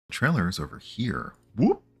Trailer is over here.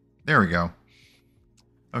 Whoop! There we go.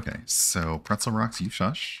 Okay, so Pretzel Rocks, you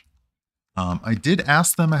shush. I did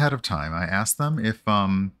ask them ahead of time. I asked them if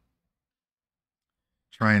try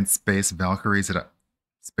and space Valkyries at a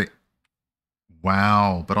space.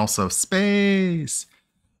 Wow, but also space.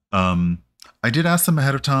 Um, I did ask them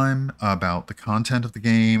ahead of time about the content of the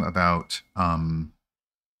game, about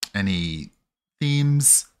any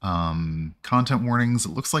themes, content warnings.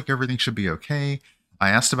 It looks like everything should be okay. I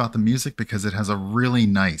asked about the music because it has a really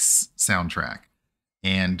nice soundtrack.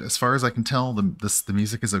 And as far as I can tell, the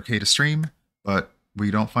music is okay to stream, but we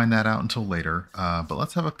don't find that out until later. But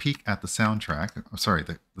let's have a peek at the soundtrack. Oh, sorry,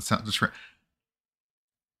 the sound.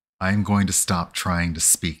 I'm going to stop trying to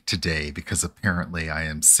speak today because apparently I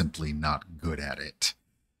am simply not good at it.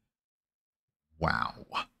 Wow.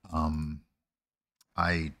 Um,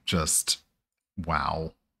 I just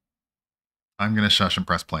wow. I'm gonna shush and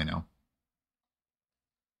press play now.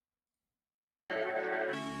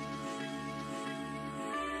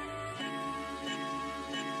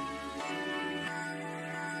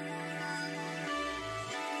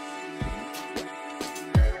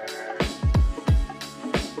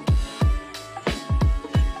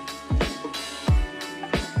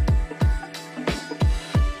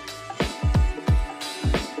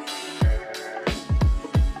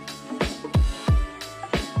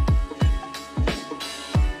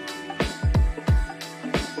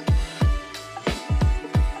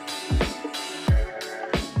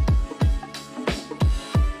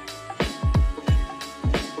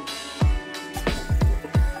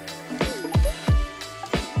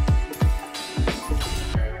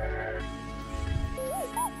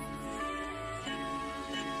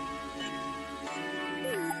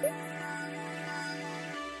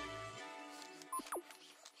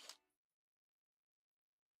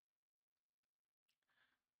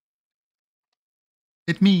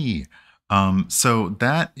 It me. So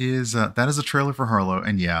that is a trailer for Harlow,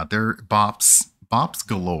 and yeah, they're bops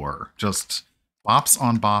galore, just bops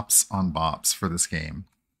on bops for this game.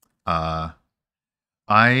 Uh,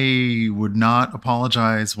 I would not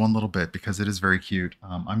apologize one little bit because it is very cute.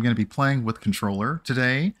 I'm going to be playing with controller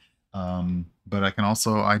today, but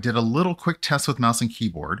I did a little quick test with mouse and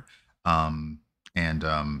keyboard, um, and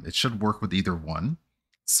it should work with either one.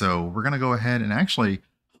 So we're going to go ahead and actually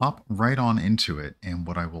hop right on into it. And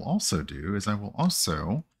what I will also do is I will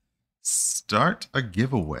also start a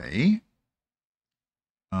giveaway.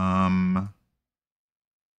 Um,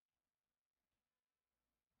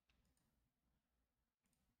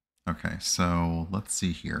 okay, so let's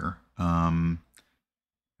see here. Everyone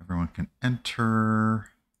can enter.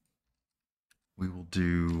 We will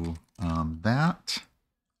do that.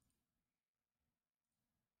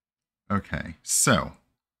 Okay, so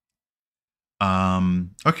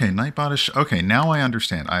okay, Nightbot is okay. Now I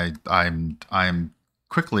understand. I'm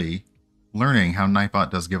quickly learning how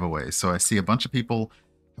Nightbot does giveaways. So I see a bunch of people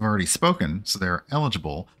have already spoken, so they're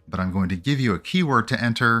eligible. But I'm going to give you a keyword to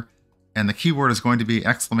enter, and the keyword is going to be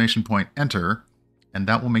exclamation point enter, and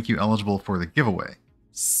that will make you eligible for the giveaway.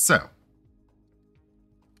 So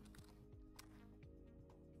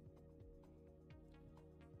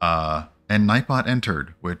and Nightbot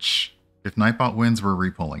entered, which if Nightbot wins, we're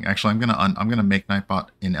repulling. Actually, I'm gonna make Nightbot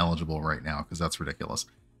ineligible right now because that's ridiculous.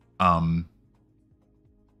 Um,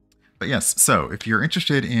 but yes, so if you're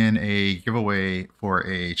interested in a giveaway for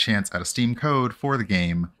a chance at a Steam code for the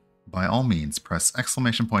game, by all means, press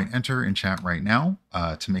exclamation point enter in chat right now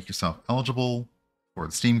to make yourself eligible for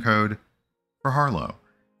the Steam code for Harlow.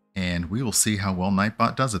 And we will see how well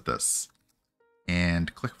Nightbot does at this.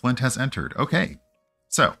 And Click Flint has entered. Okay,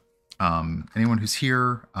 so anyone who's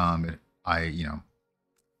here,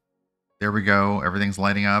 there we go. Everything's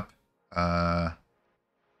lighting up. Let's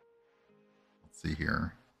see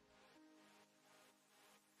here.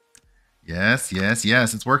 Yes, yes,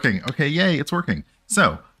 yes, it's working. Okay, yay, it's working.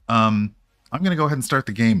 So, I'm going to go ahead and start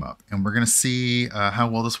the game up, and we're going to see how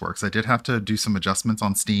well this works. I did have to do some adjustments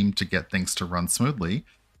on Steam to get things to run smoothly.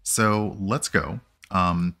 So let's go.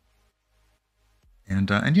 And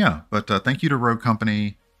yeah, but thank you to Rogue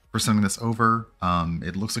Company for sending this over.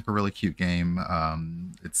 It looks like a really cute game.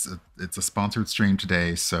 It's a sponsored stream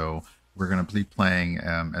today, so we're going to be playing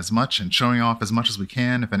as much and showing off as much as we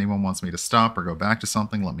can. If anyone wants me to stop or go back to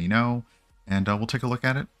something, let me know, and we'll take a look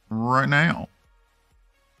at it right now.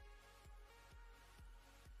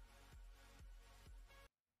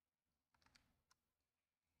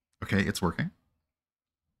 Okay, it's working.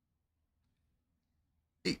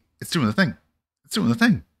 Hey, it's doing the thing. It's doing the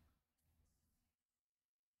thing.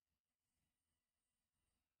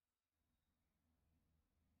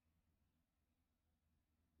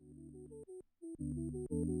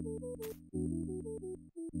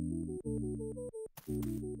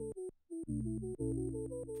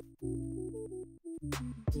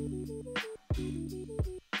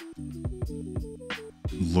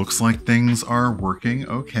 Looks like things are working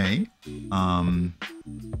okay.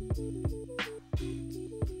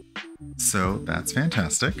 So that's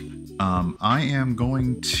fantastic. I am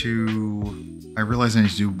going to... I realize I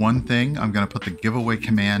need to do one thing. I'm going to put the giveaway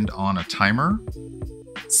command on a timer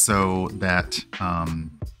so that...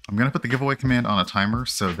 I'm going to put the giveaway command on a timer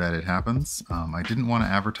so that it happens. I didn't want to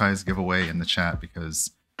advertise giveaway in the chat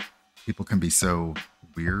because people can be so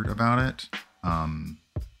weird about it.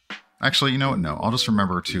 Actually, you know what? No, I'll just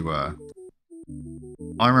remember to...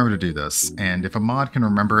 I'll remember to do this, and if a mod can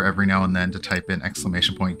remember every now and then to type in !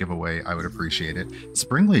 giveaway, I would appreciate it.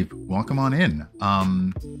 Springleaf, welcome on in.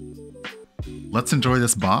 Let's enjoy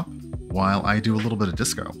this bop while I do a little bit of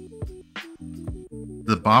disco.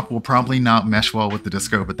 The bop will probably not mesh well with the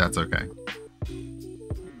disco, but that's okay.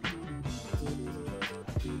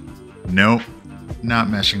 Nope, not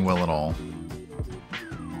meshing well at all.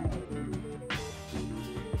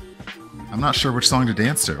 I'm not sure which song to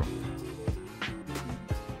dance to.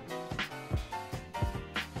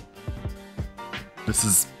 This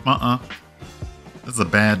is, this is a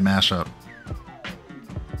bad mashup.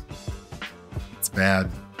 It's bad.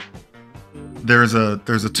 There's a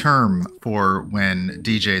term for when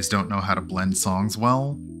DJs don't know how to blend songs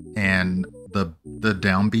well, and the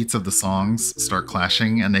downbeats of the songs start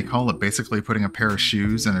clashing, and they call it basically putting a pair of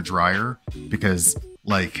shoes in a dryer, because,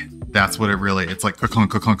 like, that's what it really, it's like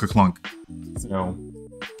clunk, clunk, clunk.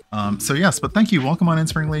 So yes, but thank you. Welcome on in,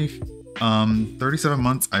 Springleaf. 37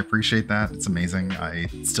 months, I appreciate that. It's amazing. I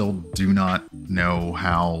still do not know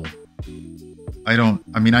how... I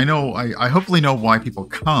hopefully know why people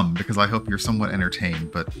come, because I hope you're somewhat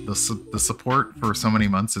entertained, but the support for so many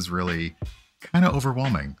months is really kind of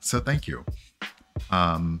overwhelming, so thank you.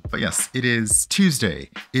 But yes, it is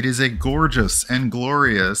Tuesday. It is a gorgeous and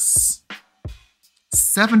glorious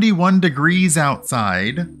 71 degrees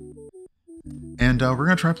outside, and we're going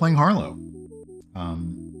to try playing Harlow.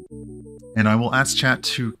 And I will ask chat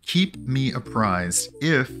to keep me apprised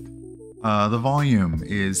if the volume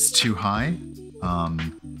is too high.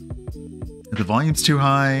 If the volume's too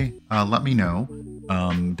high, let me know.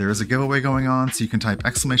 There is a giveaway going on, so you can type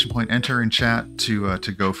 !enter in chat to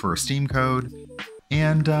go for a Steam code.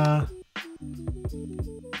 And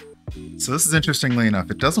so this is interestingly enough,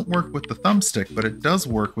 it doesn't work with the thumbstick, but it does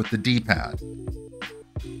work with the D-pad.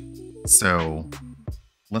 So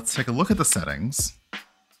let's take a look at the settings.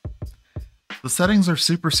 The settings are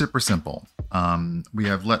super simple. We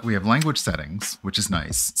have language settings, which is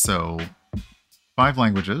nice. So 5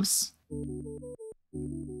 languages.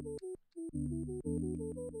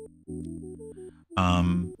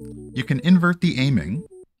 You can invert the aiming.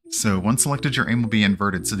 So once selected, your aim will be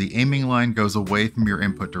inverted. So the aiming line goes away from your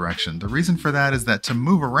input direction. The reason for that is that to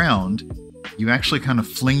move around, you actually kind of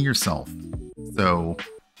fling yourself. So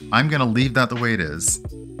I'm going to leave that the way it is.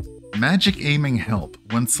 Magic aiming help.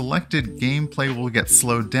 When selected, gameplay will get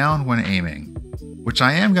slowed down when aiming, which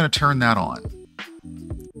I am going to turn that on.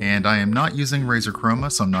 And I am not using Razor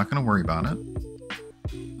Chroma, so I'm not going to worry about it.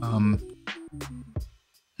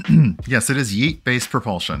 Yes, it is yeet-based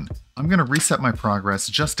propulsion. I'm going to reset my progress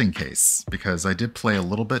just in case, because I did play a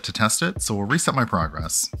little bit to test it, so we'll reset my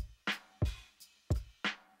progress.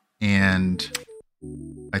 And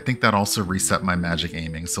I think that also reset my magic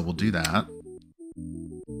aiming, so we'll do that.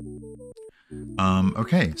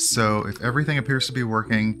 Okay, so if everything appears to be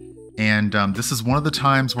working, and this is one of the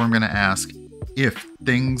times where I'm going to ask if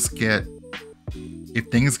things get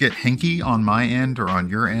hinky on my end or on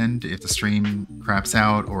your end, if the stream craps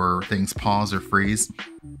out or things pause or freeze,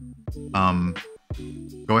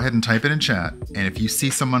 go ahead and type it in chat. And if you see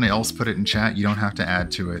someone else put it in chat, you don't have to add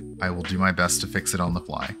to it. I will do my best to fix it on the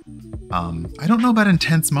fly. I don't know about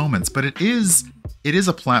intense moments, but it is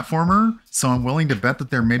a platformer, so I'm willing to bet that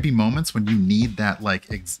there may be moments when you need that, like,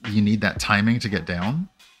 you need that timing to get down.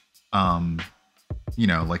 You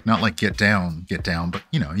know, like, not like get down, but,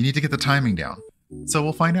 you know, you need to get the timing down. So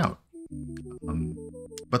we'll find out.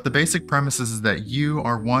 But the basic premise is that you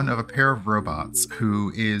are one of a pair of robots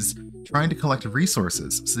who is trying to collect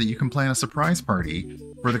resources so that you can plan a surprise party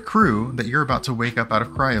for the crew that you're about to wake up out of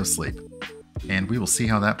cryosleep. And we will see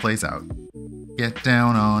how that plays out. Get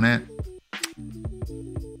down on it.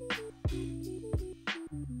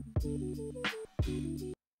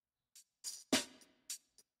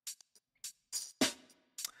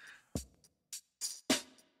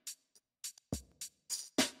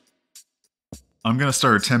 I'm going to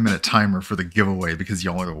start a 10-minute timer for the giveaway because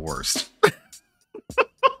y'all are the worst.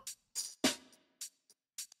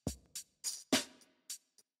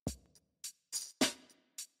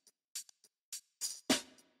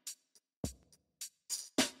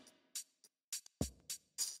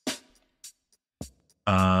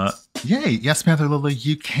 Uh, Yay, yes, Panther Lily,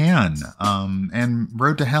 you can. And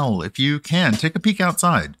Road to Hell, if you can, take a peek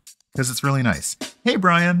outside because it's really nice. Hey,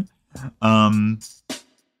 Brian. Um,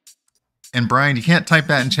 and Brian, you can't type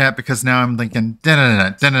that in chat because now I'm thinking.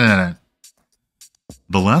 Da-da-da-da, da-da-da-da.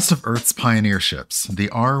 The last of Earth's pioneer ships, the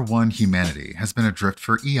R1 Humanity, has been adrift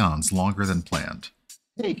for eons longer than planned.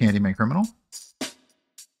 Hey, Candyman Criminal.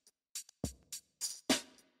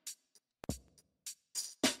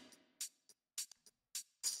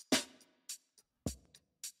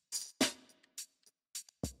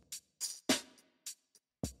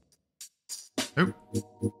 Oh.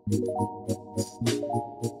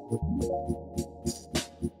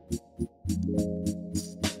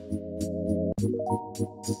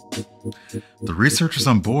 The researchers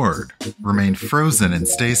on board remain frozen in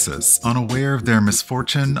stasis, unaware of their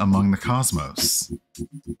misfortune among the cosmos.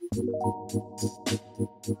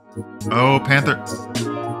 Oh, Panther.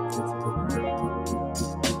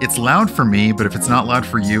 It's loud for me, but if it's not loud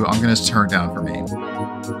for you, I'm going to turn it down for me.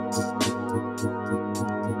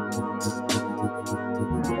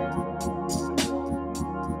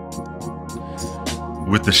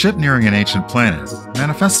 With the ship nearing an ancient planet,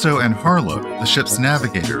 Manifesto and Harlow, the ship's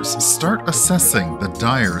navigators, start assessing the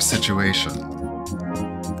dire situation.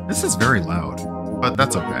 This is very loud, but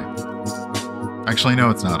that's okay. Actually, no,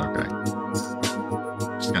 it's not okay.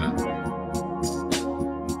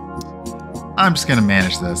 I'm just gonna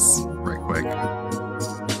manage this right quick.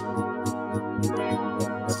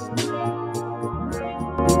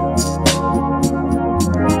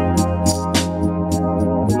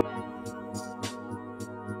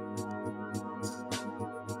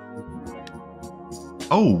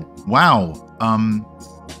 Oh, wow.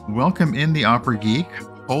 Welcome in the Opera Geek.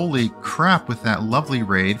 Holy crap with that lovely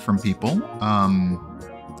raid from people.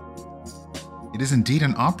 It is indeed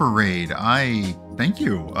an opera raid. Thank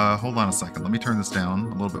you. Hold on a second. Let me turn this down a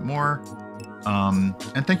little bit more.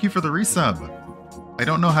 And thank you for the resub. I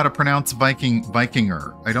don't know how to pronounce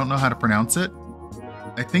Vikinger. I don't know how to pronounce it.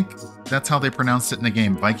 I think that's how they pronounced it in the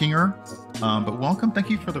game, Vikinger. But welcome. Thank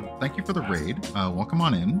you for the raid. Welcome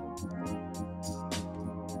on in.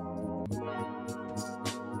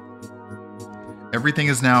 Everything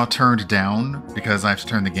is now turned down because I have to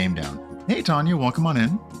turn the game down. Hey, Tanya, welcome on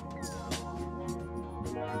in.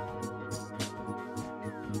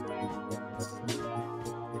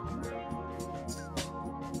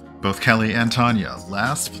 Both Kelly and Tanya,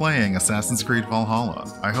 last playing Assassin's Creed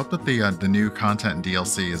Valhalla. I hope that the new content and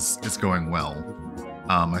DLC is going well.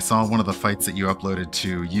 I saw one of the fights that you uploaded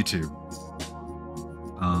to YouTube.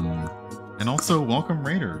 And also, welcome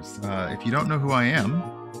Raiders. If you don't know who I am,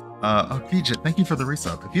 Fijit, thank you for the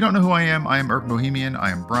resub. If you don't know who I am Urban Bohemian.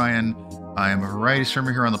 I am Brian. I am a variety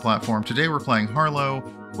streamer here on the platform. Today we're playing Harlow,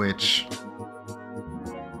 which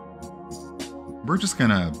we're just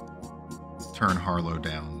gonna turn Harlow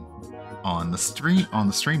down on the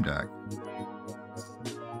stream deck.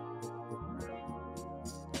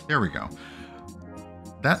 There we go.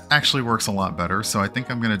 That actually works a lot better, so I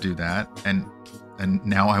think I'm gonna do that. And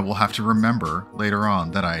now I will have to remember later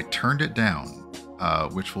on that I turned it down,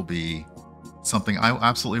 which will be something I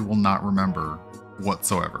absolutely will not remember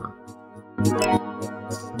whatsoever.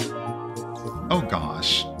 Oh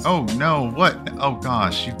gosh. Oh no, what? Oh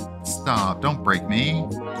gosh, you stop. Don't break me.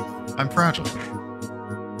 I'm fragile.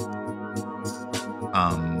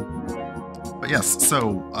 But yes,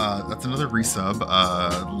 so that's another resub.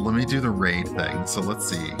 Let me do the raid thing. So let's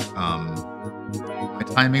see. My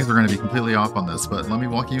timings are going to be completely off on this, but let me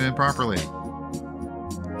walk you in properly.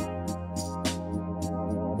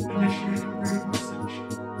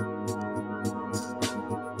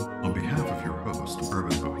 On behalf of your host,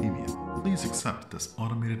 Urban Bohemian, please accept this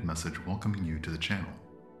automated message welcoming you to the channel.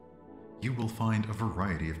 You will find a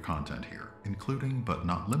variety of content here, including but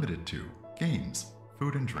not limited to games,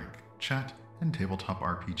 food and drink, chat, and tabletop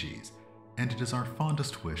RPGs, and it is our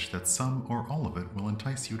fondest wish that some or all of it will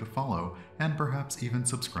entice you to follow and perhaps even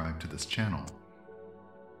subscribe to this channel.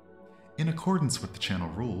 In accordance with the channel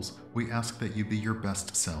rules, we ask that you be your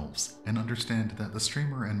best selves and understand that the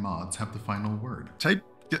streamer and mods have the final word.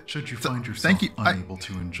 Should you find yourself unable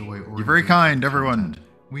to enjoy or you're very kind, everyone.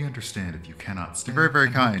 We understand if you cannot stand. You're very,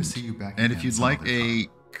 very kind. See you back and if you'd like a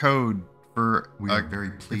code for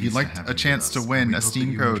if you'd like a chance to win a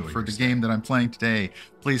Steam code for the game that I'm playing today,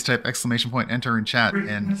 please type !enter in chat,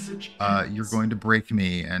 and you're going to break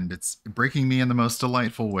me, and it's breaking me in the most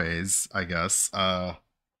delightful ways, I guess. But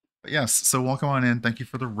yes, so welcome on in. Thank you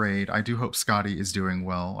for the raid. I do hope Scotty is doing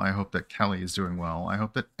well. I hope that Kelly is doing well. I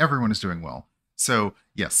hope that everyone is doing well. So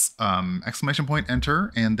yes,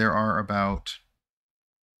 !enter, and there are about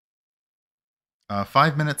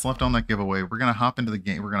 5 minutes left on that giveaway. We're gonna hop into the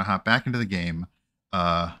game. We're gonna hop back into the game.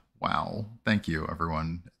 Wow. Thank you,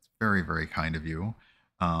 everyone. It's very, very kind of you.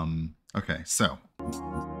 Okay, so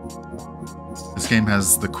this game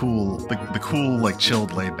has the cool, like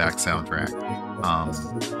chilled, laid-back soundtrack.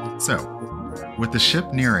 So, with the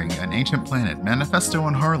ship nearing an ancient planet, Manifesto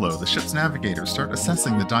and Harlow, the ship's navigators, start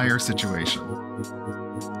assessing the dire situation.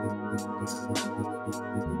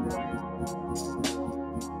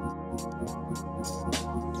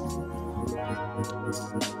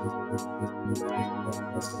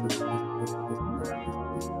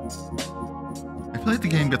 I feel like the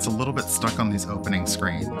game gets a little bit stuck on these opening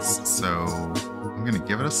screens, so I'm going to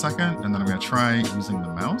give it a second, and then I'm going to try using the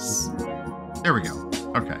mouse. There we go.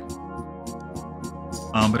 Okay.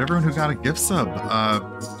 But everyone who got a gift sub,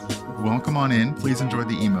 welcome on in. Please enjoy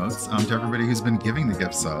the emotes. To everybody who's been giving the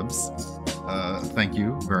gift subs, thank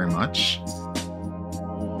you very much.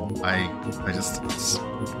 I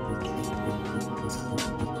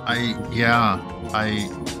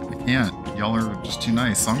can't. Y'all are just too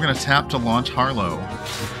nice. So I'm going to tap to launch Harlow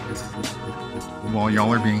while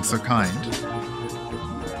y'all are being so kind.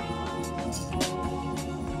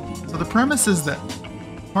 So the premise is that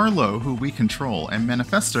Harlow, who we control, and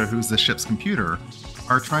Manifesto, who's the ship's computer,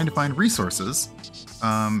 are trying to find resources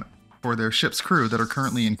for their ship's crew that are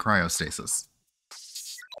currently in cryostasis.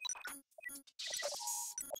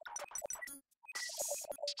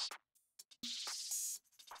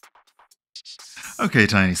 Okay,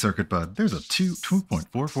 Tiny Circuit Bud, there's a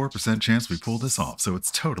 2.44% chance we pull this off, so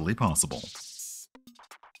it's totally possible.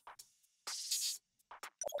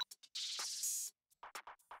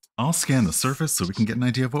 I'll scan the surface so we can get an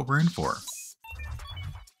idea of what we're in for.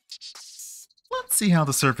 Let's see how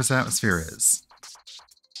the surface atmosphere is.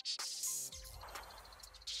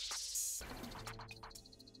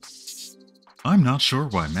 I'm not sure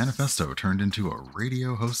why Manifesto turned into a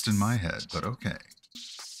radio host in my head, but okay.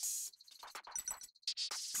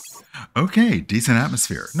 Okay, decent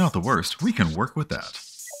atmosphere. Not the worst. We can work with that.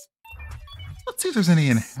 Let's see if there's any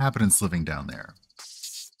inhabitants living down there.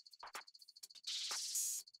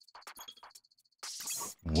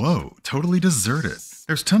 Whoa, totally deserted.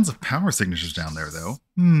 There's tons of power signatures down there, though.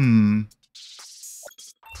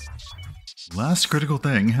 Last critical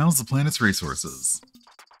thing, how's the planet's resources?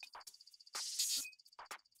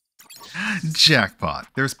 Jackpot.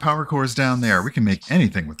 There's power cores down there. We can make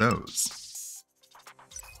anything with those.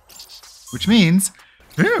 Which means,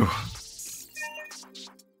 phew,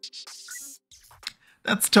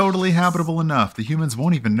 that's totally habitable enough. The humans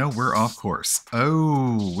won't even know we're off course.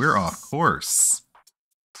 Oh, we're off course.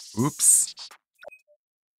 Oops.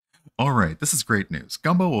 Alright, this is great news.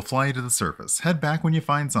 Gumbo will fly you to the surface. Head back when you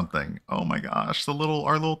find something. Oh my gosh, our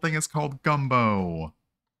little thing is called Gumbo.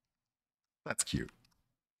 That's cute.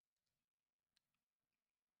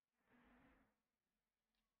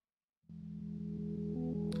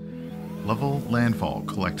 Level landfall.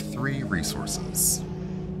 Collect 3 resources.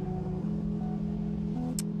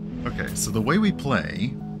 Okay, so the way we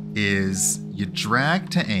play is you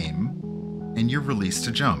drag to aim and you're released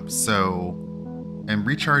to jump. So, and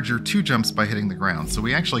recharge your 2 jumps by hitting the ground. So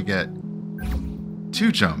we actually get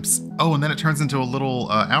 2 jumps. Oh, and then it turns into a little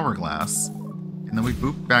hourglass. And then we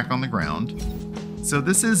boop back on the ground. So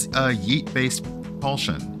this is a yeet-based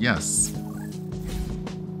propulsion. Yes.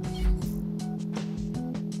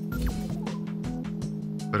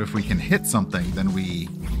 But if we can hit something, then we...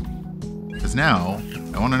 Because now,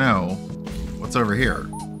 I want to know what's over here.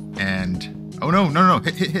 And... Oh, no.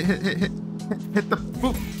 Hit the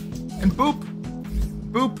boop. And boop.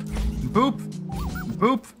 Boop. Boop.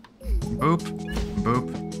 Boop. Boop.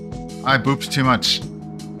 Boop. I booped too much.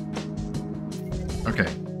 Okay.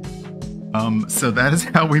 So that is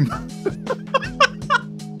how we...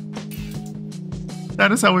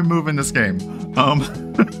 That is how we move in this game.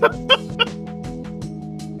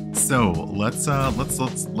 So let's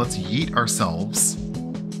yeet ourselves,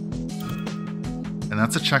 and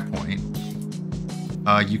that's a checkpoint.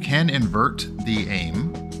 You can invert the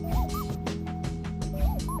aim,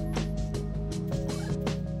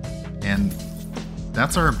 and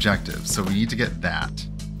that's our objective. So we need to get that.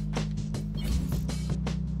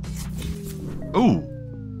 Ooh,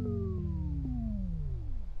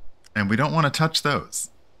 and we don't want to touch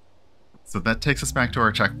those. So that takes us back to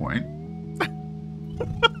our checkpoint.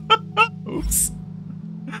 Oops.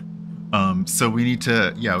 So we need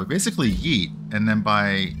to, we basically yeet, and then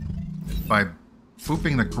by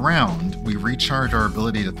booping the ground, we recharge our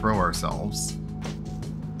ability to throw ourselves.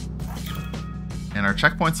 And our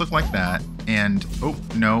checkpoints look like that, and, oh,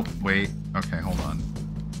 no, wait, okay, hold on.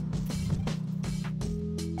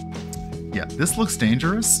 Yeah, this looks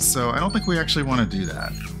dangerous, so I don't think we actually want to do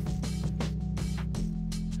that.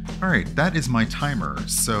 Alright, that is my timer,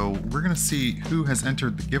 so we're going to see who has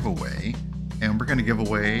entered the giveaway, and we're going to give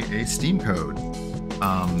away a Steam code.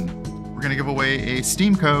 We're going to give away a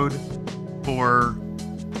Steam code for...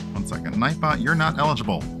 One second. Nightbot, you're not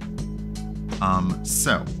eligible.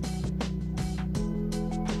 So...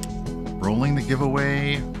 Rolling the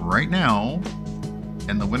giveaway right now,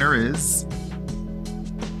 and the winner is...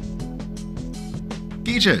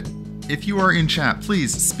 Geejit! If you are in chat,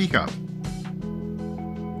 please speak up.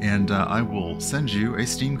 And I will send you a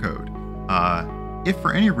Steam code. If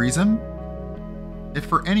for any reason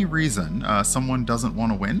someone doesn't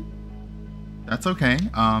want to win, that's okay.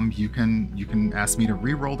 You can ask me to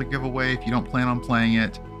re-roll the giveaway if you don't plan on playing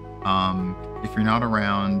it. If you're not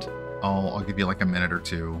around, I'll give you like a minute or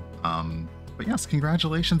two. But yes,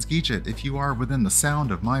 congratulations, Geejit. If you are within the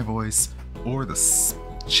sound of my voice, or the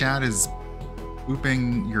chat is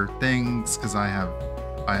booping your things, because I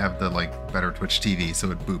have the like better Twitch TV, so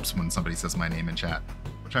it boops when somebody says my name in chat,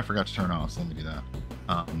 which I forgot to turn off, so let me do that.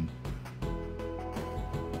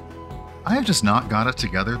 I have just not got it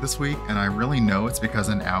together this week, and I really know it's because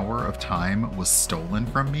an hour of time was stolen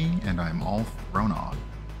from me, and I'm all thrown off.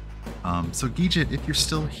 So Geejit, if you're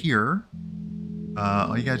still here,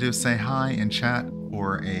 all you gotta do is say hi in chat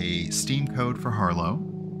for a Steam code for Harlow.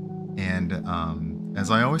 And as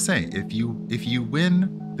I always say, if you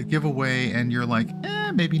win the giveaway and you're like,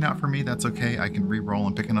 maybe not for me, that's okay. I can re-roll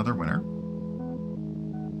and pick another winner.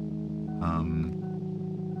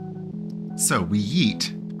 So we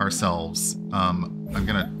yeet ourselves. I'm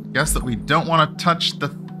gonna guess that we don't want to touch the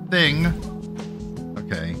thing.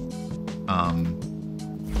 Okay.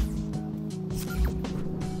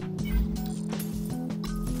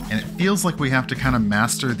 And it feels like we have to kind of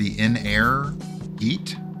master the in-air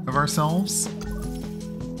yeet of ourselves.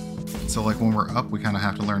 So like when we're up, we kind of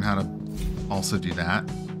have to learn how to also do that.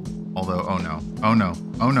 Although, oh no, oh no,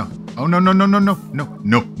 oh no, oh no, no, no, no, no, no,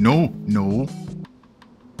 no, no, no.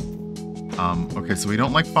 Okay, so we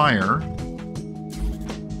don't like fire.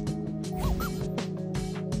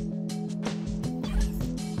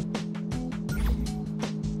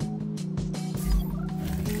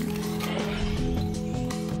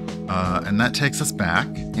 And that takes us back,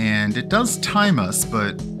 and it does time us,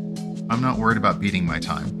 but I'm not worried about beating my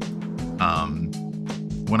time.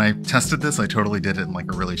 When I tested this, I totally did it in like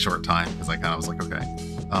a really short time, because I kind of was like, okay.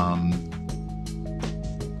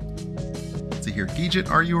 Let's see here. Geejit,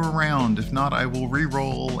 are you around? If not, I will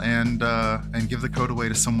re-roll and give the code away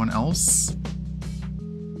to someone else.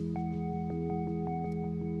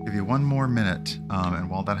 Give you one more minute, and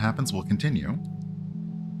while that happens, we'll continue.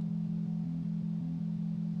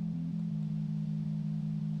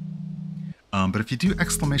 But if you do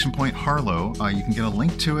 !Harlow, you can get a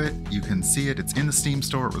link to it. You can see it. It's in the Steam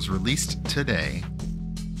store. It was released today.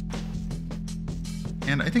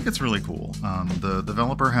 And I think it's really cool. The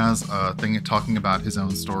developer has a thing talking about his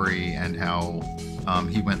own story and how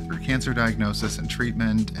he went through cancer diagnosis and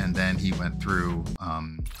treatment, and then he went through,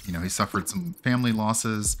 he suffered some family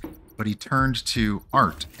losses, but he turned to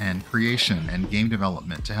art and creation and game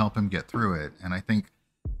development to help him get through it. And I think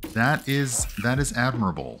that is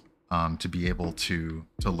admirable. To be able to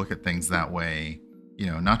look at things that way,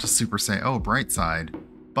 not to super say, oh, bright side,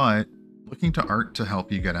 but looking to art to help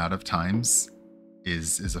you get out of times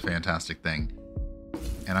is a fantastic thing.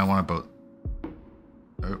 And I want to both...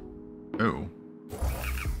 Oh.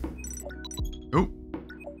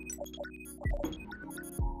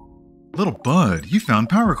 Little bud, you found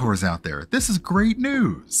power cores out there. This is great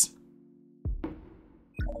news.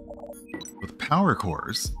 With power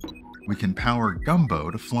cores, we can power Gumbo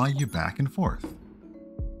to fly you back and forth.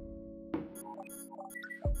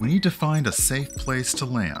 We need to find a safe place to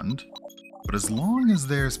land, but as long as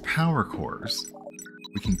there's power cores,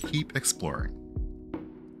 we can keep exploring.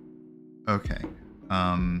 Okay.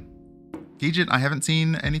 Geejit, I haven't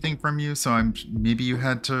seen anything from you, so maybe you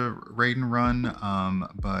had to raid and run,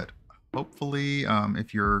 but hopefully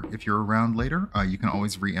if you're around later, you can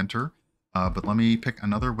always re-enter. But let me pick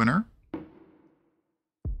another winner.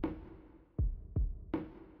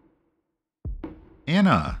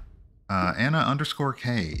 Anna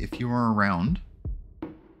 _K, if you are around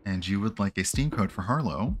and you would like a Steam code for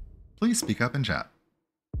Harlow, please speak up in chat.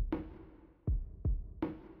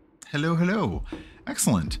 Hello.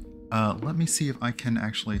 Excellent. Let me see if I can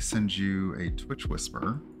actually send you a Twitch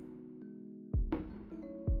whisper.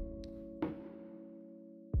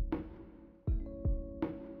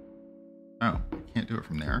 Oh, I can't do it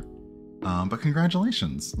from there. But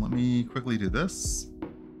congratulations. Let me quickly do this.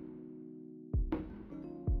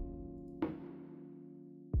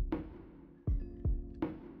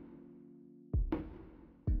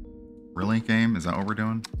 Really, game? Is that what we're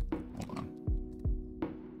doing? Hold on.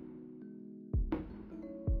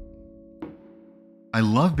 I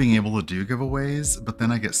love being able to do giveaways, but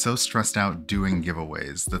then I get so stressed out doing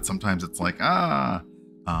giveaways that sometimes it's like,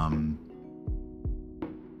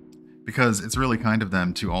 because it's really kind of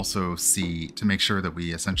them to also to make sure that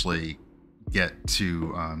we essentially get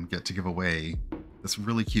to give away this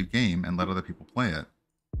really cute game and let other people play it.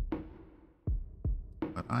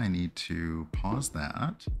 But I need to pause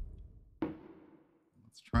that.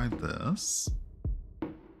 Let's try this.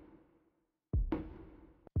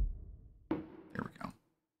 There we go.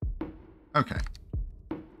 Okay.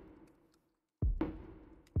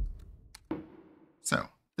 So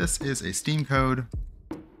this is a Steam code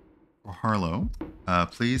for Harlow.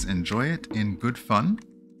 Please enjoy it in good fun.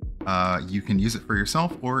 You can use it for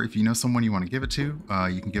yourself, or if you know someone you want to give it to,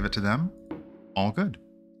 you can give it to them. All good.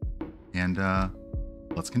 And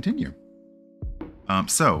let's continue.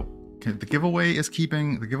 So the giveaway is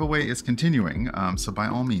continuing. So by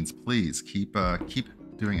all means, please keep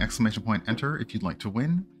doing ! enter if you'd like to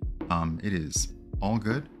win. It is all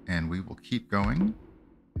good, and we will keep going.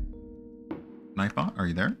 Nightbot, are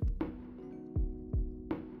you there?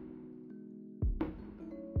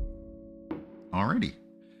 Alrighty.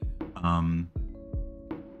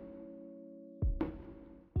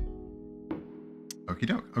 Okie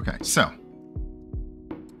doke. Okay, so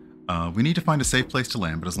we need to find a safe place to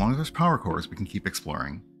land, but as long as there's power cores, we can keep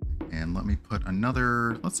exploring. And let me put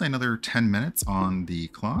another, let's say another 10 minutes on the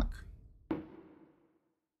clock.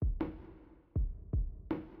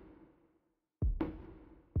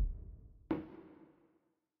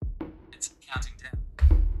 It's counting down.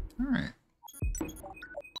 All right.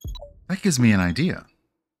 That gives me an idea.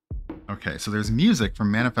 Okay, so there's music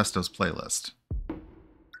from Manifesto's playlist.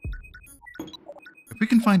 If we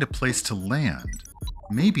can find a place to land,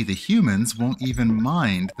 maybe the humans won't even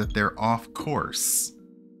mind that they're off course.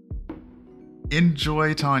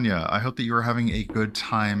 Enjoy, Tanya. I hope that you are having a good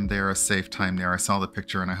time there, a safe time there. I saw the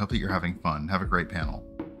picture and I hope that you're having fun. Have a great panel.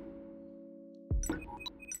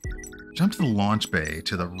 Jump to the launch bay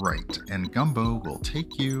to the right, and Gumbo will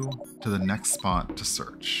take you to the next spot to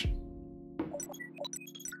search.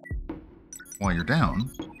 While you're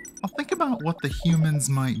down, I'll think about what the humans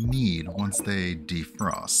might need once they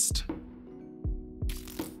defrost.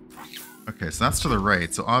 Okay, so that's to the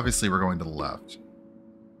right, so obviously we're going to the left.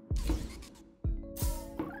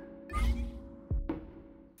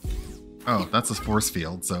 Oh, that's a force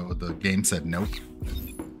field, so the game said nope.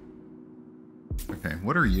 Okay,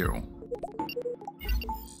 what are you?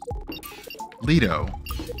 Lido.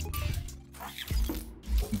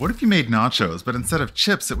 What if you made nachos, but instead of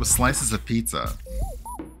chips, it was slices of pizza?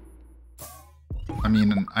 I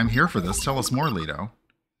mean, I'm here for this. Tell us more, Lido.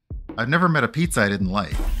 I've never met a pizza I didn't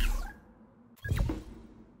like.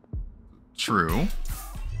 True.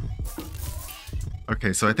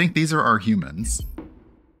 Okay, so I think these are our humans.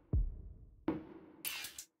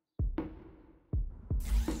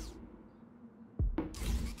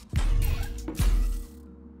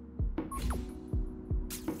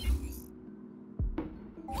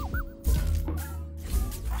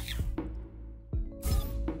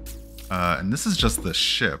 And this is just the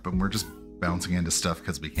ship, and we're just bouncing into stuff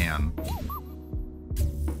because we can.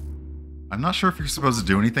 I'm not sure if you're supposed to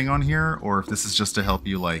do anything on here, or if this is just to help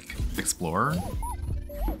you, like, explore.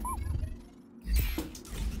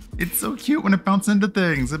 It's so cute when it bounces into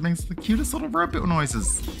things. It makes the cutest little robot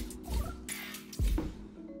noises.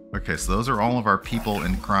 Okay, so those are all of our people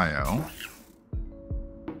in cryo.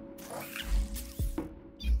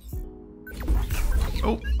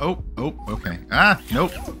 Oh, okay. Ah,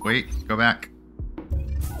 nope. Wait, go back.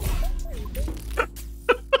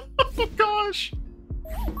 Oh, gosh.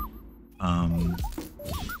 I'm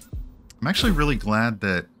actually really glad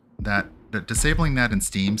that disabling that in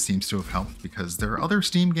Steam seems to have helped, because there are other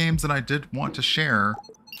Steam games that I did want to share.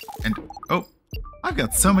 And, oh, I've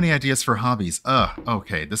got so many ideas for hobbies.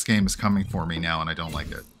 Okay, this game is coming for me now and I don't like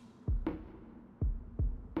it.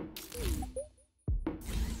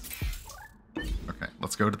 Okay,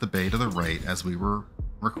 let's go to the bay to the right as we were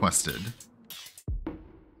requested.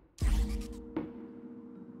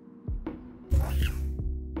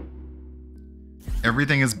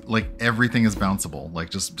 Everything is bounceable.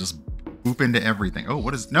 Like just boop into everything. Oh,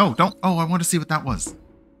 what is, no, don't. Oh, I want to see what that was.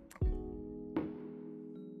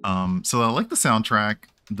 So I like the soundtrack.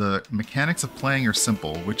 The mechanics of playing are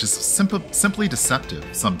simple, which is simply deceptive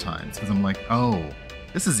sometimes, because I'm like, oh,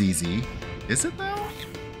 this is easy. Is it though?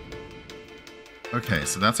 Okay,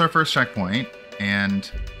 so that's our first checkpoint,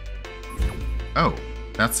 and oh,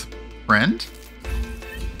 that's friend?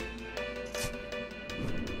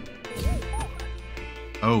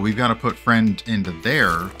 Oh, we've got to put friend into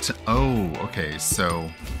there to... Oh, okay, so...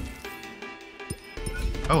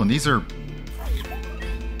 Oh, and these are...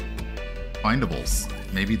 findables.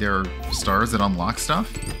 Maybe they're stars that unlock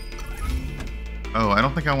stuff? Oh, I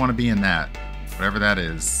don't think I want to be in that. Whatever that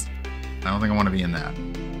is. I don't think I want to be in that.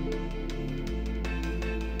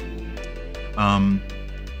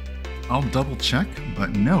 I'll double check,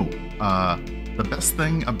 but no. The best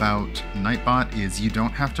thing about Nightbot is you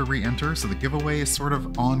don't have to re-enter, so the giveaway is sort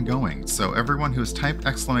of ongoing. So everyone who has typed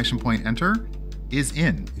 !enter is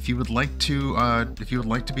in. If you would like to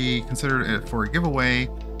be considered for a giveaway,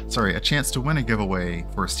 sorry, a chance to win a giveaway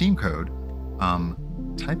for a Steam code,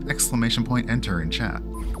 type !enter in chat.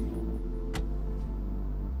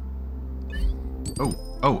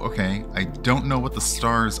 Oh, okay. I don't know what the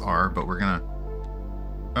stars are, but we're gonna...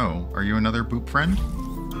 Oh, are you another boop friend?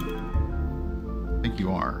 I think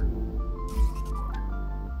you are.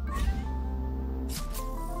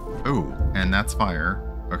 Oh, and that's fire.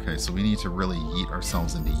 Okay, so we need to really yeet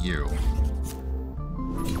ourselves into you.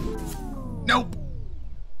 Nope!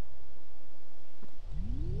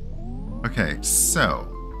 Okay, so...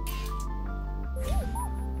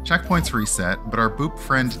 checkpoints reset, but our boop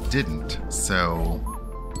friend didn't, so...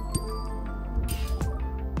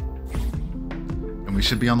 And we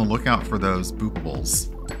should be on the lookout for those boopables.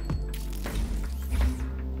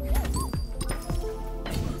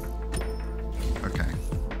 Okay.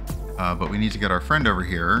 But we need to get our friend over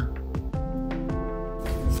here.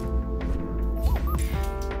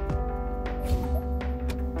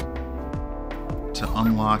 To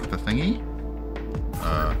unlock the thingy?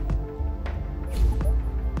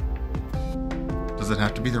 Does it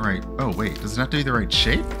have to be the right... Oh, wait. Does it have to be the right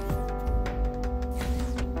shape?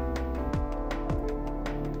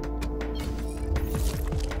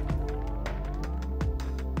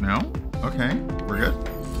 No? Okay. We're good.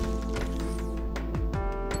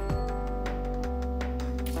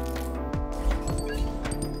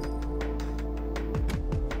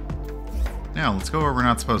 Now, let's go where we're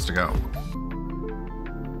not supposed to go.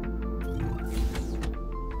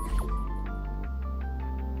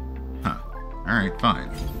 Alright, fine.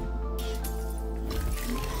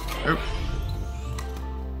 Oh.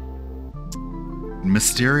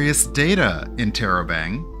 Mysterious data,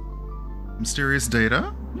 Interrobang. Mysterious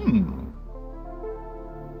data?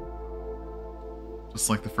 Just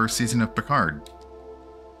like the first season of Picard.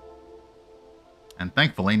 And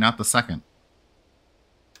thankfully, not the second.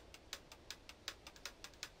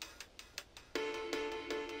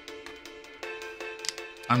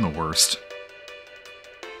 I'm the worst.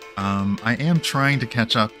 I am trying to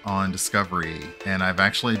catch up on Discovery, and I've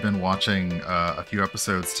actually been watching a few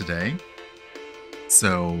episodes today.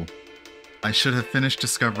 So I should have finished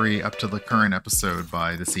Discovery up to the current episode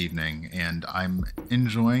by this evening, and I'm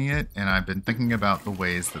enjoying it, and I've been thinking about the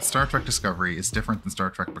ways that Star Trek Discovery is different than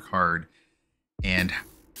Star Trek Picard, and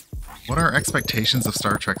what our expectations of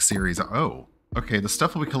Star Trek series are. Oh, okay, the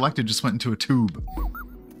stuff that we collected just went into a tube.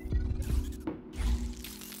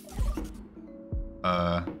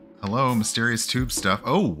 Hello, mysterious tube stuff.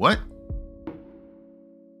 Oh, what?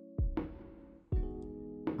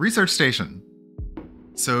 Research station.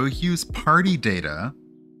 So use party data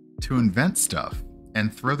to invent stuff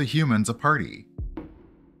and throw the humans a party.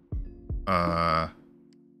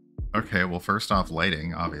 Okay, well, first off,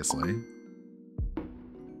 lighting, obviously.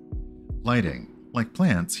 Lighting. Like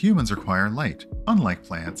plants, humans require light. Unlike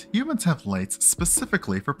plants, humans have lights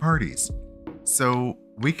specifically for parties. So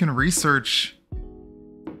we can research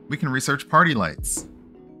party lights,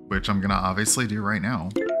 which I'm gonna obviously do right now.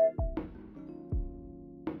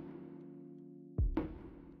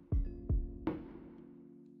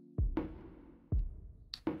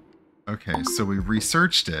 Okay, so we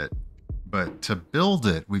researched it, but to build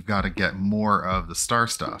it, we've got to get more of the star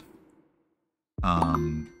stuff.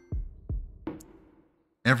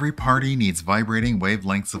 Every party needs vibrating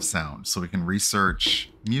wavelengths of sound, so we can research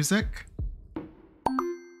music,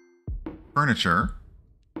 furniture,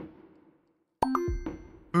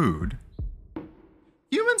 food.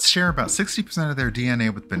 Humans share about 60% of their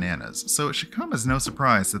DNA with bananas, so it should come as no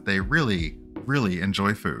surprise that they really, really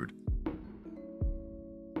enjoy food.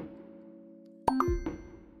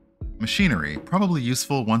 Machinery, probably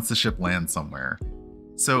useful once the ship lands somewhere.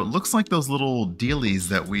 So it looks like those little dealies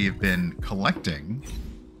that we've been collecting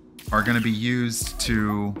are going to be used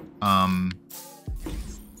to,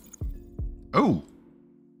 Oh!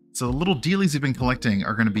 So the little dealies we've been collecting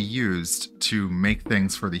are going to be used to make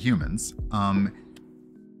things for the humans.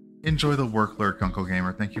 Enjoy the work, Lurk, Uncle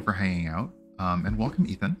Gamer. Thank you for hanging out. And welcome,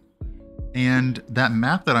 Ethan. And that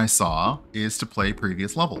map that I saw is to play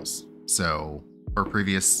previous levels. So, or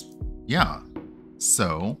previous, yeah.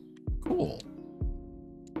 So, cool.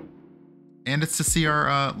 And it's to see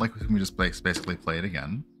our, like, we just basically play it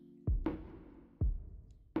again.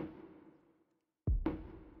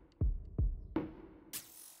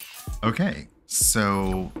 Okay,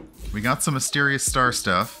 so we got some mysterious star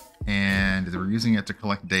stuff, and we're using it to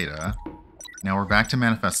collect data. Now we're back to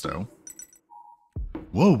Manifesto.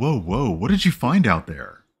 Whoa, whoa, whoa, what did you find out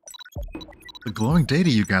there? The glowing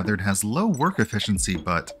data you gathered has low work efficiency,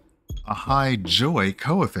 but a high joy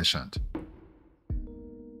coefficient.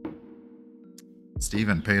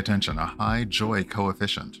 Steven, pay attention. A high joy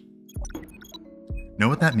coefficient. Know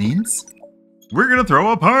what that means? We're gonna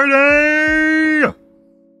throw a party!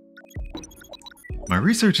 My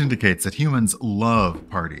research indicates that humans love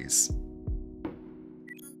parties.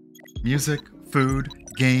 Music, food,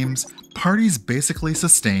 games, parties basically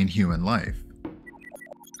sustain human life.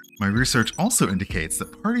 My research also indicates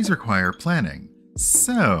that parties require planning.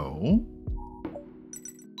 So,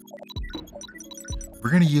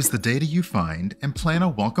 we're going to use the data you find and plan a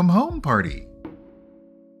welcome home party.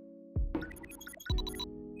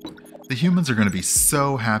 The humans are going to be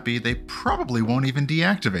so happy they probably won't even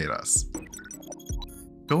deactivate us.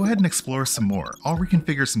 Go ahead and explore some more. I'll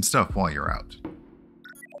reconfigure some stuff while you're out.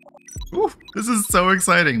 Ooh, this is so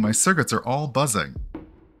exciting. My circuits are all buzzing.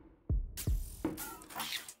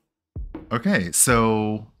 Okay,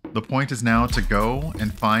 so the point is now to go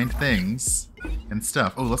and find things and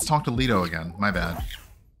stuff. Oh, let's talk to Lido again. My bad.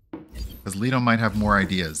 Because Lido might have more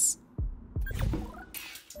ideas.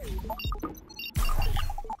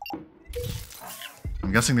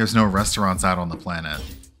 I'm guessing there's no restaurants out on the planet.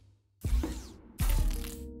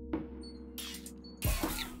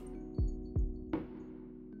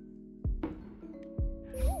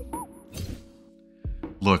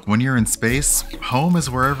 Look, when you're in space, home is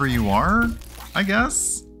wherever you are, I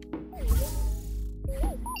guess?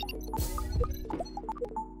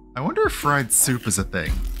 I wonder if fried soup is a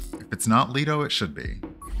thing. If it's not Lido, it should be.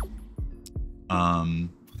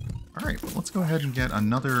 Alright, well, let's go ahead and get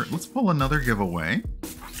another... Let's pull another giveaway.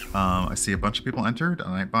 I see a bunch of people entered,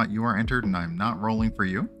 and Nightbot, you are entered, and I'm not rolling for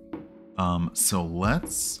you. So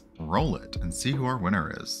let's roll it and see who our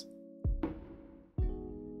winner is.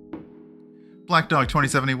 Black Dog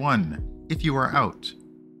 2071, if you are out.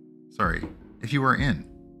 Sorry, if you are in.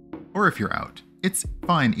 Or if you're out. It's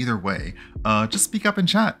fine either way. Just speak up in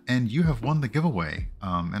chat and you have won the giveaway.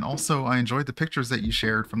 And also, I enjoyed the pictures that you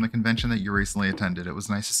shared from the convention that you recently attended. It was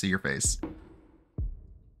nice to see your face.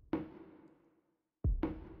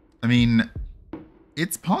 I mean,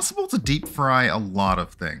 it's possible to deep fry a lot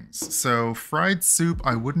of things. So fried soup,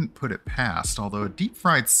 I wouldn't put it past, although a deep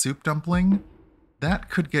fried soup dumpling,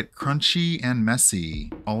 that could get crunchy and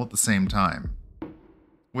messy all at the same time.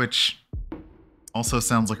 Which also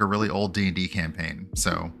sounds like a really old D&D campaign,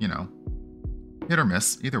 so, you know, hit or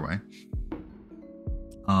miss, either way.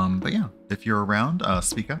 But yeah, if you're around,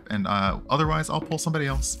 speak up, and otherwise I'll pull somebody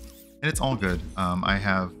else, and it's all good. I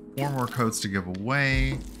have 4 more codes to give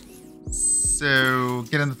away, so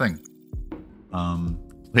get in the thing.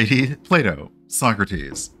 Plato,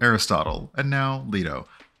 Socrates, Aristotle, and now Lido.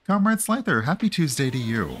 Comrade Slyther, happy Tuesday to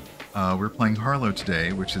you. We're playing Harlow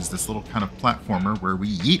today, which is this little kind of platformer where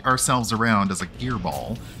we yeet ourselves around as a gear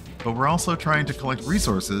ball, but we're also trying to collect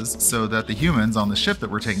resources so that the humans on the ship that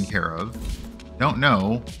we're taking care of don't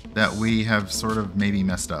know that we have sort of maybe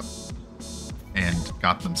messed up and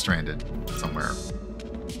got them stranded somewhere.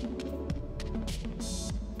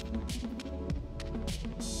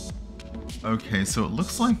 Okay, so it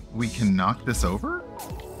looks like we can knock this over?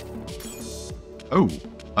 Oh,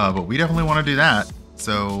 but we definitely want to do that.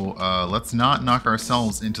 So let's not knock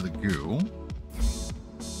ourselves into the goo.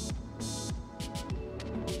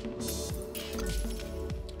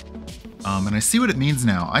 And I see what it means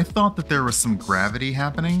now. I thought that there was some gravity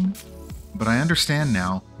happening, but I understand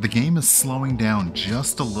now. The game is slowing down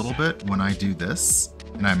just a little bit when I do this,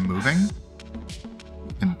 and I'm moving.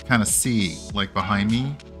 You can kind of see, like behind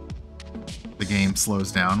me, the game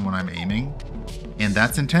slows down when I'm aiming, and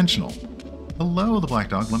that's intentional. Hello, the Black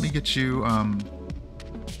Dog. Let me get you,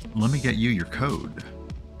 your code.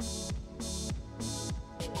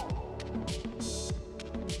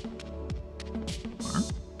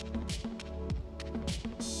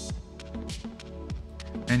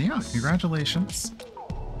 And yeah, congratulations.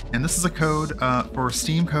 And this is a code for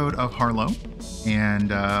Steam code of Harlow,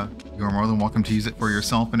 and you are more than welcome to use it for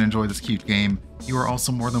yourself and enjoy this cute game. You are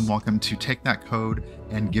also more than welcome to take that code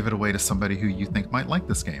and give it away to somebody who you think might like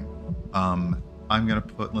this game. I'm gonna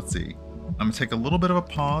put, let's see, I'm gonna take a little bit of a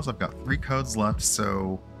pause. I've got 3 codes left,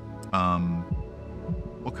 so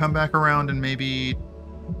we'll come back around in maybe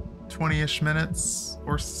 20-ish minutes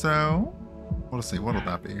or so. We'll see. What'll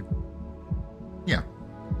that be? Yeah.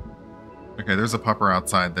 Okay, there's a pupper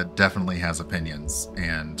outside that definitely has opinions,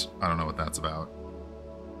 and I don't know what that's about.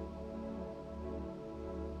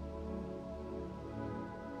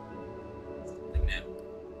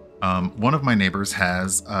 One of my neighbors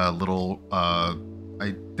has a little,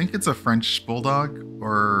 I think it's a French bulldog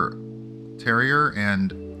or terrier,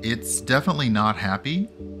 and it's definitely not happy.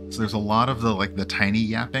 So there's a lot of the tiny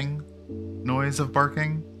yapping noise of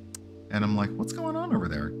barking, and I'm like, what's going on over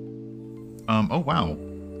there? Oh wow.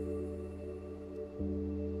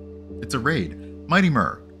 It's a raid. Mighty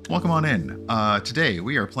Mur, welcome on in. Today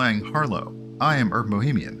we are playing Harlow. I am Herb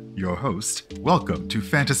Bohemian, your host. Welcome to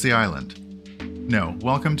Fantasy Island. No,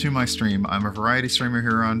 welcome to my stream. I'm a variety streamer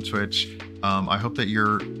here on Twitch. I hope that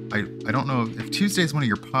I don't know if Tuesday's one of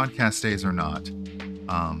your podcast days or not,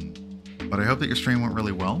 but I hope that your stream went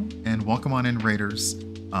really well, and welcome on in, Raiders.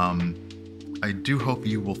 I do hope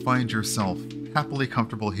you will find yourself happily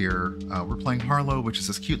comfortable here. We're playing Harlow, which is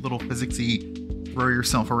this cute little physicsy, throw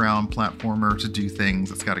yourself around platformer to do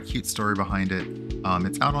things. It's got a cute story behind it.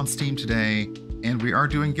 It's out on Steam today. And we are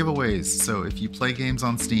doing giveaways, so if you play games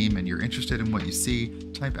on Steam and you're interested in what you see,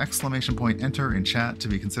 type !enter in chat to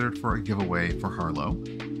be considered for a giveaway for Harlow.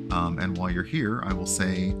 And while you're here, I will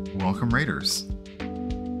say, welcome Raiders.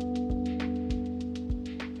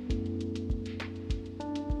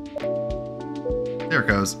 There it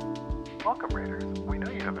goes. Welcome Raiders. We know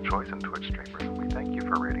you have a choice in Twitch streamers, and we thank you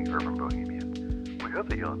for raiding Urban Bohemian. We hope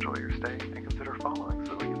that you'll enjoy your stay and consider following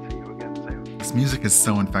so that we can see you again soon. This music is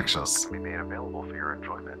so infectious. Can be made available for your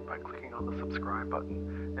enjoyment by clicking on the subscribe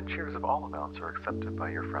button, and cheers of all amounts are accepted by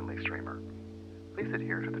your friendly streamer. Please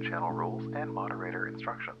adhere to the channel rules and moderator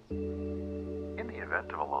instructions. In the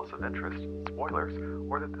event of a loss of interest, spoilers,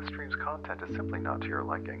 or that the stream's content is simply not to your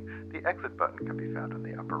liking, the exit button can be found in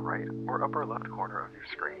the upper right or upper left corner of your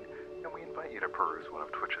screen, and we invite you to peruse one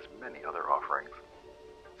of Twitch's many other offerings.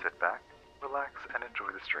 Sit back, relax, and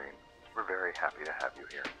enjoy the stream. We're very happy to have you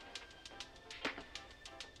here.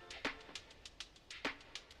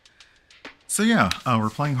 So yeah, we're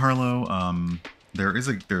playing Harlow. There's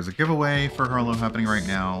a giveaway for Harlow happening right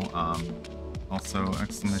now. Also,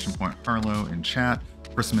 !Harlow in chat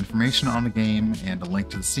for some information on the game and a link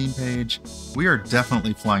to the Steam page. We are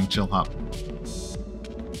definitely flying chill hop.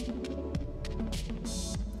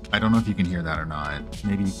 I don't know if you can hear that or not.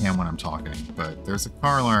 Maybe you can when I'm talking, but there's a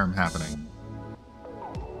car alarm happening.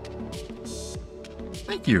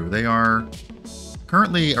 Thank you. They are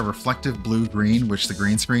currently a reflective blue-green, which the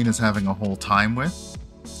green screen is having a whole time with.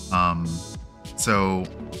 So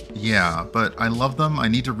yeah, but I love them. I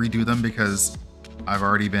need to redo them because I've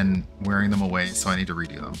already been wearing them away, so I need to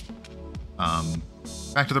redo them.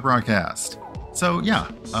 Back to the broadcast. So yeah,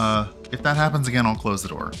 if that happens again, I'll close the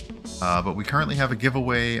door. But we currently have a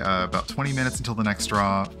giveaway about 20 minutes until the next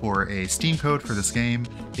draw for a Steam code for this game.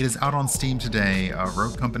 It is out on Steam today.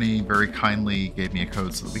 Rogue Company very kindly gave me a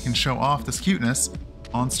code so that we can show off this cuteness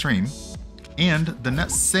on stream. And the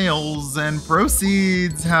net sales and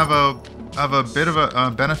proceeds have a bit of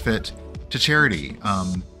a benefit to charity.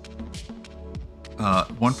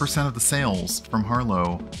 1% of the sales from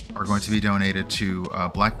Harlow are going to be donated to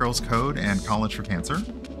Black Girls Code and College for Cancer.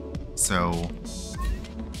 So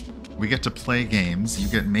we get to play games. You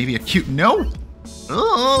get maybe a cute... No!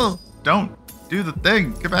 Oh, don't do the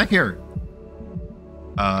thing. Get back here.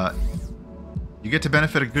 You get to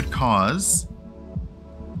benefit a good cause.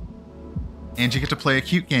 And you get to play a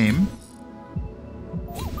cute game.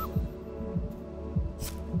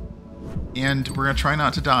 And we're going to try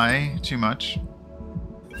not to die too much.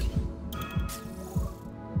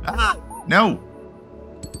 Ah! No!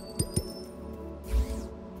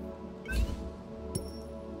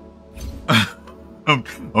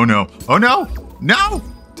 Oh no. Oh no! No!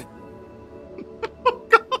 Oh,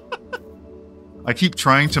 God. I keep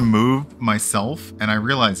trying to move myself, and I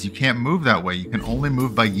realize you can't move that way. You can only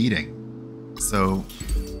move by yeeting. So,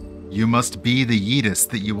 you must be the yeetist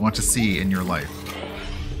that you want to see in your life.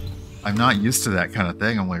 I'm not used to that kind of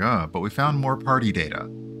thing. I'm like, oh, but we found more party data.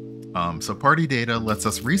 So party data lets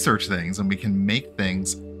us research things, and we can make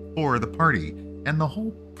things for the party. And the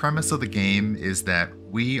whole premise of the game is that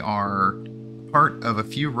we are part of a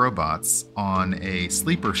few robots on a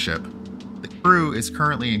sleeper ship. The crew is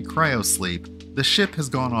currently in cryosleep. The ship has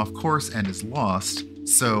gone off course and is lost.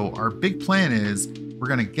 So our big plan is we're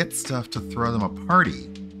going to get stuff to throw them a party.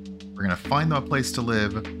 We're going to find them a place to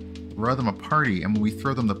live, throw them a party, and when we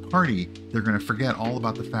throw them the party, they're going to forget all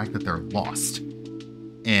about the fact that they're lost.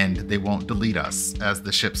 And they won't delete us as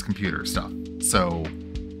the ship's computer stuff. So,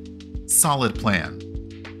 solid plan.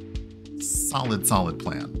 Solid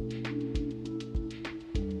plan.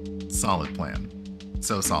 Solid plan.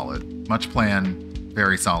 So solid. Much plan,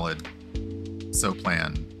 very solid. So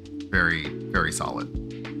plan, very, very solid.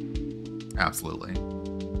 Absolutely.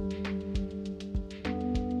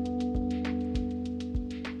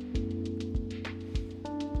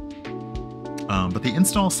 But the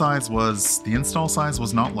install size was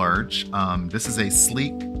not large. This is a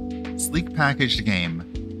sleek packaged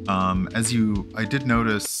game. I did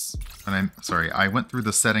notice, and I went through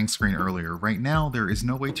the settings screen earlier. Right now, there is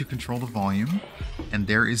no way to control the volume, and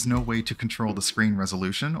there is no way to control the screen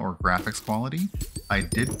resolution or graphics quality. I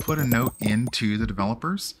did put a note into the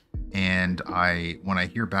developers, and when I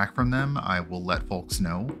hear back from them, I will let folks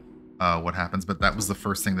know what happens. But that was the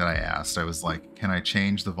first thing that I asked. I was like, can I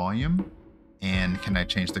change the volume? And can I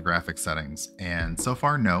change the graphics settings? And so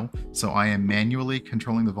far, no. So I am manually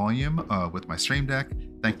controlling the volume with my Stream Deck.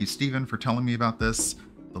 Thank you, Steven, for telling me about this.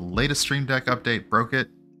 The latest Stream Deck update broke it,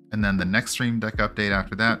 and then the next Stream Deck update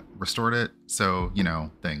after that restored it. So, you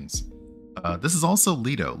know, things. This is also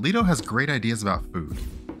Lido. Lido has great ideas about food.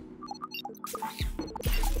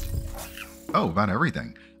 Oh, about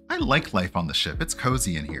everything. I like life on the ship. It's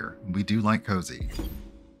cozy in here. We do like cozy.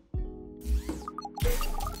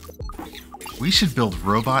 We should build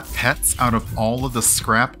robot pets out of all of the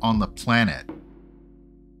scrap on the planet.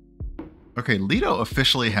 Okay, Lido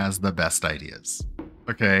officially has the best ideas.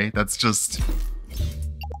 Okay, that's just...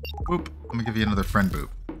 Boop. Let me give you another friend boop.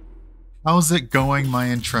 How's it going, my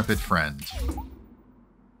intrepid friend?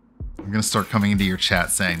 I'm gonna start coming into your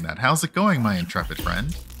chat saying that. How's it going, my intrepid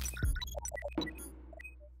friend?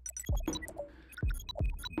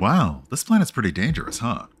 Wow, this planet's pretty dangerous,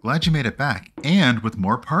 huh? Glad you made it back, and with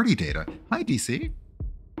more party data. Hi, DC.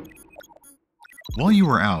 While you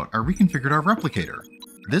were out, I reconfigured our replicator.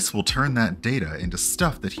 This will turn that data into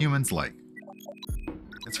stuff that humans like.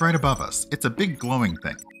 It's right above us. It's a big glowing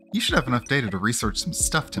thing. You should have enough data to research some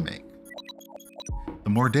stuff to make. The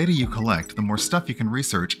more data you collect, the more stuff you can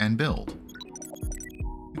research and build.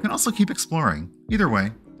 You can also keep exploring. Either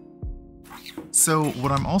way. So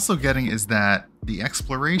what I'm also getting is that the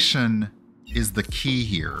exploration is the key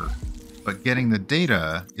here, but getting the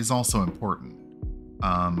data is also important.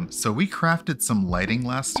 So we crafted some lighting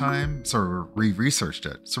last time, so we researched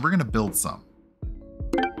it. So we're going to build some.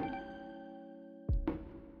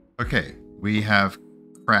 Okay, we have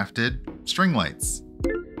crafted string lights.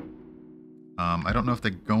 I don't know if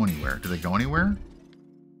they go anywhere. Do they go anywhere?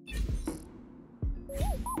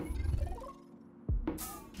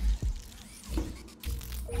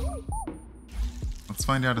 Let's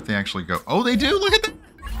find out if they actually go. Oh, they do! Look at that!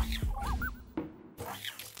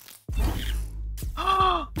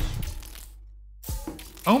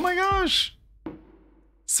 Oh my gosh!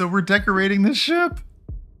 So we're decorating this ship.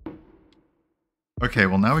 Okay,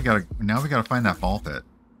 well now we gotta find that ball pit.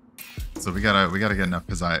 So we gotta get enough,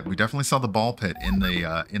 because we definitely saw the ball pit in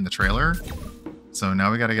the trailer. So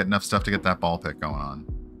now we gotta get enough stuff to get that ball pit going on.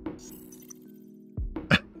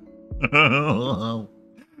 Oh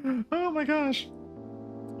my gosh.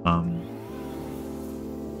 Hold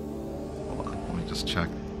on, let me just check.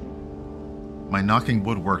 My knocking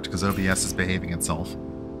wood worked because OBS is behaving itself.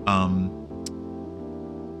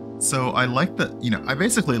 So I like the, I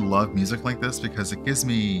basically love music like this because it gives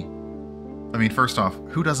me, I mean, first off,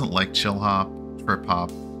 who doesn't like chill hop, trip hop,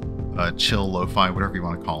 chill lo-fi, whatever you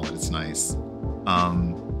want to call it, it's nice. I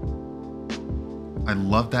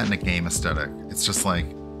love that in a game aesthetic. It's just like,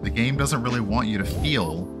 the game doesn't really want you to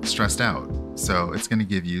feel stressed out. So it's going to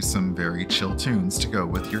give you some very chill tunes to go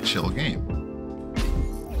with your chill game.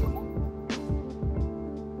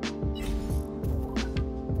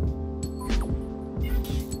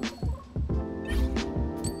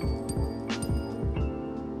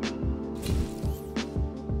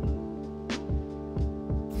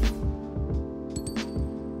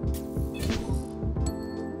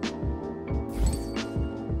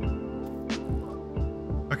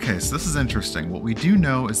 Okay, so this is interesting. What we do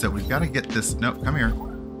know is that we've got to get this... No, come here.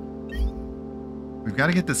 We've got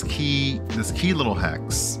to get this key little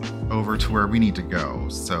hex over to where we need to go.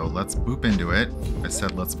 So let's boop into it. I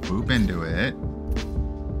said let's boop into it.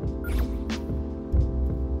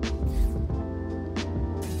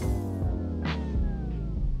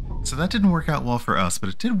 So that didn't work out well for us, but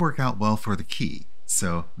it did work out well for the key.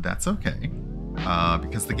 So that's okay.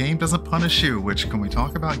 Because the game doesn't punish you, which, can we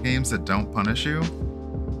talk about games that don't punish you?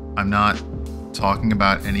 I'm not talking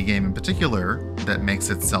about any game in particular that makes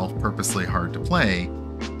itself purposely hard to play.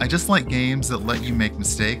 I just like games that let you make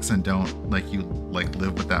mistakes and don't let you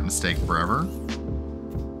live with that mistake forever.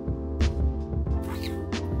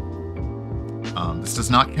 This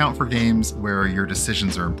does not count for games where your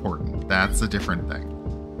decisions are important. That's a different thing.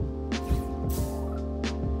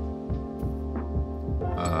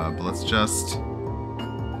 let's just...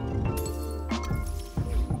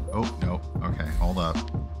 Oh, no. Okay, hold up.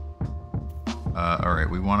 Alright,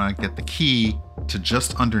 we want to get the key to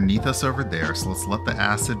just underneath us over there, so let's let the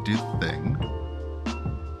acid do the thing.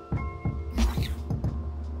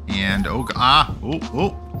 And, oh,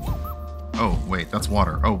 wait, that's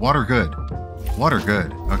water. Oh, water good. Water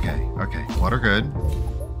good. Okay, water good.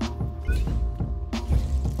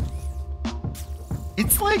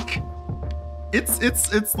 It's like...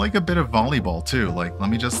 It's like a bit of volleyball, too. Like, let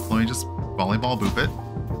me just volleyball boop it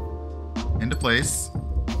into place.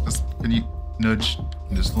 Just, can you nudge?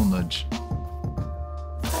 Just a little nudge.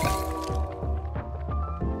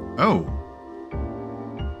 Oh.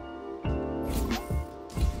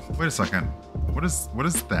 Wait a second. What is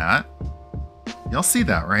that? Y'all see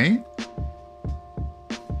that, right?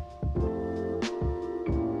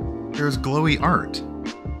 There's glowy art.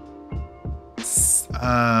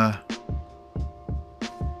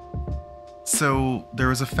 So there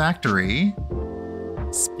was a factory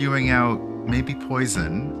spewing out maybe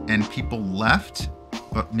poison, and people left,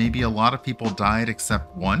 but maybe a lot of people died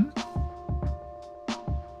except one.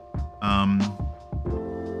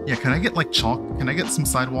 Yeah, can I get like chalk? Can I get some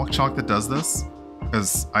sidewalk chalk that does this?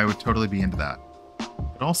 Because I would totally be into that.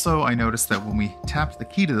 But also, I noticed that when we tapped the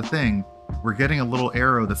key to the thing, we're getting a little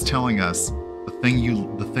arrow that's telling us the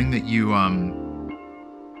thing that you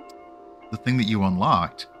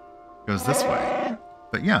unlocked goes this way.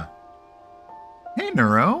 But yeah. Hey,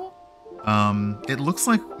 Neuro. It looks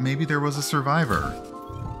like maybe there was a survivor,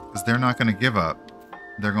 because they're not going to give up.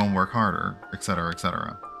 They're going to work harder, etc.,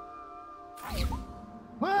 etc.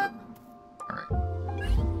 What? All right.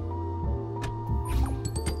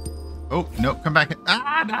 Oh no! Come back!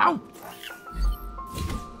 Ah no!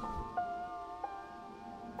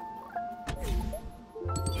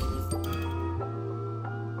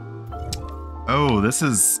 Oh, this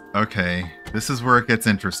is okay. This is where it gets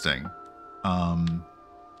interesting.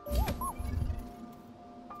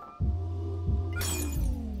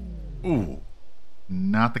 Ooh,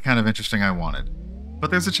 not the kind of interesting I wanted. But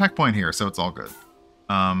there's a checkpoint here, so it's all good.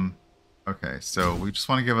 Okay, so we just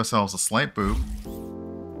want to give ourselves a slight boop.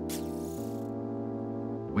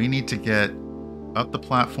 We need to get up the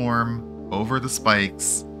platform, over the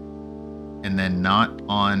spikes, and then not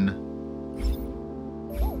on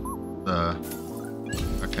the...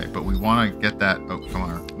 Okay, but we want to get that... Oh, come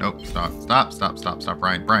on. Nope, stop,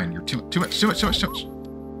 Brian, you're too much.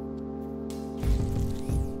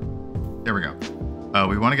 There we go.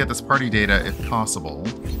 We want to get this party data if possible.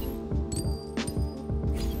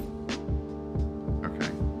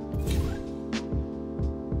 Okay.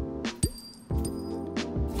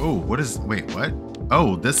 Oh, what is... Wait, what?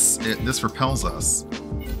 Oh, this repels us.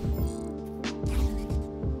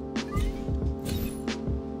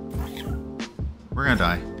 We're gonna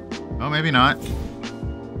die. Oh, maybe not.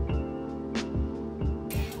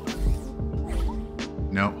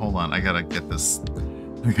 No, hold on. I gotta get this...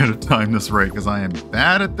 I gotta time this right, because I am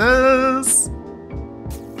bad at this!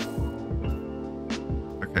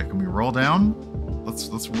 Okay, can we roll down?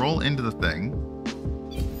 Let's roll into the thing.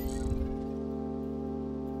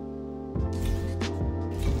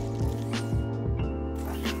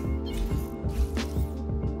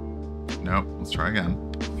 Nope, let's try again.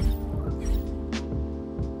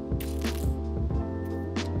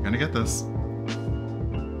 Gonna get this.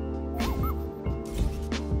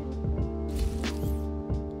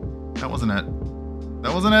 That wasn't it.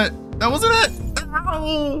 That wasn't it. That wasn't it.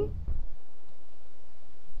 Ow!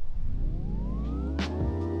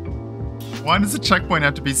 Why does the checkpoint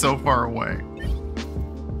have to be so far away?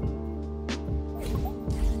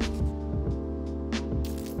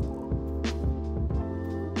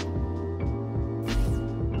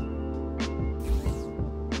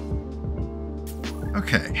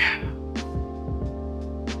 Okay.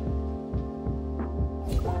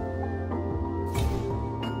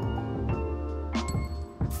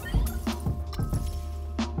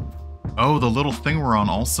 Oh, the little thing we're on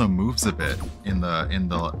also moves a bit in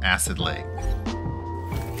the acid lake.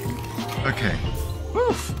 Okay.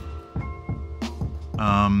 Woof.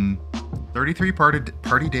 33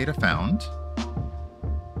 party data found.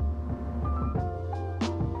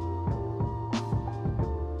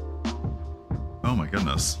 Oh my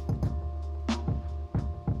goodness.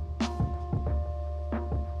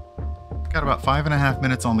 Got about 5.5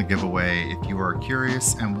 minutes on the giveaway. If you are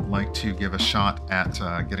curious and would like to give a shot at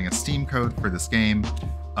getting a Steam code for this game,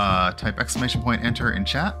 type !enter in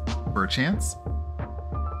chat for a chance.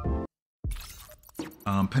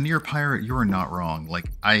 Paneer Pirate, you are not wrong. Like,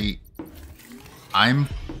 I'm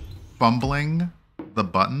fumbling the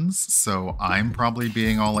buttons, so I'm probably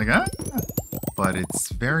being all like, ah. but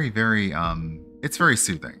it's very, very, it's very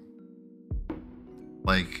soothing.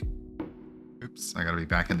 Like, oops, I gotta be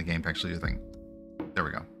back in the game to actually do the thing. There we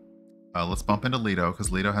go. Let's bump into Leto,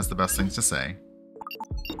 because Leto has the best things to say.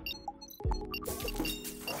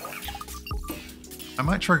 I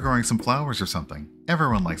might try growing some flowers or something.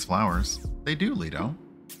 Everyone likes flowers. They do, Leto.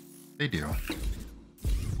 They do.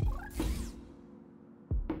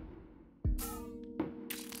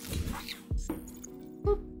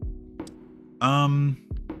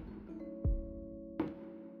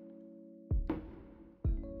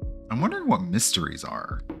 I'm wondering what mysteries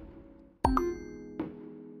are.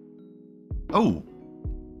 Oh,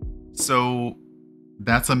 so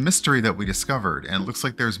that's a mystery that we discovered, and it looks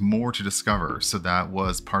like there's more to discover. So that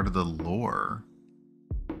was part of the lore.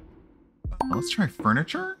 Let's try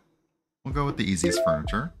furniture. We'll go with the easiest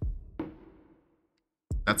furniture.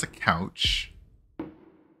 That's a couch.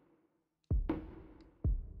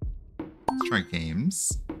 Let's try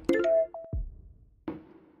games.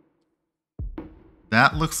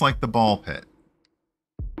 That looks like the ball pit.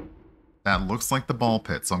 That looks like the ball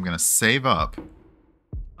pit, so I'm going to save up.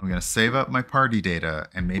 I'm going to save up my party data,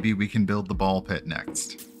 and maybe we can build the ball pit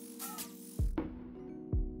next.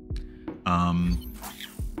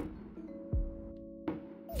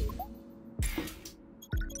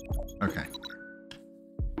 Okay.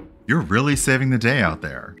 You're really saving the day out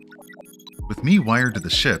there. With me wired to the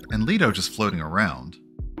ship, and Leto just floating around.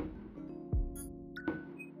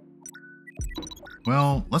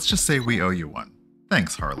 Well, let's just say we owe you one.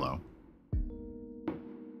 Thanks, Harlow.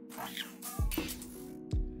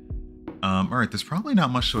 Alright, there's probably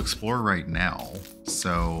not much to explore right now,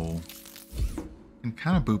 so we can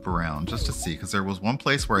kind of boop around just to see, because there was one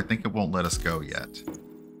place where I think it won't let us go yet.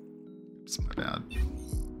 Oops, my bad.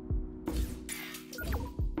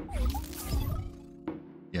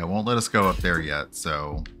 Yeah, it won't let us go up there yet,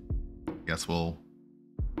 so I guess we'll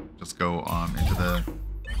just go into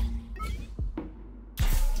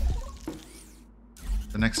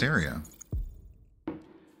the next area.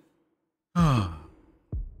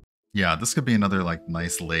 Yeah, this could be another, like,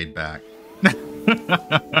 nice laid-back...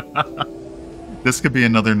 This could be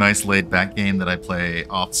another nice laid-back game that I play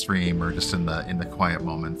off-stream or just in the quiet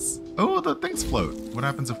moments. Oh, the things float. What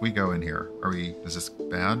happens if we go in here? Is this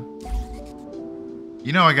bad?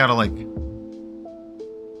 You know I gotta, like...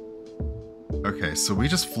 Okay, so we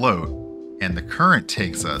just float, and the current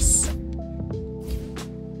takes us.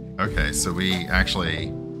 Okay, so we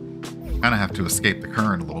actually kind of have to escape the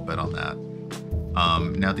current a little bit on that.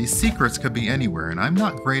 Now these secrets could be anywhere, and I'm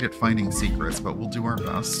not great at finding secrets, but we'll do our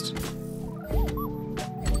best.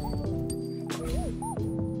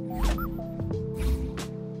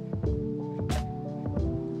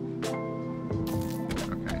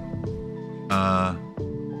 Okay.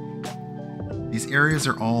 These areas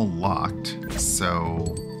are all locked, so...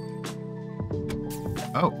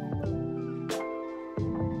 Oh.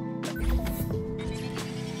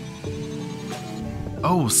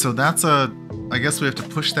 Oh, so that's a... I guess we have to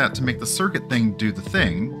push that to make the circuit thing do the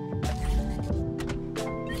thing.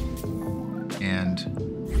 And...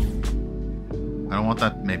 I don't want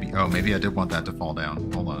that, maybe... Oh, maybe I did want that to fall down.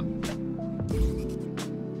 Hold on.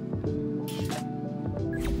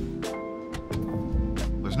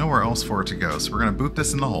 There's nowhere else for it to go, so we're gonna boot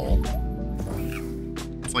this in the hole.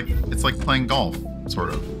 It's like playing golf,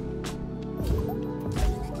 sort of.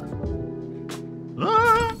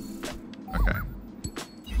 Ah! Okay.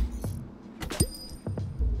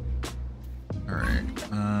 Alright.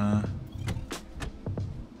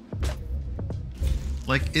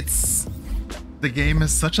 Like, it's... The game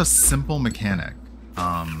is such a simple mechanic.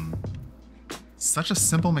 Such a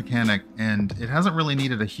simple mechanic, and it hasn't really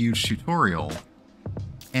needed a huge tutorial.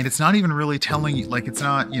 And it's not even really telling you, like, it's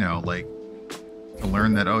not, you know, like, to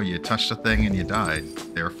learn that, oh, you touched a thing and you died,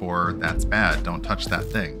 therefore that's bad, don't touch that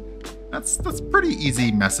thing. That's pretty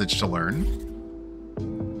easy message to learn.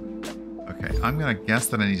 Okay, I'm gonna guess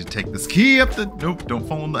that I need to take this key up the... Nope, don't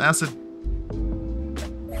fall in the acid.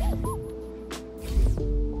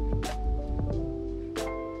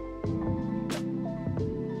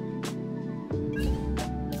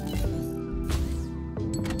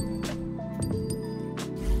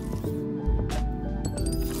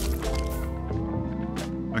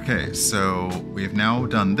 Okay, so we have now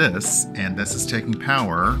done this, and this is taking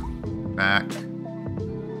power back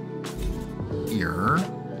here.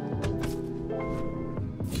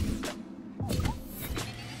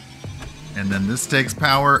 And then this takes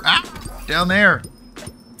power down there.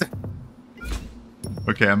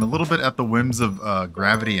 Okay, I'm a little bit at the whims of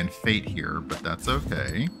gravity and fate here, but that's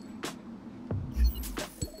okay.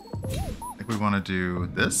 I think we want to do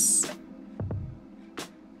this.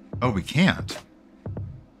 Oh, we can't.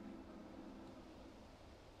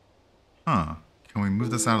 Huh. Can we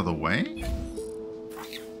move this out of the way?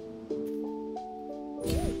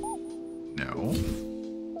 No.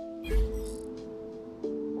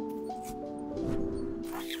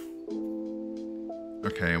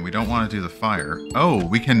 Okay, and we don't want to do the fire. Oh,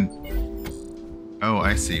 we can... Oh,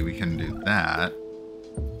 I see. We can do that.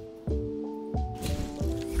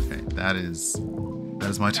 Okay, that is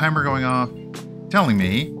my timer going off, telling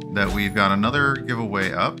me that we've got another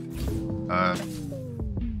giveaway up.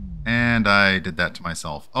 And I did that to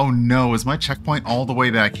myself. Oh no, is my checkpoint all the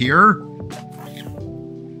way back here?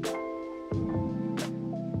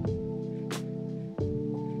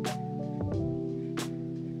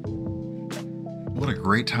 What a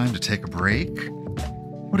great time to take a break.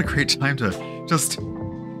 What a great time to just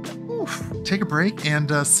take a break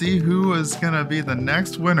and see who is going to be the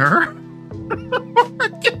next winner.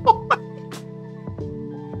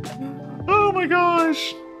 Oh my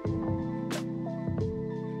gosh.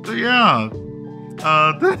 So yeah.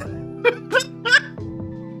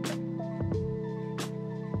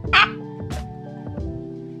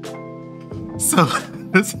 So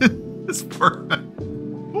this is for...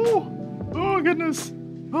 Oh goodness.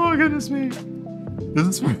 Oh goodness me. This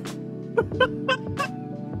is for...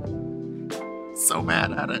 So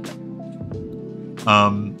mad at it.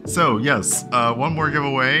 So yes, one more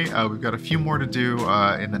giveaway. We've got a few more to do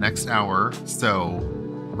in the next hour. So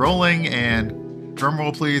rolling and drum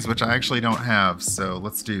roll please, which I actually don't have. So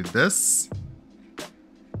let's do this.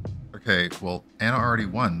 Okay, well, Anna already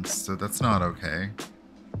won, so that's not okay.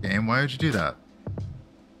 Game, why would you do that?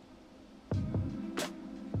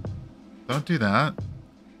 Don't do that.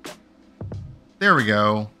 There we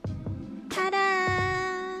go.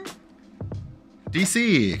 Ta-da!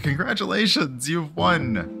 DC, congratulations, you've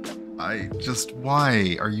won. Why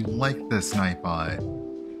are you like this, Nightbot?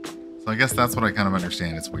 So I guess that's what I kind of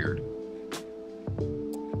understand, it's weird.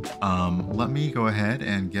 Let me go ahead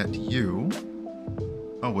and get you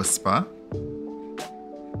a Whisper.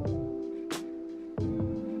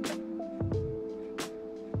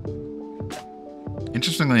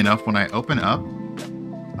 Interestingly enough, when I open up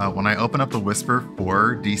the Whisper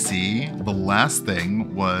for DC, the last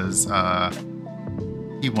thing was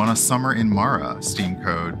he won a Summer in Mara Steam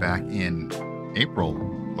code back in April,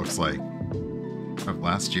 looks like, of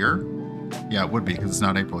last year. Yeah, it would be, because it's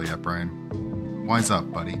not April yet, Brian. Wise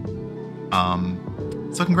up, buddy.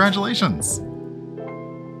 So congratulations.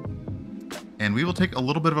 And we will take a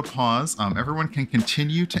little bit of a pause. Everyone can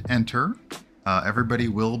continue to enter. Everybody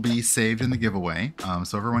will be saved in the giveaway.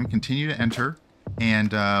 So everyone continue to enter.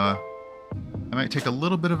 And I might take a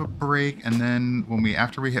little bit of a break, and then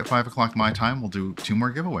after we hit 5 o'clock my time, we'll do 2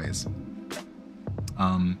 more giveaways.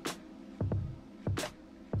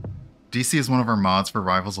 DC is one of our mods for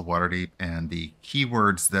Rivals of Waterdeep, and the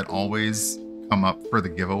keywords that always come up for the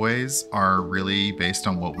giveaways are really based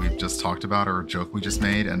on what we've just talked about or a joke we just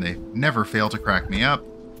made, and they never fail to crack me up,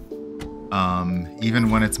 even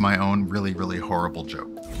when it's my own really, really horrible joke.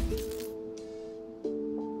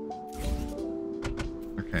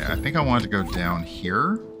 Okay, I think I want to go down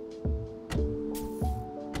here.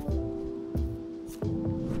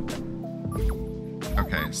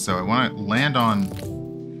 Okay, so I want to land on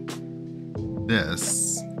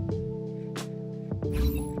this.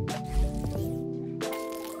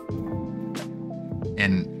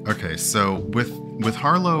 And okay, so with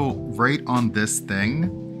Harlow right on this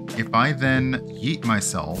thing, if I then yeet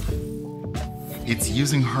myself, it's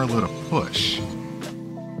using Harlow to push.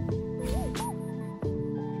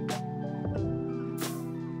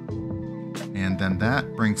 And then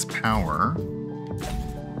that brings power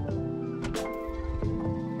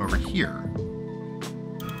over here.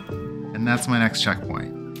 And that's my next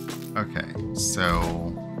checkpoint. Okay,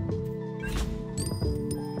 so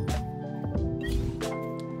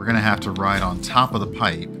we're gonna have to ride on top of the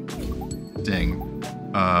pipe. Ding.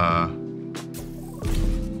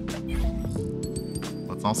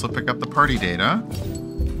 Let's also pick up the party data.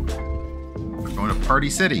 We're going to Party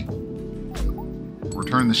City.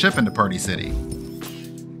 Return the ship into Party City.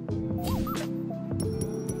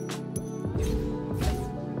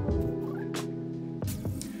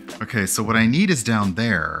 Okay, so what I need is down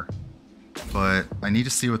there, but I need to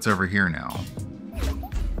see what's over here now.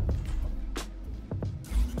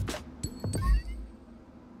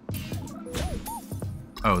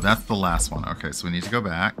 Oh, that's the last one. Okay, so we need to go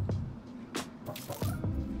back.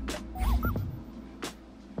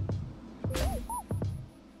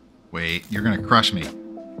 Wait, you're gonna crush me.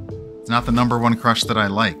 It's not the #1 crush that I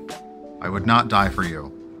like. I would not die for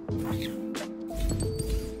you.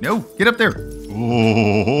 No, get up there.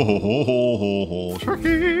 Oh,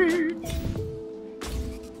 Sharky.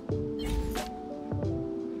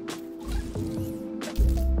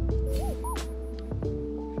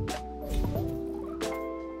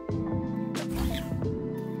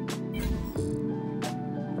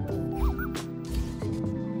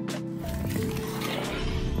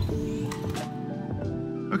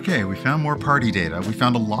 Okay, we found more party data. We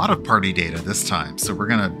found a lot of party data this time, so we're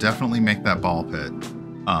gonna definitely make that ball pit.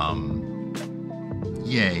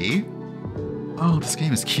 Yay. Oh, this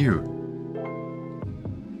game is cute.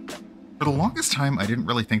 For the longest time, I didn't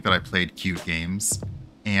really think that I played cute games,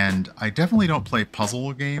 and I definitely don't play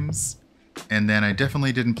puzzle games, and then I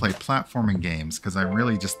definitely didn't play platforming games, because I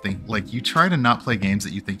really just think, like, you try to not play games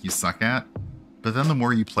that you think you suck at, but then the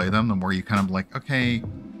more you play them, the more you kind of like, okay,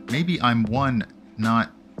 maybe I'm one,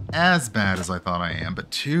 not as bad as I thought I am, but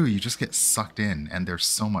two, you just get sucked in, and they're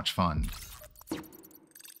so much fun.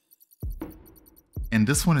 And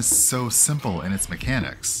this one is so simple in its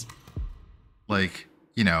mechanics. Like,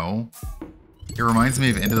 you know, it reminds me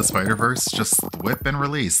of Into the Spider-Verse, just whip and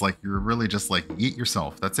release. Like, you're really just like, yeet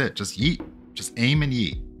yourself. That's it. Just yeet. Just aim and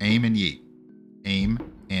yeet. Aim and yeet. Aim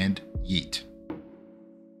and yeet.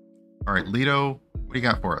 All right, Lido, what do you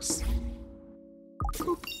got for us?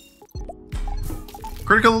 Boop.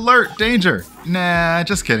 Critical alert! Danger! Nah,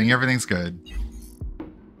 just kidding. Everything's good.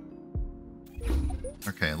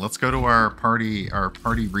 Okay, let's go to our party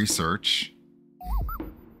research.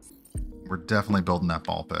 We're definitely building that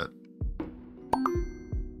ball pit.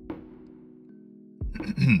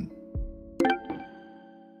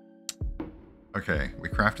 Okay, we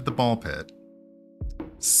crafted the ball pit.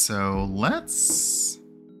 So let's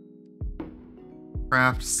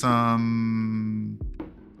craft some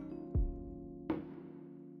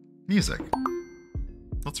music.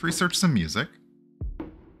 Let's research some music.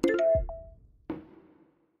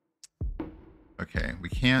 Okay, we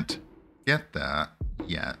can't get that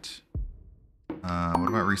yet. What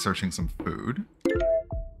about researching some food?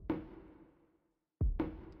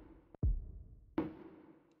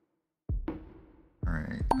 All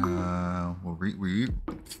right. Well, we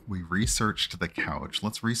researched the couch.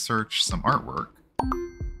 Let's research some artwork.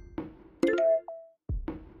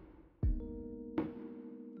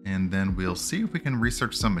 And then we'll see if we can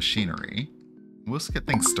research some machinery. We'll just get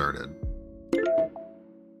things started.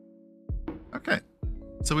 Okay.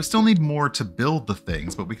 So we still need more to build the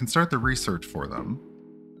things, but we can start the research for them.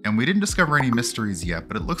 And we didn't discover any mysteries yet,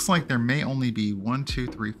 but it looks like there may only be 1, 2,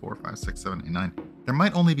 3, 4, 5, 6, 7, 8, 9. There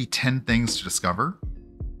might only be 10 things to discover.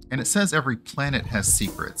 And it says every planet has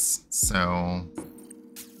secrets. So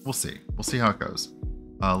we'll see. We'll see how it goes.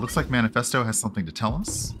 Looks like Manifesto has something to tell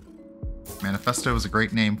us. Manifesto is a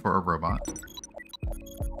great name for a robot.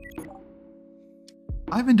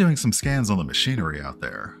 I've been doing some scans on the machinery out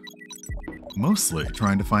there. Mostly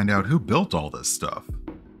trying to find out who built all this stuff.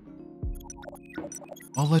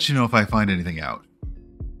 I'll let you know if I find anything out.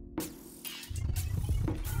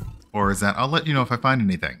 Or is that, I'll let you know if I find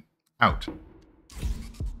anything out.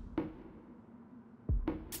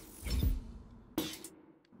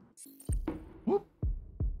 Whoop.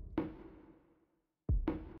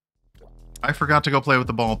 I forgot to go play with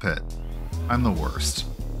the ball pit. I'm the worst.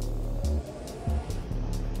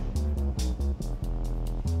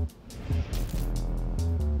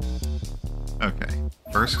 Okay,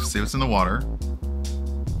 first, see what's in the water.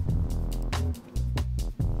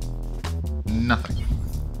 Nothing.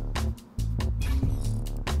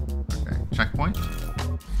 Okay, checkpoint.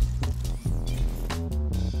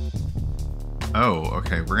 Oh,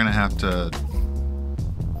 okay, we're gonna have to...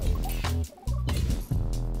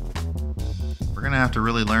 We're gonna have to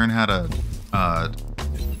really learn how to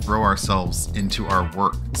throw ourselves into our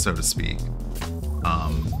work, so to speak.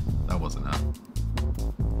 That wasn't it.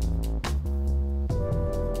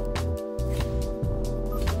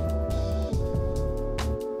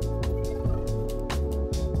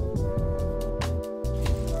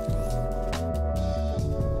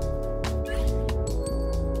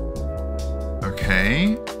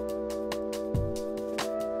 Okay.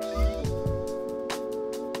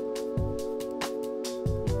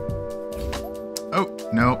 Oh,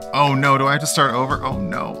 no. Oh, no. Do I have to start over? Oh,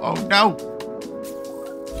 no. Oh, no.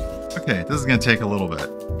 Okay, this is going to take a little bit.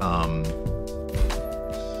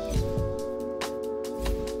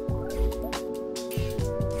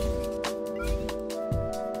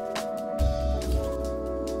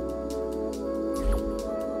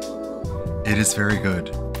 It is very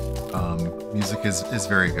good. Music is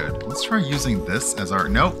very good. Let's try using this as our...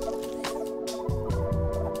 Nope.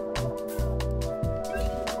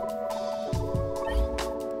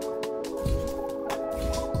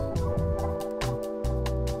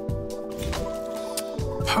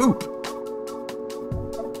 Poop!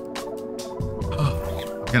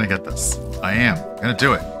 I'm gonna get this. I am. I'm gonna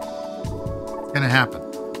do it. It's gonna happen.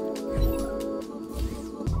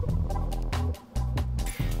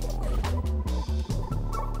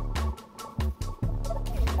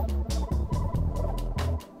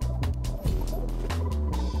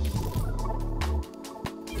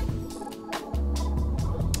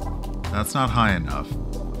 That's not high enough.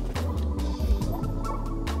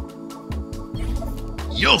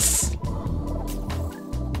 Yes!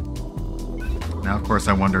 Now, of course,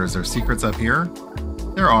 I wonder, is there secrets up here?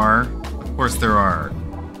 There are. Of course there are.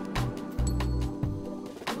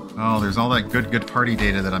 Oh, there's all that good party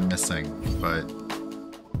data that I'm missing, but...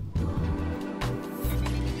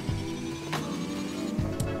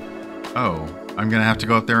 Oh, I'm gonna have to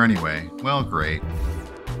go up there anyway. Well, great.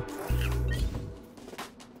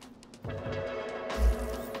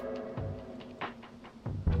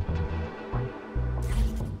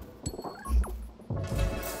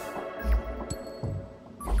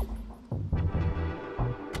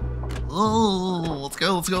 Oh, let's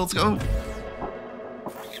go, let's go, let's go.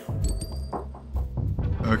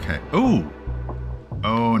 Okay. Oh!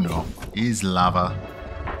 Oh no. He's lava.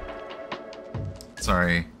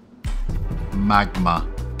 Sorry. Magma.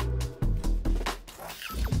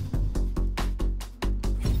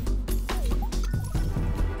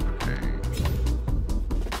 Okay.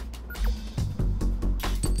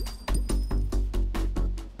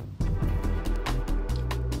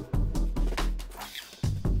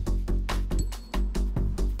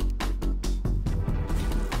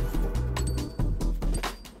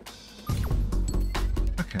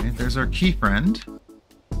 Okay, there's our key friend.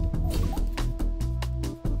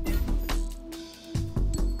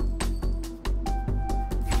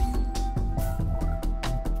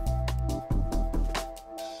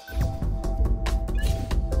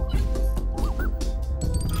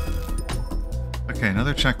 Okay,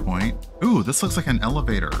 another checkpoint. Ooh, this looks like an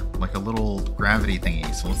elevator, like a little gravity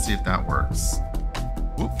thingy, so let's see if that works.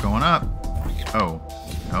 Oop, going up. Oh,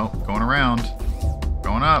 no, going around.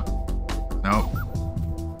 Going up. Nope.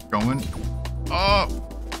 Going. Oh,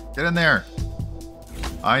 get in there.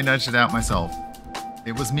 I nudged it out myself.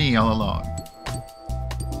 It was me all along.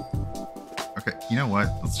 Okay, you know what?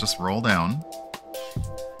 Let's just roll down.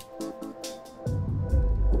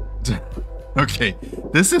 Okay,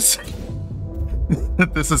 this is...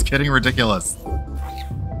 this is getting ridiculous.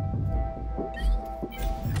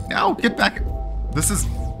 No, get back. This is...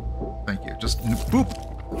 Thank you. Just boop.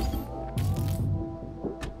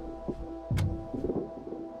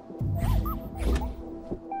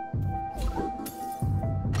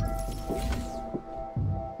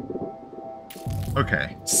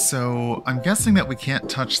 Okay, so I'm guessing that we can't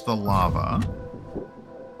touch the lava.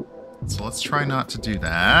 So let's try not to do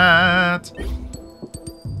that.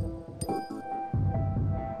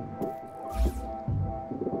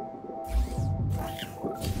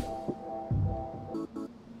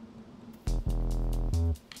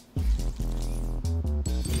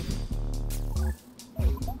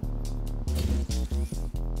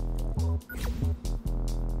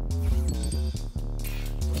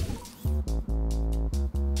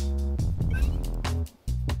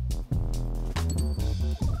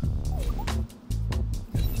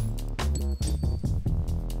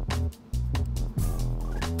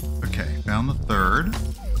 Found the third.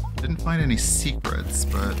 Didn't find any secrets,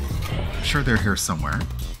 but I'm sure they're here somewhere.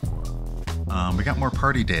 We got more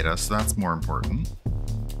party data, so that's more important.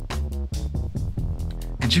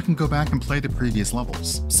 And you can go back and play the previous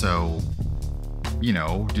levels. So, you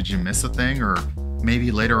know, did you miss a thing? Or maybe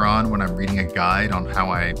later on when I'm reading a guide on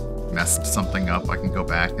how I messed something up, I can go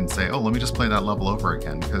back and say, oh, let me just play that level over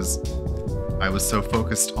again, because I was so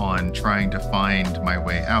focused on trying to find my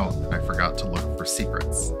way out that I forgot to look for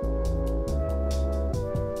secrets.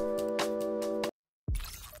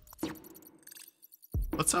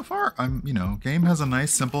 But so far, you know, game has a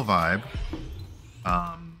nice, simple vibe.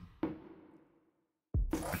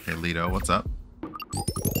 Okay, Lido, what's up?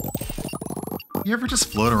 You ever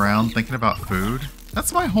just float around thinking about food?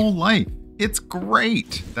 That's my whole life. It's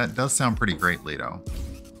great. That does sound pretty great, Lido.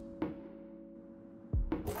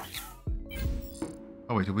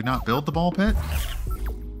 Oh wait, did we not build the ball pit?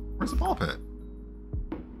 Where's the ball pit?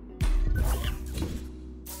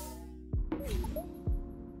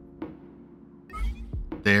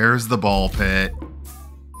 There's the ball pit.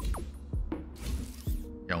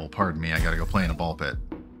 Yeah, well, pardon me. I gotta go play in a ball pit.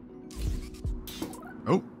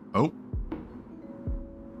 Oh, oh.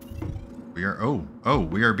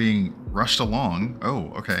 We are being rushed along.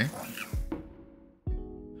 Oh, okay.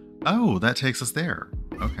 Oh, that takes us there.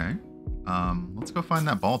 Okay. Let's go find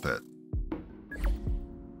that ball pit.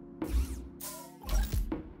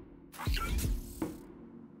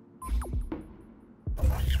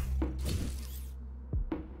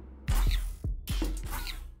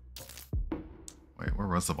 Wait, where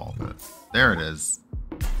was the ball pit? There it is.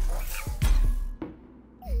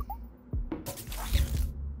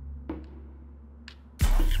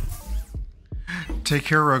 Take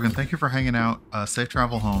care, Rogan. Thank you for hanging out. Safe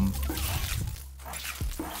travel home.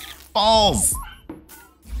 Balls!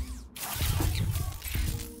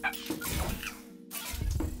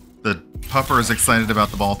 The pupper is excited about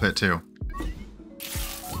the ball pit, too.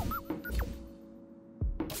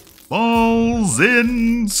 Balls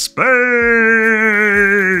in space!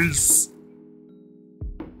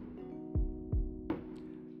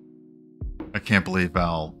 I can't believe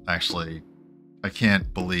Val actually... I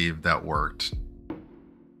can't believe that worked.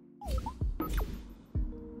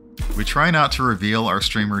 We try not to reveal our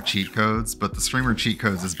streamer cheat codes, but the streamer cheat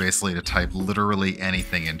codes is basically to type literally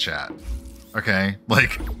anything in chat. Okay?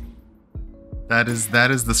 Like, that is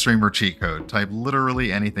the streamer cheat code. Type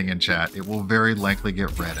literally anything in chat. It will very likely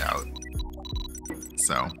get read out.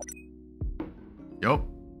 So. Yup.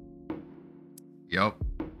 Yup.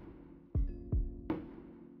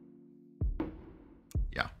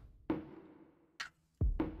 Yeah.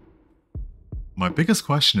 My biggest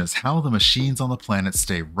question is how the machines on the planet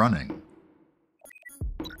stay running.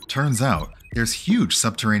 Turns out, there's huge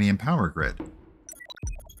subterranean power grid.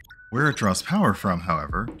 Where it draws power from,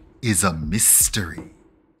 however, is a mystery.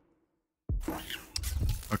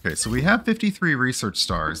 Okay, so we have 53 research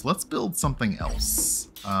stars. Let's build something else.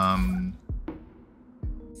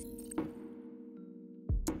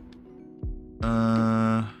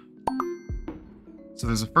 So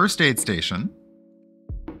there's a first aid station.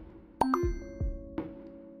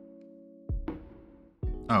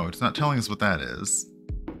 Oh, it's not telling us what that is.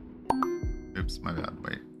 Oops, my bad,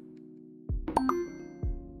 wait.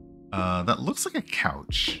 That looks like a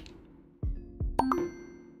couch.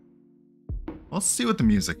 Let's see what the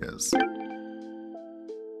music is. The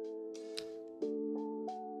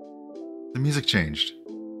music changed.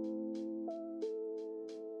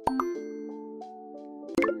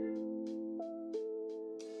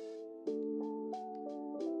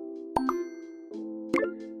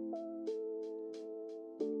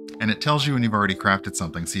 And it tells you when you've already crafted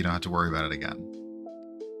something, so you don't have to worry about it again.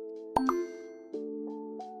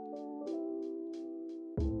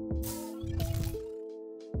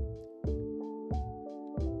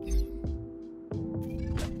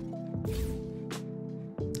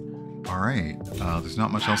 Alright, there's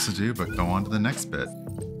not much else to do but go on to the next bit.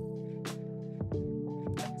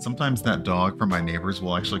 Sometimes that dog from my neighbors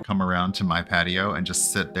will actually come around to my patio and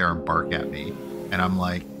just sit there and bark at me. And I'm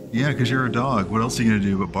like, yeah, because you're a dog. What else are you going to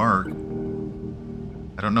do but bark?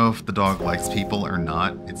 I don't know if the dog likes people or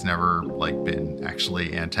not. It's never, like, been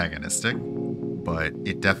actually antagonistic. But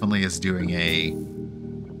it definitely is doing a...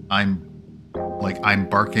 I'm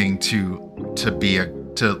barking to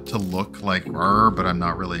look like "Rrr," but I'm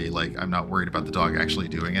not really, like, I'm not worried about the dog actually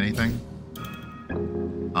doing anything.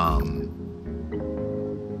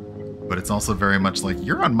 But it's also very much like,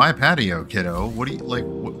 you're on my patio, kiddo. What do you, like,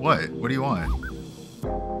 what? What do you want?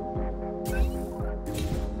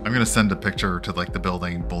 I'm gonna send a picture to, like, the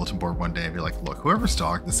building bulletin board one day and be like, look, whoever's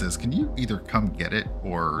dog this is, can you either come get it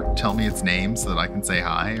or tell me its name so that I can say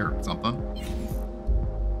hi or something?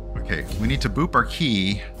 Okay, we need to boop our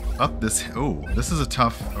key up this... Oh, this is a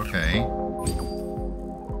tough... Okay.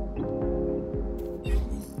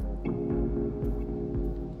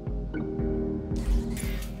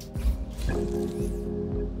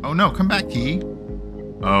 Oh no, come back, key.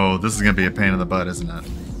 Oh, this is gonna be a pain in the butt, isn't it?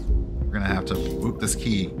 We're gonna have to boop this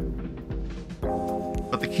key.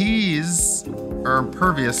 But the keys are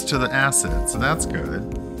impervious to the acid, so that's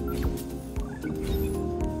good.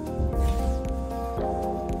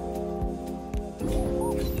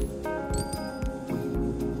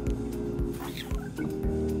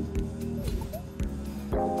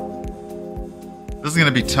 This is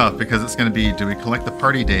gonna be tough because it's gonna be, do we collect the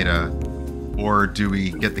party data or do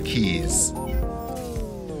we get the keys?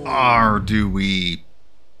 Or do we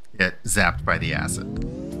get zapped by the acid?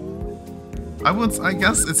 I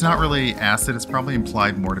guess it's not really acid, it's probably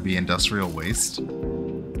implied more to be industrial waste.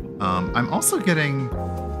 I'm also getting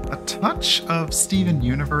a touch of Steven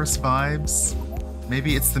Universe vibes.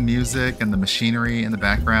 Maybe it's the music and the machinery in the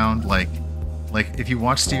background, like if you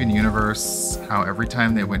watch Steven Universe, how every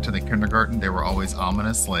time they went to the kindergarten, they were always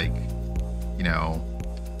ominous, like, you know,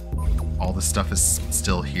 all this stuff is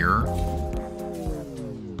still here.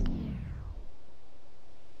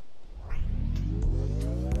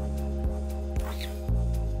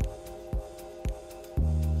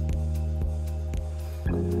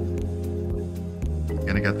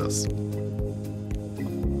 Gonna get this.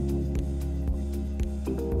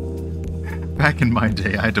 Back in my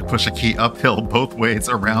day, I had to push a key uphill both ways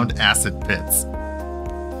around acid pits.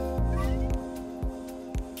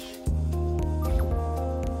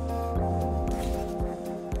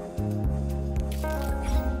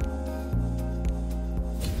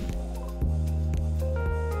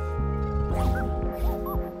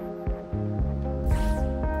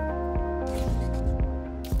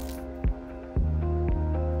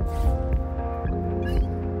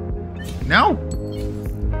 No!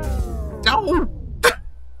 No!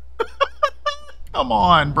 Come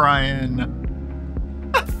on, Brian.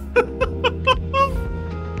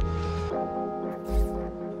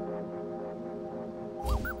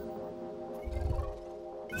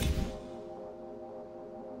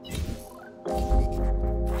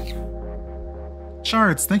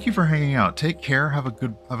 Shards, thank you for hanging out. Take care. Have a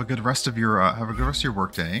good rest of your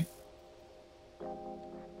workday.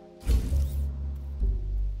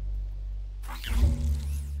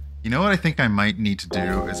 You know what I think I might need to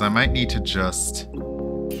do is I might need to just...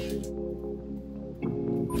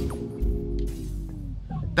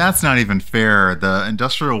 That's not even fair. The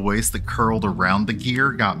industrial waste that curled around the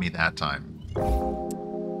gear got me that time.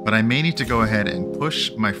 But I may need to go ahead and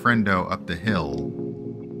push my friendo up the hill.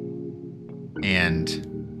 And...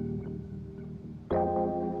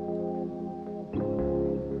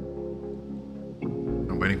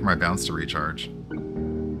 I'm waiting for my bounce to recharge.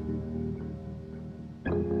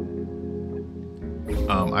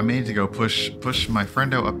 I may need to go push my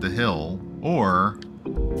friendo up the hill, or...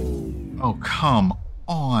 Oh, come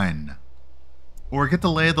on! Or get the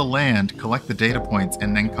lay of the land, collect the data points,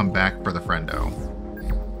 and then come back for the friendo.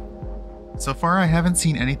 So far, I haven't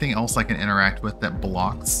seen anything else I can interact with that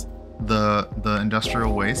blocks the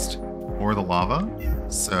industrial waste or the lava,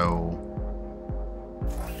 so...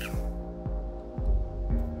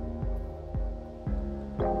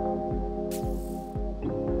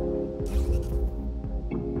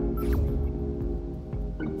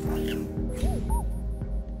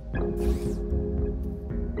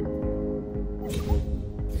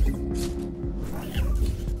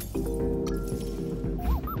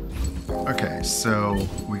 Okay, so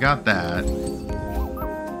we got that.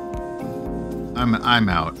 I'm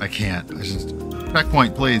out. I can't. I just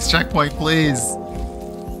checkpoint, please. Checkpoint, please.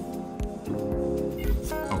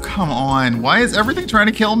 Oh, come on. Why is everything trying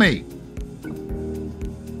to kill me?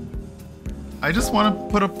 I just want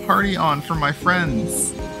to put a party on for my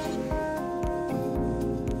friends.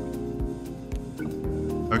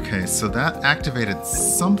 Okay, so that activated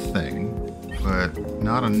something, but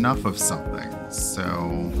not enough of something.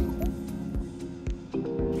 So...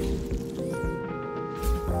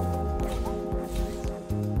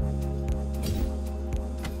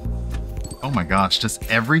 Oh my gosh, does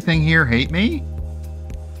everything here hate me?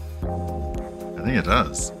 I think it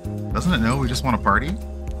does. Doesn't it know we just want to party?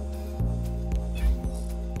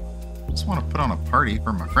 Just want to put on a party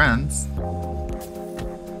for my friends.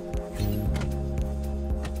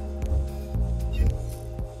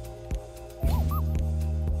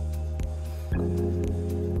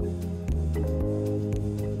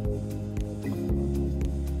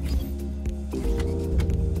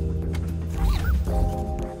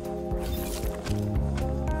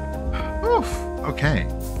 Okay.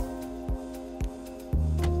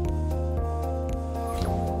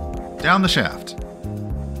 Down the shaft.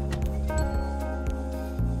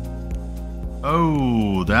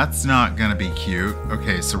 Oh, that's not gonna be cute.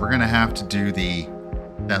 Okay, so we're gonna have to do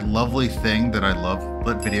that lovely thing that I love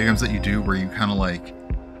video games that you do where you kind of like,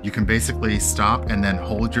 you can basically stop and then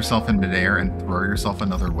hold yourself in midair and throw yourself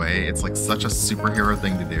another way. It's like such a superhero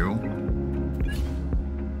thing to do.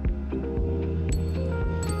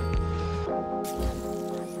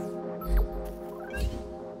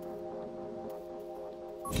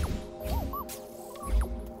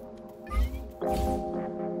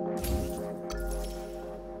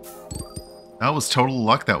 That was total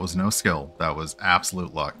luck. That was no skill. That was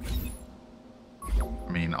absolute luck.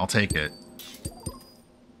 I mean, I'll take it.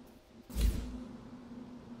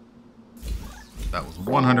 That was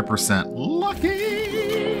 100% lucky.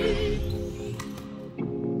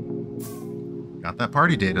 Got that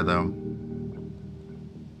party data, though.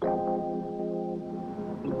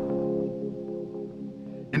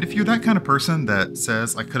 And if you're that kind of person that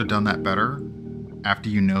says, I could have done that better, after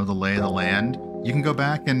you know the lay of the land, you can go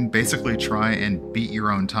back and basically try and beat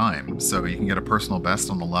your own time, so you can get a personal best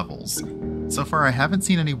on the levels. So far, I haven't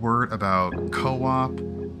seen any word about co-op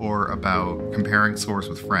or about comparing scores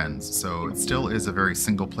with friends, so it still is a very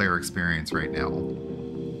single-player experience right now.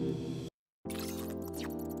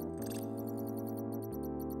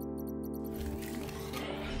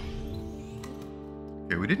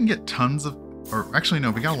 Okay, we didn't get tons of... Or actually, no,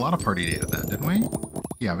 we got a lot of party data then, didn't we?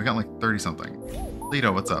 Yeah, we got like 30-something.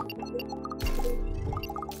 Lito, what's up?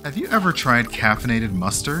 Have you ever tried caffeinated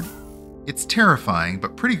mustard? It's terrifying,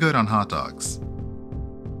 but pretty good on hot dogs.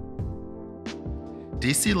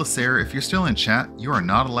 DC Lacer, if you're still in chat, you are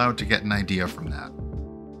not allowed to get an idea from that.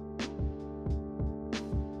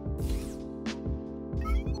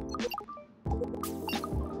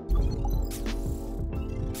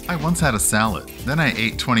 I once had a salad, then I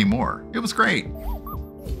ate 20 more. It was great.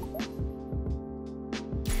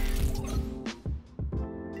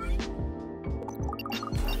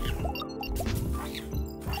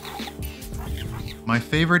 My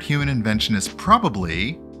favorite human invention is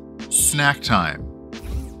probably snack time.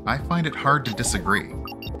 I find it hard to disagree.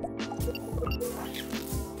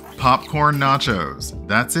 Popcorn nachos.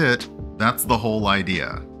 That's it. That's the whole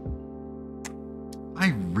idea.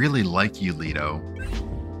 I really like you, Leto.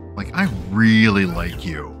 Like, I really like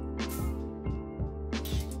you.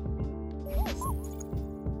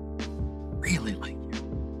 Really like you.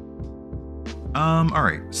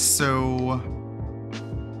 Alright, so...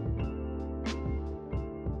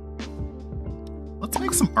 let's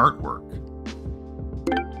make some artwork.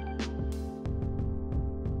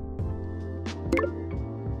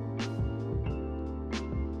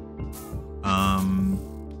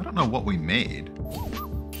 I don't know what we made.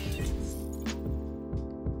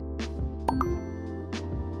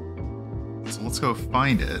 So let's go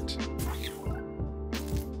find it.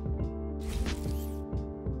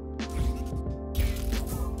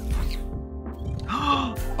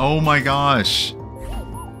 Oh my gosh!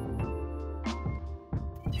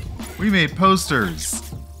 We made posters!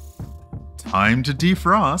 Time to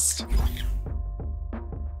defrost!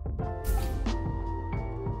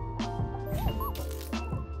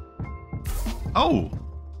 Oh!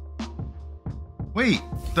 Wait,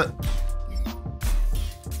 the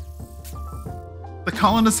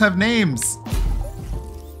colonists have names!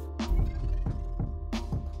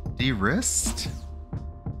 De-wrist?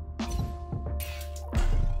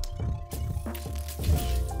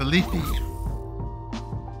 Felipe?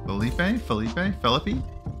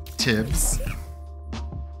 Tibbs.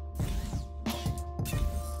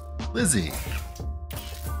 Lizzie.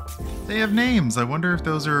 They have names. I wonder if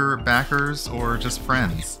those are backers or just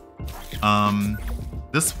friends.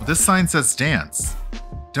 This sign says dance.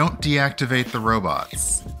 Don't deactivate the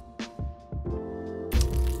robots.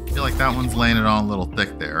 I feel like that one's laying it on a little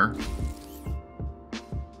thick there.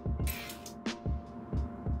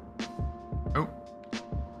 Oh.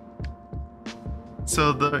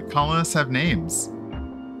 So the colonists have names.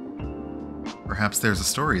 Perhaps there's a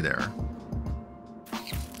story there.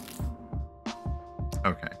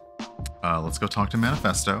 Okay. Let's go talk to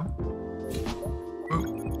Manifesto.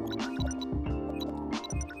 Ooh.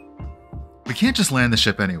 We can't just land the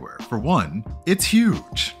ship anywhere. For one, it's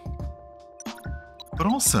huge. But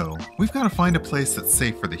also, we've got to find a place that's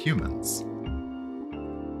safe for the humans.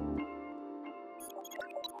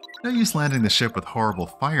 No use landing the ship with horrible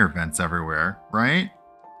fire vents everywhere, right?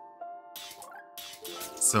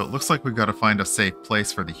 So it looks like we've got to find a safe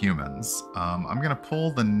place for the humans. I'm gonna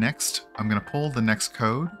pull the next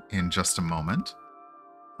code in just a moment.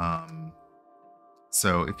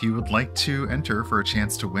 So if you would like to enter for a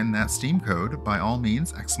chance to win that Steam code, by all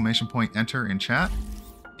means, !enter in chat.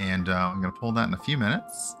 And I'm gonna pull that in a few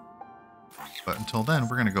minutes. But until then,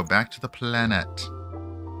 we're gonna go back to the planet.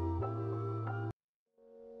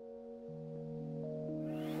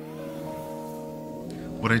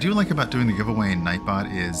 What I do like about doing the giveaway in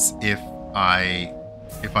Nightbot is if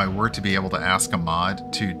I were to be able to ask a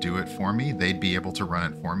mod to do it for me, they'd be able to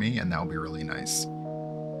run it for me, and that would be really nice.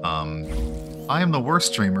 I am the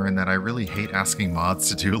worst streamer in that I really hate asking mods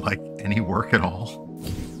to do like any work at all.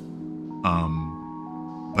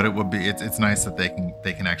 But it's nice that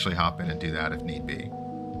they can actually hop in and do that if need be.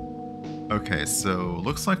 Okay, so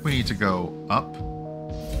looks like we need to go up.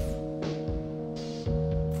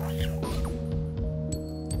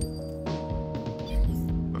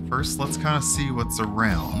 First, let's kind of see what's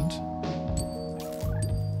around.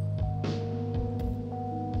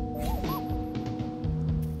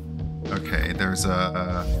 Okay, there's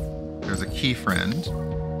a key friend.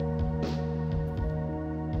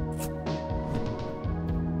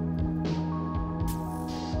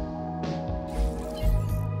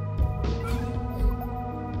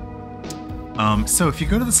 So if you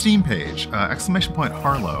go to the Steam page,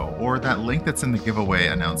 !Harlow, or that link that's in the giveaway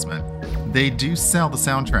announcement, they do sell the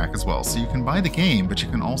soundtrack as well. So you can buy the game, but you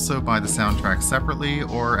can also buy the soundtrack separately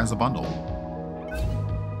or as a bundle.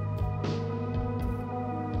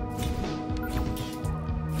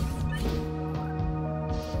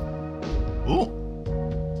 Oh!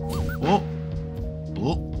 Oh!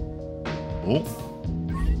 Oh! Oh!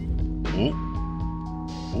 Oh!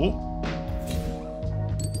 Oh!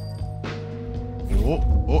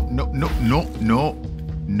 Oh,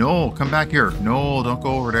 no, come back here. No, don't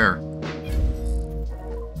go over there.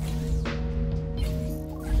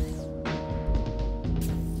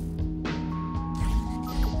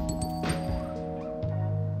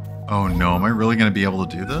 Oh no, am I really going to be able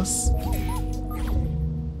to do this?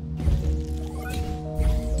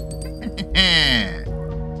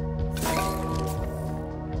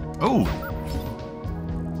 Oh.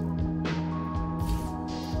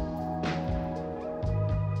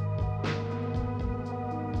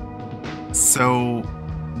 So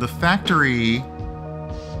the factory,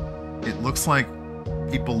 it looks like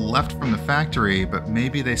people left from the factory, but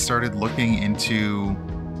maybe they started looking into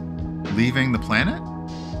leaving the planet?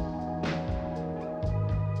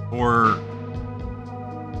 Or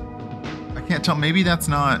I can't tell. Maybe that's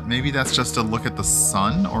not, maybe that's just a look at the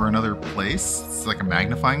sun or another place. It's like a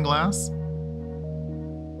magnifying glass.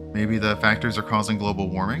 Maybe the factors are causing global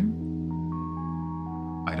warming.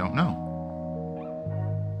 I don't know.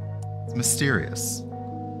 It's mysterious.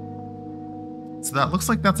 So that looks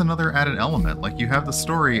like that's another added element. Like you have the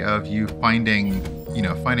story of you finding, you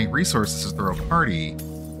know, finding resources to throw a party,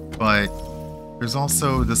 but there's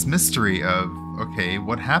also this mystery of, okay,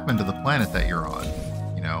 what happened to the planet that you're on?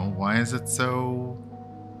 You know, why is it so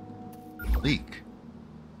bleak?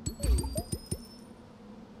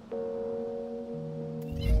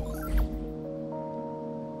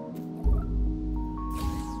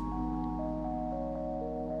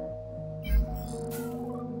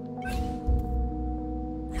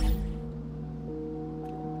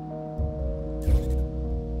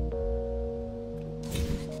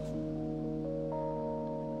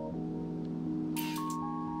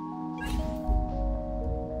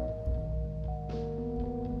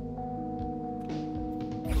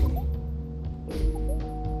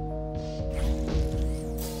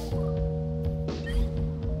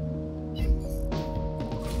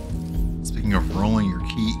 Of rolling your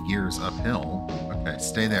key gears uphill. Okay,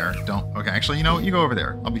 stay there. Don't. Okay, actually, you know what? You go over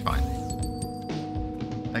there. I'll be fine.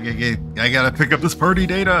 I gotta pick up this party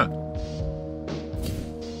data.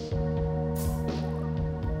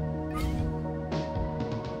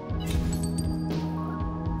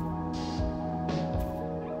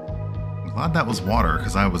 I'm glad that was water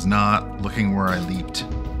because I was not looking where I leapt.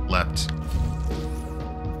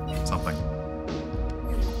 Something.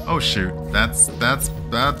 Oh shoot! That's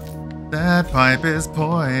that. That pipe is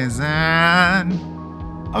poison.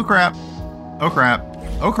 Oh crap. Oh crap.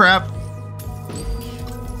 Oh crap.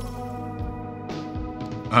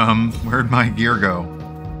 Where'd my gear go?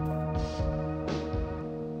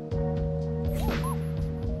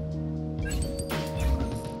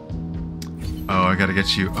 Oh, I gotta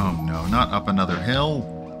get you. Oh no, not up another hill.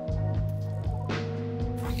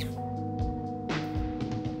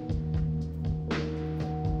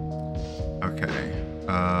 Okay.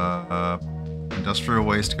 Industrial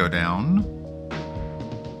waste go down.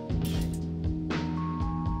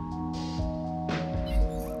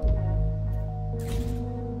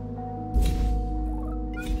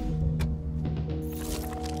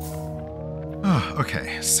 Oh,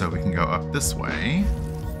 okay, so we can go up this way.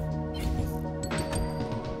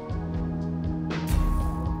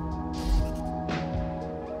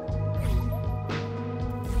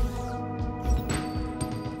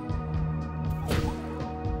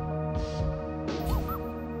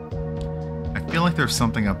 I feel like there's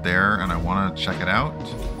something up there and I want to check it out.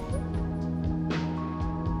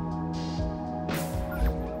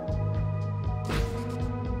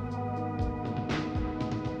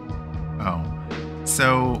 Oh,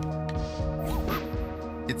 so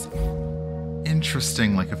it's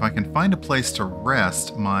interesting. Like if I can find a place to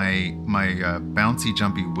rest, my bouncy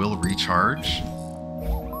jumpy will recharge.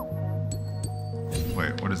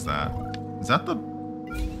 Wait, what is that? Is that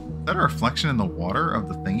a reflection in the water of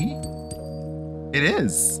the thingy? It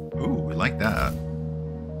is. Ooh, we like that.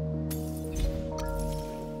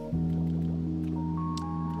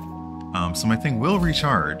 So my thing will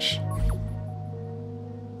recharge.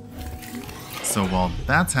 So while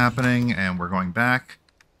that's happening and we're going back,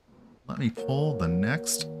 let me pull the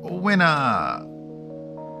next winner.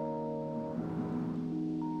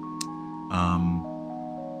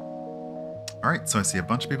 All right, so I see a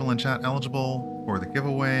bunch of people in chat eligible for the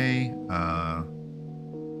giveaway.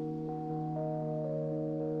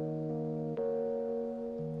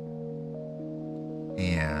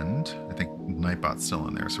 And I think Nightbot's still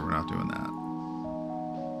in there, so we're not doing that.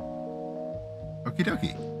 Okie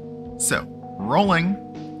dokie. So, rolling.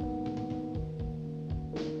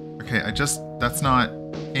 Okay, that's not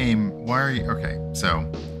game. Why are you, okay, so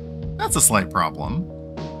that's a slight problem.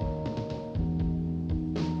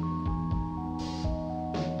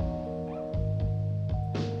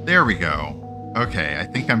 There we go. Okay, I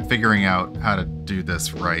think I'm figuring out how to do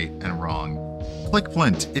this right and wrong. Click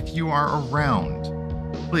Flint if you are around.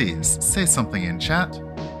 Please say something in chat.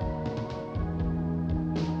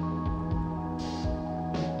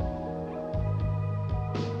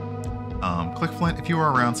 ClickFlint, if you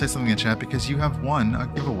are around, say something in chat because you have won a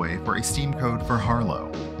giveaway for a Steam code for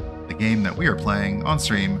Harlow, the game that we are playing on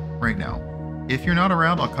stream right now. If you're not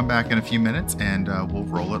around, I'll come back in a few minutes and we'll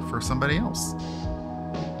roll it for somebody else.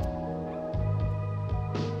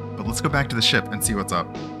 But let's go back to the ship and see what's up.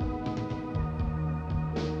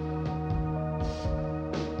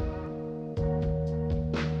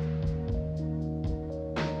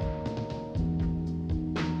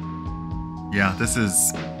 Yeah, this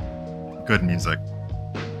is good music.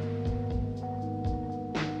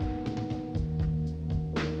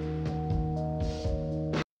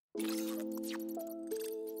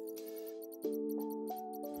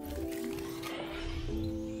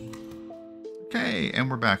 Okay, and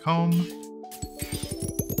we're back home.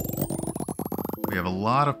 We have a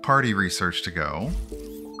lot of party research to go.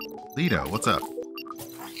 Lido, what's up?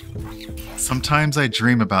 Sometimes I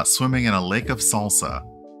dream about swimming in a lake of salsa.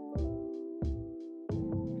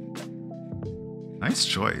 Nice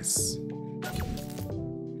choice.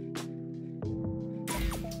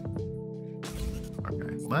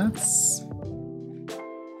 Okay, let's...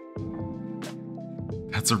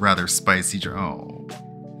 That's a rather spicy... Oh.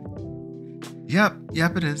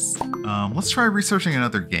 Yep, it is. Let's try researching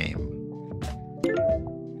another game.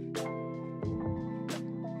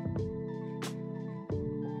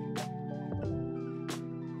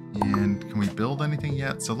 And can we build anything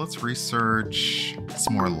yet? So let's research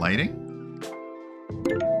some more lighting.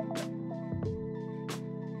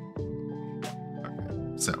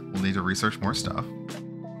 So we'll need to research more stuff.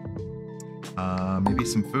 Maybe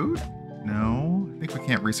some food? No, I think we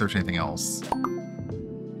can't research anything else.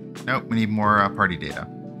 Nope, we need more party data.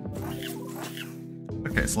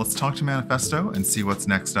 Okay, so let's talk to Manifesto and see what's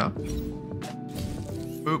next up.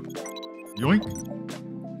 Boop. Yoink.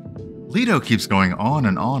 Lido keeps going on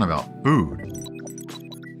and on about food.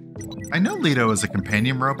 I know Lido is a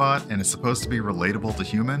companion robot and is supposed to be relatable to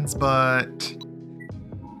humans, but...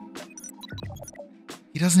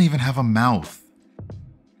 he doesn't even have a mouth.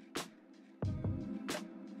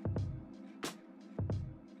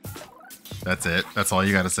 That's it? That's all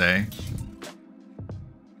you gotta say?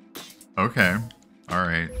 Okay.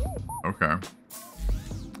 Alright. Okay.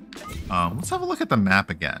 Let's have a look at the map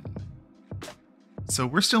again. So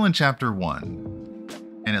we're still in chapter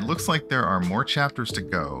 1. And it looks like there are more chapters to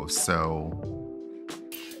go, so...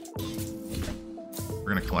 we're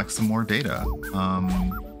gonna collect some more data.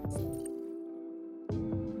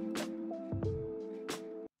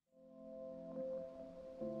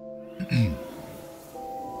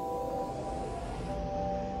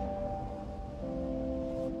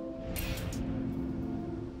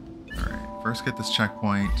 First get this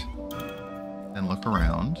checkpoint, then look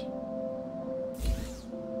around.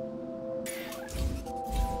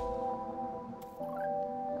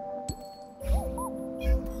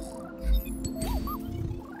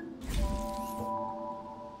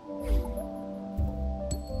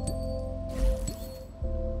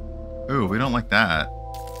 Ooh, we don't like that.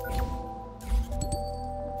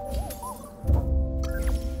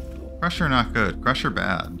 Crusher not good, Crusher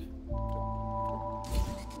bad.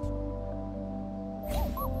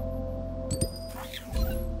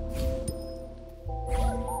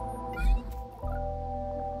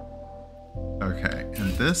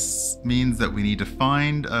 This means that we need to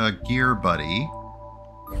find a gear buddy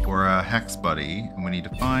or a hex buddy, and we need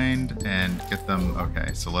to find and get them.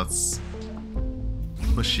 Okay, so let's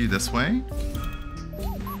push you this way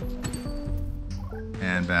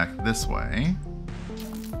and back this way.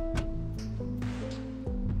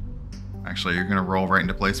 Actually, you're gonna roll right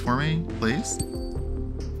into place for me, please?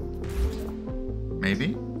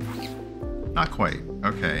 Maybe? Not quite.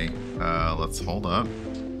 Okay, let's hold up.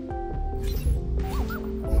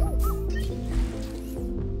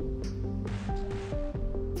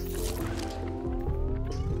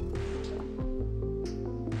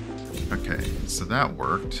 Okay, so that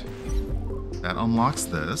worked. That unlocks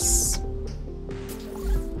this.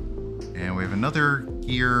 And we have another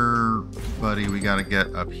gear buddy we gotta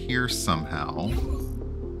get up here somehow.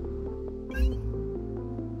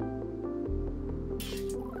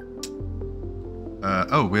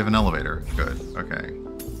 Oh, we have an elevator. Good, okay.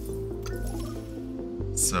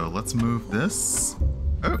 So let's move this.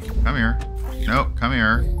 Oh, come here. No, come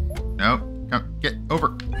here. No, come, get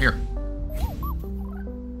over here.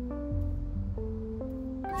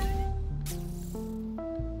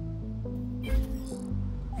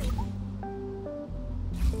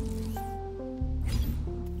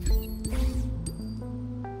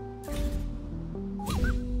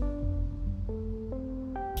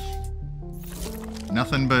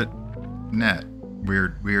 Nothing but net.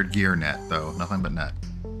 Weird gear net, though. Nothing but net.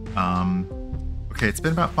 Okay, it's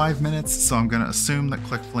been about 5 minutes, so I'm going to assume that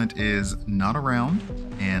ClickFlint is not around,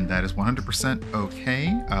 and that is 100%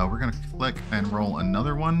 okay. We're going to click and roll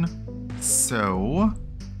another one. So,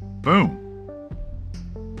 boom.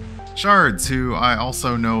 Shards, who I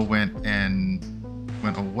also know went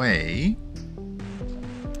away.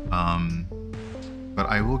 But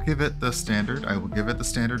I will give it the standard. I will give it the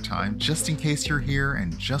standard time, just in case you're here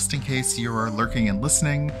and just in case you are lurking and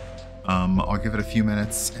listening. I'll give it a few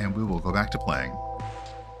minutes and we will go back to playing.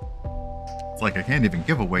 It's like I can't even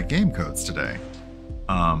give away game codes today.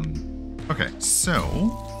 Okay,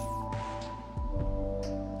 so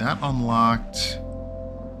that unlocked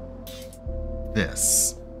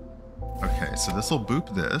this. Okay, so this will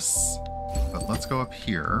boop this, but let's go up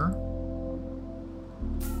here.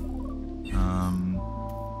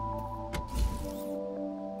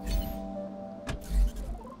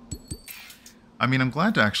 I mean, I'm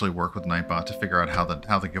glad to actually work with Nightbot to figure out how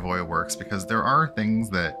the giveaway works, because there are things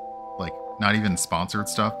that, like, not even sponsored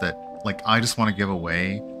stuff that, like, I just want to give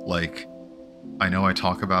away. Like, I know I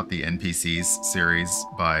talk about the NPCs series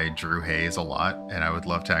by Drew Hayes a lot, and I would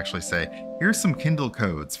love to actually say, here's some Kindle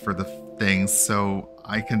codes for the things so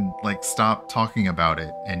I can, like, stop talking about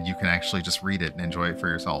it and you can actually just read it and enjoy it for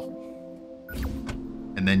yourself.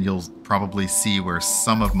 And then you'll probably see where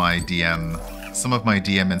some of my DM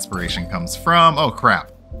inspiration comes from. Oh,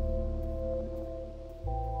 crap.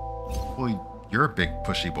 Well, you're a big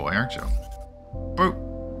pushy boy, aren't you? Boop.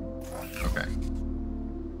 Okay.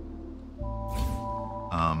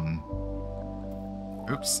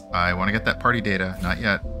 Oops. I want to get that party data. Not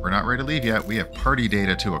yet. We're not ready to leave yet. We have party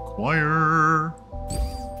data to acquire.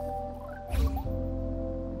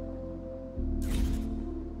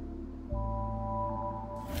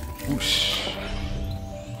 Whoosh.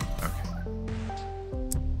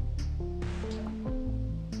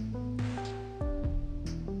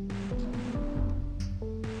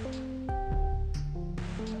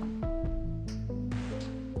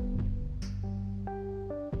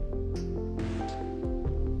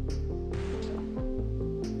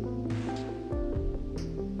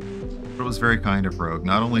 It was very kind of Rogue,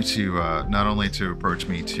 not only to approach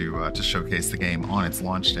me to showcase the game on its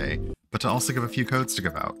launch day, but to also give a few codes to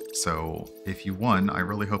give out. So if you won, I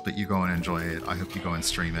really hope that you go and enjoy it. I hope you go and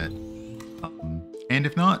stream it. And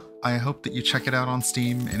if not, I hope that you check it out on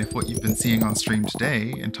Steam. And if what you've been seeing on stream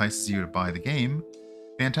today entices you to buy the game,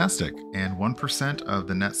 fantastic. And 1% of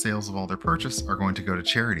the net sales of all their purchase are going to go to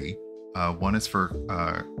charity. One is for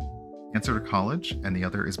Cancer to College, and the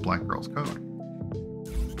other is Black Girls Code.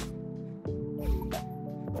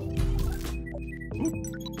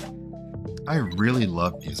 I really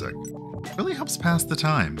love music. It really helps pass the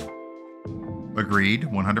time. Agreed,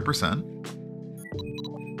 100%.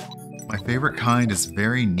 My favorite kind is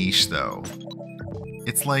very niche, though.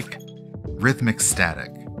 It's like rhythmic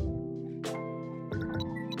static.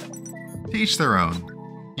 To each their own,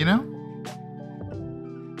 you know?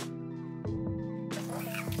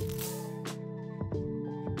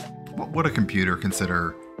 What would a computer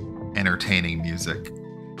consider entertaining music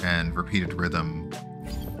and repeated rhythm?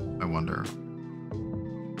 I wonder.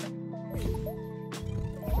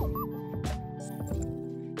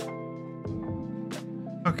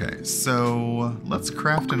 Okay, so let's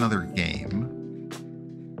craft another game.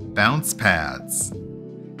 Bounce pads.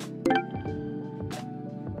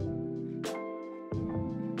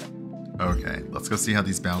 Okay, let's go see how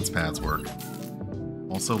these bounce pads work.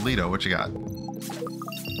 Also, Lito, what you got?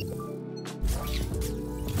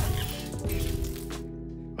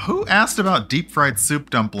 Who asked about deep fried soup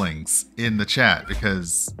dumplings in the chat?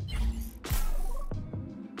 Because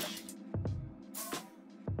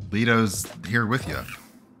Lito's here with you.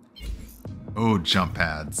 Oh, jump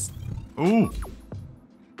pads. Ooh.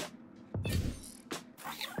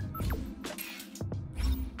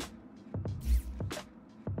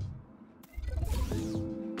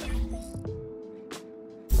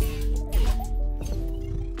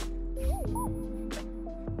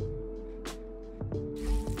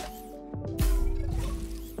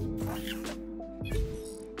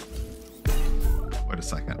 Wait a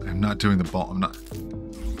second. I'm not doing the ball. I'm not.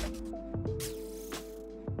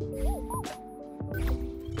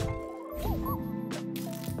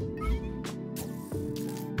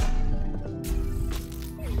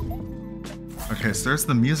 Okay, so there's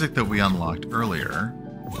the music that we unlocked earlier.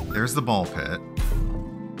 There's the ball pit.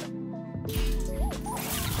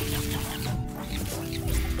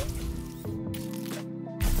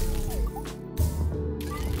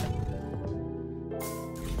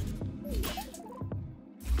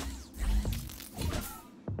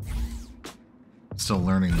 Still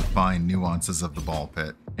learning the fine nuances of the ball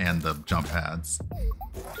pit and the jump pads.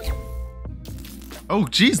 Oh,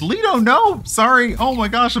 geez, Lido, no! Sorry. Oh my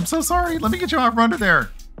gosh, I'm so sorry. Let me get you out from under there.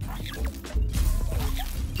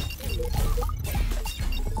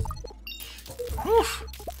 Oof.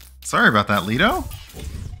 Sorry about that, Lido.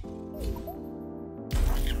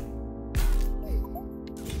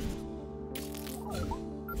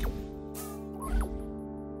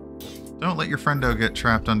 Don't let your friendo get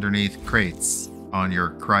trapped underneath crates on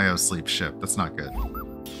your cryo sleep ship. That's not good.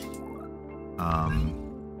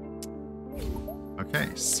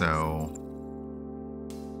 Okay, so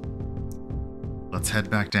let's head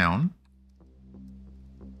back down.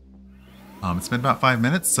 It's been about 5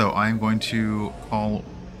 minutes, so I'm going to call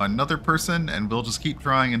another person, and we'll just keep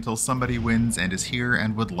trying until somebody wins and is here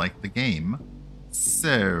and would like the game.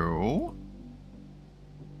 So,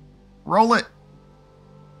 roll it!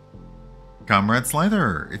 Comrade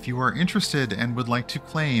Slither, if you are interested and would like to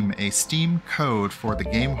claim a Steam code for the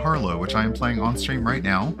game Harlow, which I am playing on stream right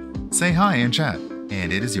now, say hi in chat,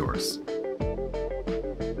 and it is yours.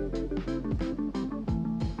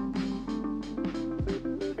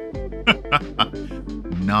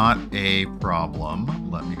 Not a problem.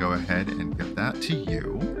 Let me go ahead and get that to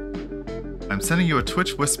you. I'm sending you a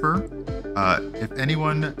Twitch whisper.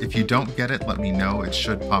 If you don't get it, let me know. It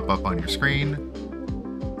should pop up on your screen.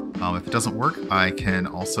 If it doesn't work, I can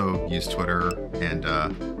also use Twitter. And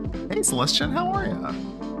hey, Celestian, how are ya?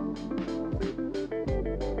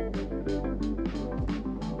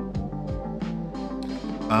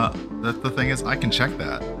 The thing is, I can check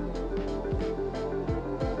that.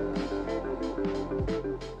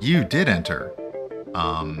 You did enter.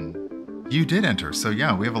 You did enter. So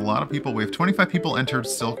yeah, we have a lot of people. We have 25 people entered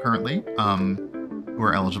still currently, who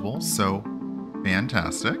are eligible. So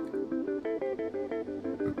fantastic.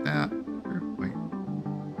 Put that. Wait.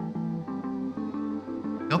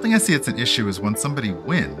 The only thing I see it's an issue is when somebody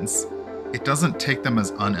wins, it doesn't take them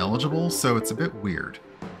as uneligible, so it's a bit weird.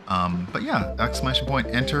 But yeah, exclamation point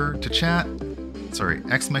enter to chat. Sorry,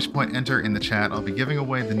 exclamation point enter in the chat. I'll be giving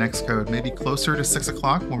away the next code maybe closer to 6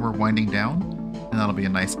 o'clock when we're winding down, and that'll be a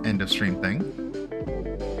nice end of stream thing.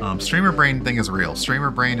 Streamer brain thing is real.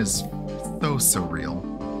 Streamer brain is so real.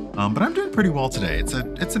 But I'm doing pretty well today.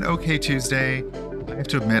 It's an okay Tuesday. I have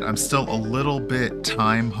to admit I'm still a little bit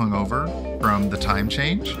time hungover from the time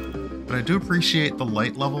change, but I do appreciate the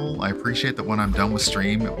light level. I appreciate that when I'm done with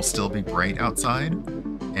stream, it will still be bright outside,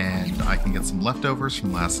 and I can get some leftovers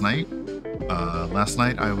from last night. Last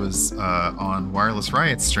night I was on Wireless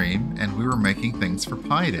Riot's stream, and we were making things for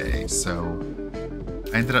Pie Day. So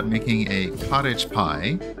I ended up making a cottage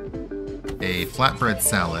pie, a flatbread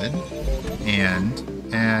salad, and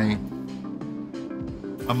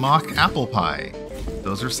a mock apple pie.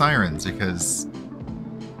 Those are sirens because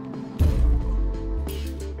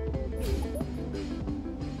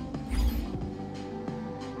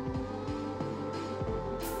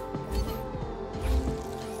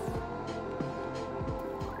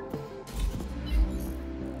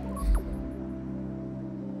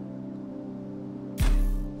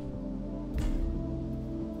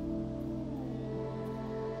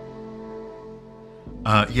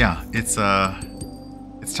yeah, it's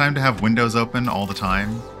time to have windows open all the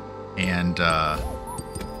time, and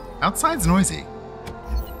outside's noisy.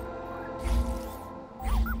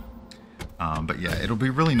 But yeah, it'll be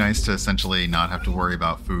really nice to essentially not have to worry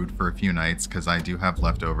about food for a few nights, because I do have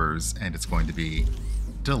leftovers, and it's going to be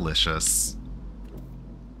delicious.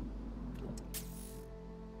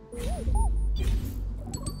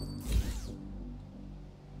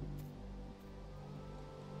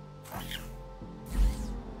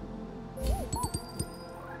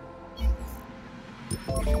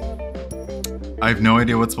 I have no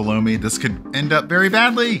idea what's below me. This could end up very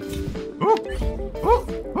badly. Ooh, ooh,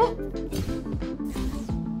 ooh.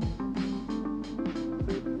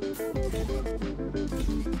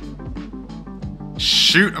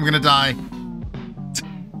 Shoot, I'm gonna die.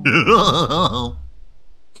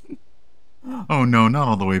 Oh no, not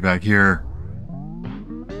all the way back here.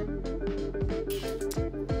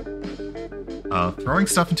 Throwing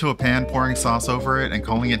stuff into a pan, pouring sauce over it, and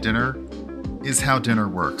calling it dinner is how dinner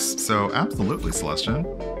works. So absolutely, Celestian.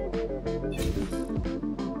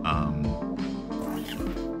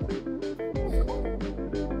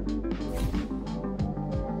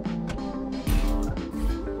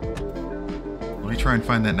 Let me try and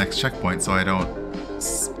find that next checkpoint so I don't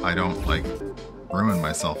like ruin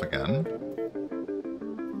myself again.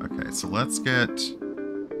 Okay, so let's get.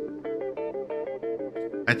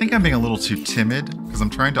 I think I'm being a little too timid because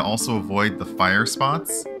I'm trying to also avoid the fire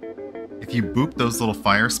spots. If you boop those little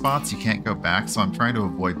fire spots, you can't go back, so I'm trying to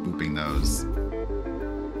avoid booping those.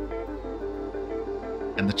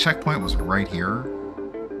 And the checkpoint was right here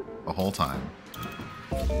the whole time.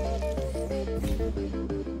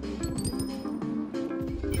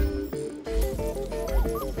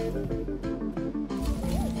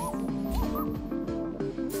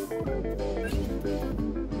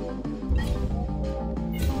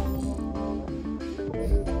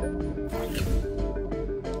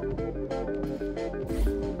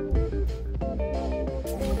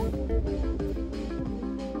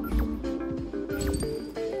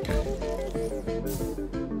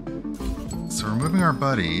 moving our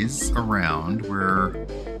buddies around. We're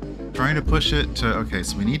trying to push it to... Okay,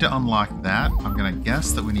 so we need to unlock that. I'm going to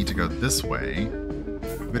guess that we need to go this way.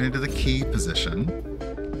 Move it into the key position.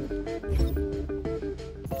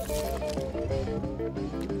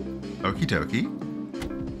 Okie dokie.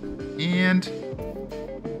 And...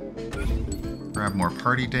 grab more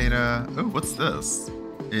party data. Oh, what's this?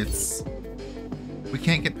 It's... we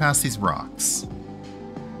can't get past these rocks.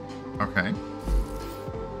 Okay.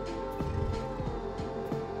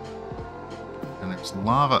 And there's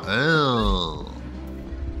lava. Oh.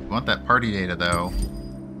 We want that party data, though.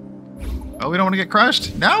 Oh, we don't want to get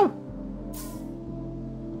crushed? No!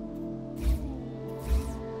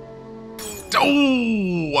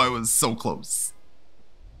 Oh, I was so close.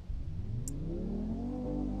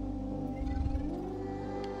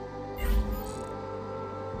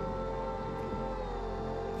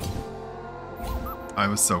 I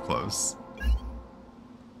was so close.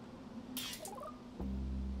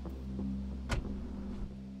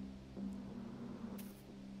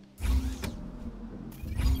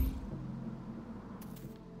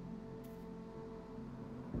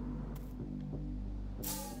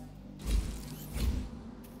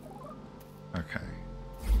 Okay.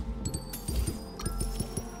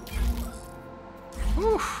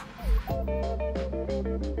 Oof.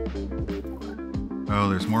 Oh,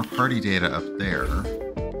 there's more party data up there.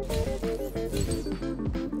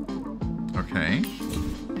 Okay.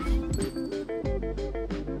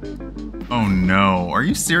 Oh no, are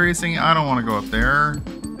you serious? I don't want to go up there.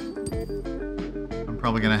 I'm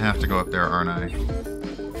probably gonna have to go up there, aren't I?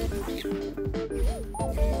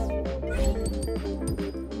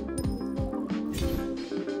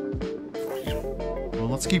 Well,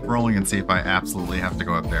 let's keep rolling and see if I absolutely have to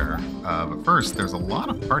go up there. But first, there's a lot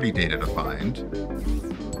of party data to find.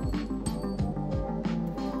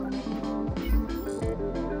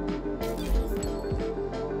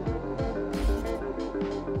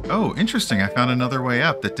 Oh, interesting. I found another way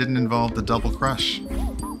up that didn't involve the double crush.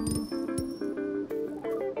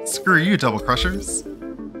 Screw you, double crushers.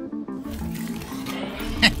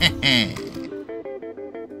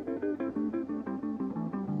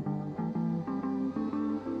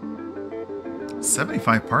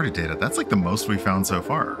 75 party data. That's like the most we found so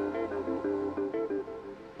far.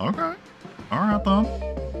 Okay. Alright then.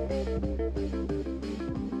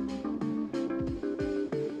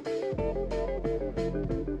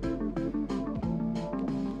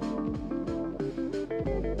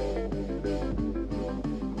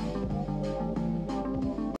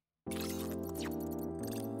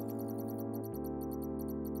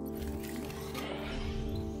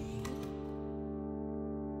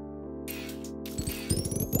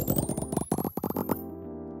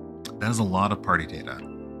 That is a lot of party data.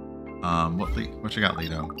 What you got,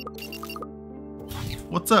 Lido?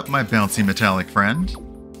 What's up, my bouncy metallic friend?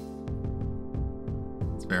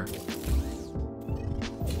 It's fair.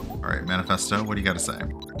 Alright, Manifesto, what do you got to say?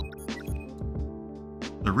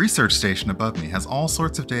 The research station above me has all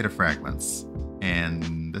sorts of data fragments,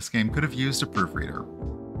 and this game could have used a proofreader.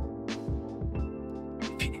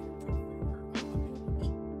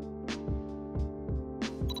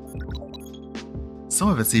 Some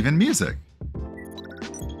of it's even music.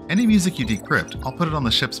 Any music you decrypt, I'll put it on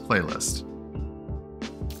the ship's playlist.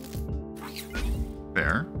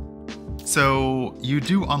 Fair. So, you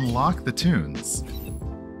do unlock the tunes.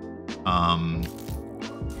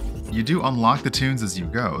 You do unlock the tunes as you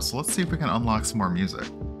go, so let's see if we can unlock some more music.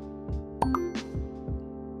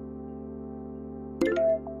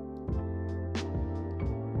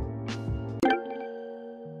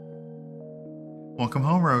 Welcome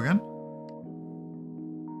home, Rogan.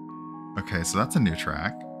 Okay, so that's a new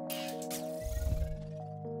track.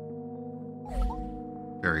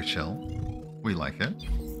 Very chill. We like it.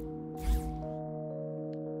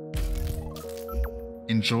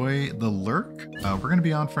 Enjoy the lurk. We're going to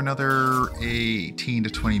be on for another 18 to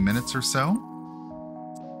 20 minutes or so.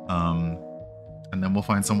 And then we'll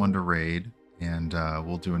find someone to raid. And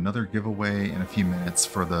we'll do another giveaway in a few minutes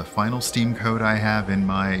for the final Steam code I have in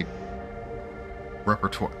my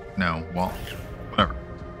repertoire. No, well, whatever.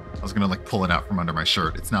 I was gonna like pull it out from under my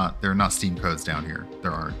shirt. It's not, there are not Steam codes down here.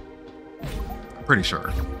 There aren't. I'm pretty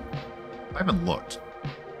sure. I haven't looked.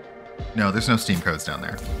 No, there's no Steam codes down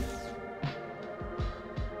there.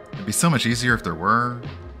 It'd be so much easier if there were.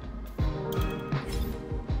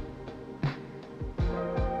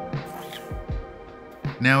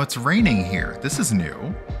 Now it's raining here. This is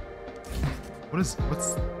new. What's,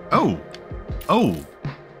 oh! Oh!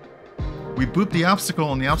 We boop the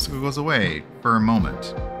obstacle and the obstacle goes away for a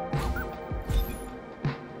moment.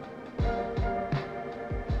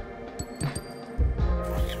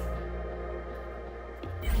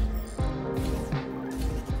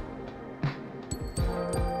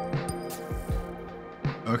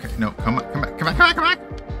 Okay, no, come on, come back, come back, come back, come back!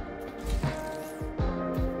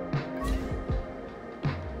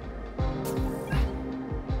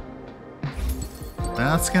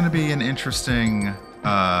 That's gonna be an interesting,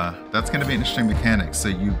 mechanic. So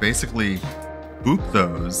you basically boop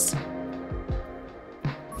those.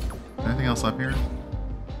 Anything else up here?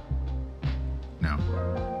 No.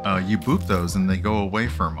 You boop those and they go away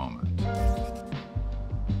for a moment.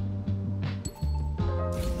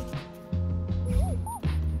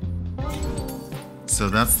 So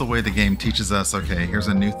that's the way the game teaches us, okay, here's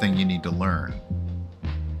a new thing you need to learn.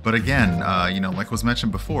 But again, you know, like was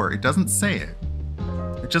mentioned before, it doesn't say it.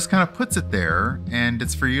 It just kind of puts it there, and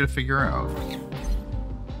it's for you to figure out.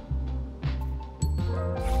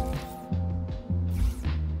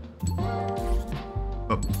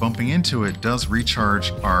 But bumping into it does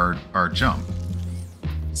recharge our jump.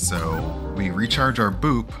 So we recharge our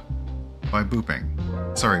boop by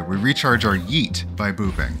booping. Sorry, we recharge our yeet by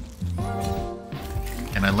booping.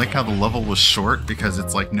 And I like how the level was short because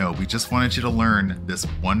it's like, no, we just wanted you to learn this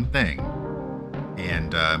one thing.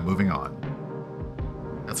 And moving on.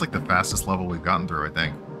 That's like the fastest level we've gotten through, I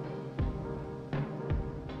think.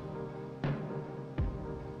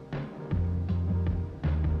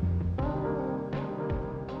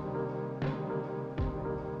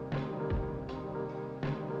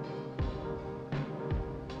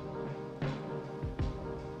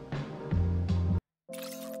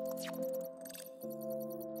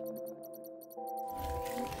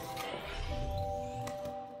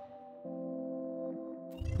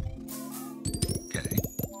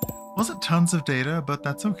 Wasn't tons of data, but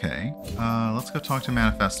that's okay. Let's go talk to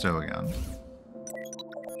Manifesto again.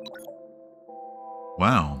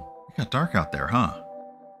 Wow, it got dark out there, huh?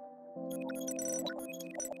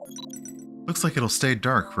 Looks like it'll stay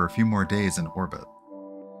dark for a few more days in orbit.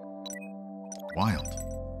 Wild.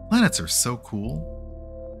 Planets are so cool.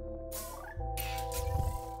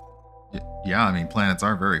 Yeah, I mean, planets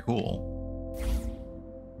are very cool.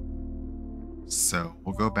 So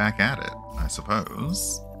we'll go back at it, I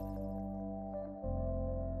suppose.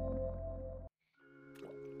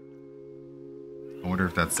 I wonder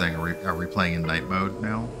if that's saying, are we playing in night mode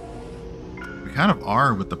now? We kind of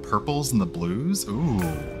are with the purples and the blues. Ooh.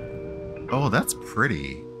 Oh, that's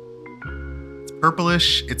pretty. It's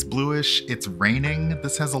purplish, it's bluish, it's raining.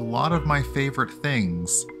 This has a lot of my favorite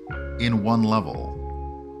things in one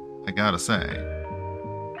level, I gotta say.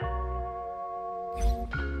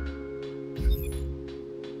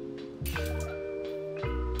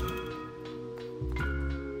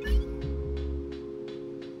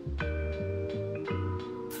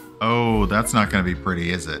 Oh, that's not going to be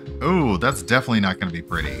pretty, is it? Oh, that's definitely not going to be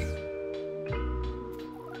pretty.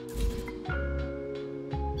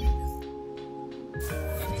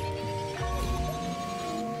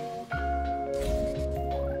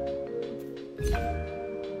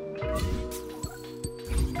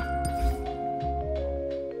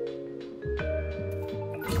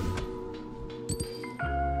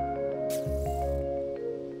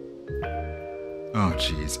 Oh,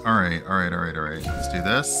 jeez. All right. Let's do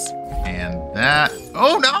this. And that.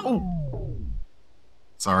 Oh, no!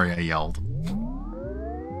 Sorry, I yelled.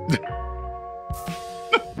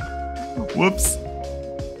 Whoops.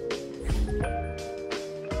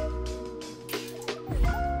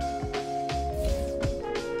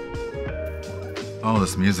 Oh,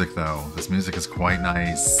 this music, though. This music is quite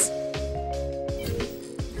nice.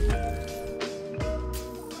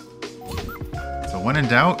 So when in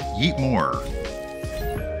doubt, yeet more.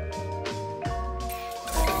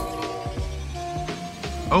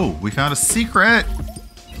 Oh, we found a secret!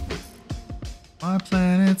 My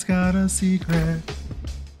planet's got a secret.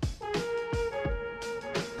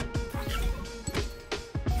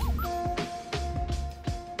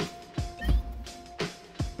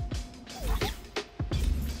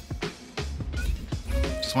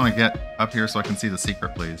 Just want to get up here so I can see the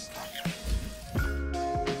secret, please.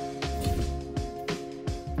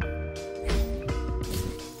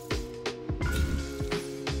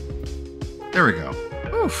 There we go.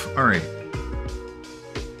 Oof, all right.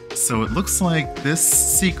 So it looks like this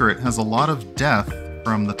secret has a lot of death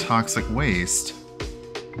from the toxic waste.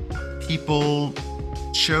 People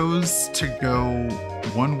chose to go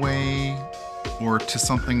one way or to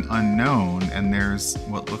something unknown, and there's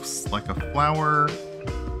what looks like a flower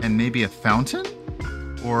and maybe a fountain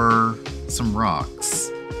or some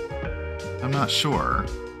rocks. I'm not sure,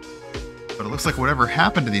 but it looks like whatever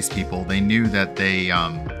happened to these people, they knew that they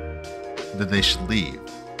should leave.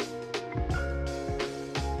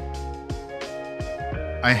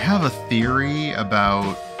 I have a theory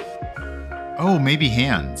about... Oh, maybe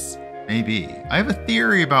hands. Maybe. I have a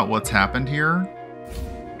theory about what's happened here.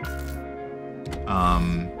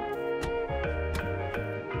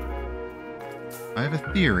 I have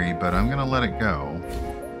a theory, but I'm gonna let it go.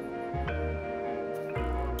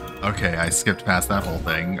 Okay, I skipped past that whole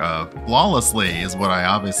thing. Flawlessly is what I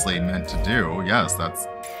obviously meant to do. Yes,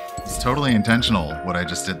 it's totally intentional, what I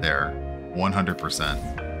just did there.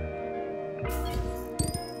 100%.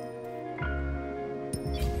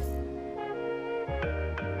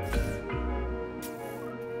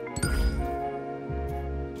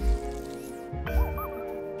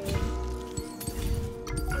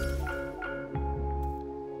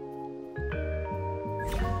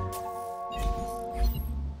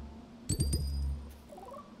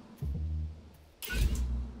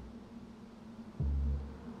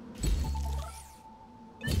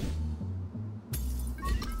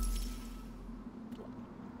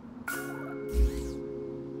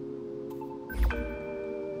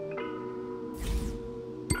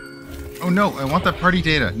 Oh no, I want that party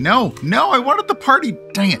data. No, I wanted the party.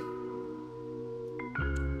 Dang it.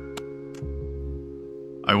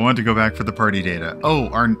 I wanted to go back for the party data. Oh,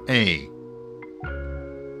 our A.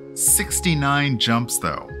 69 jumps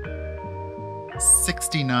though.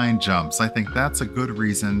 69 jumps. I think that's a good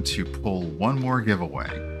reason to pull one more giveaway.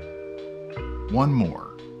 One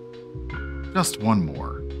more. Just one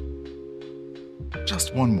more.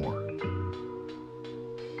 Just one more.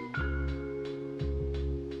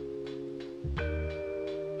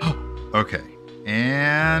 Okay,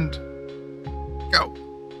 and go.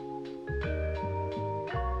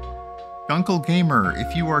 Gunkle Gamer,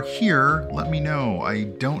 if you are here, let me know. I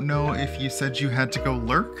don't know if you said you had to go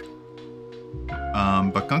lurk.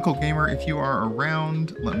 But Gunkle Gamer, if you are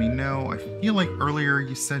around, let me know. I feel like earlier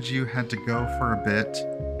you said you had to go for a bit,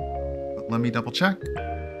 but let me double check.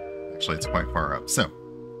 Actually, it's quite far up. So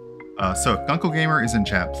if Gunkle Gamer is in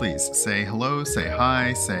chat, please say hello, say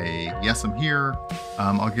hi, say yes, I'm here.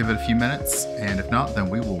 I'll give it a few minutes, and if not, then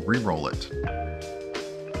we will re-roll it.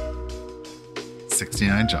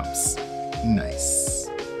 69 jumps. Nice.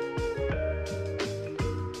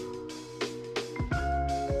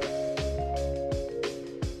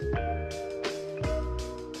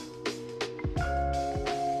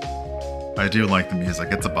 I do like the music.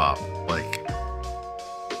 It's a bop. Like,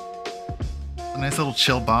 a nice little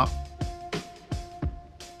chill bop.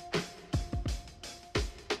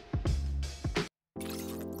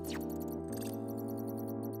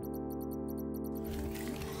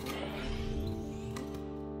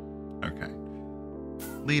 Okay.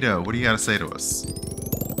 Lido, what do you got to say to us?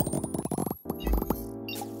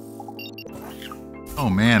 Oh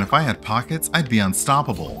man, if I had pockets, I'd be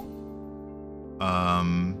unstoppable.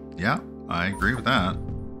 Yeah, I agree with that.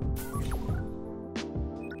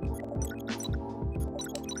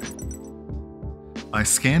 I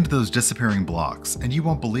scanned those disappearing blocks, and you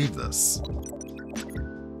won't believe this.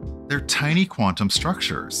 They're tiny quantum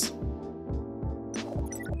structures.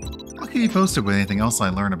 I'll keep you posted with anything else I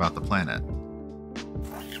learn about the planet.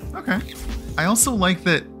 Okay. I also like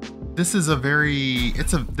that this is a very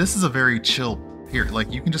chill here.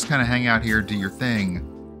 Like, you can just kind of hang out here, do your thing.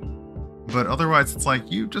 But otherwise, it's like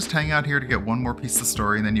you just hang out here to get one more piece of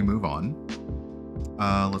story, and then you move on.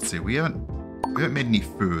 Let's see. We haven't made any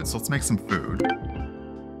food, so let's make some food.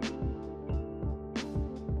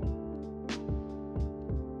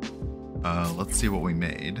 Let's see what we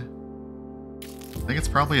made. I think it's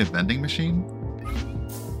probably a vending machine.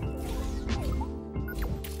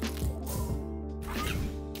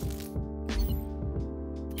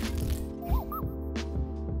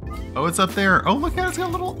 Oh, it's up there. Oh, look at it. It's got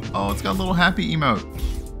a little... Oh, it's got a little happy emote.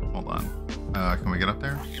 Hold on. Can we get up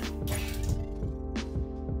there?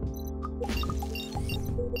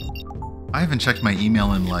 I haven't checked my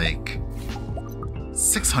email in like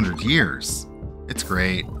 600 years. It's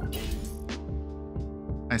great.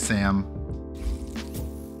 Hi, Sam.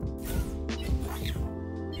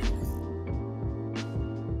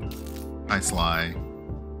 Hi, Sly.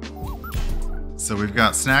 So we've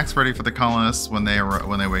got snacks ready for the colonists when they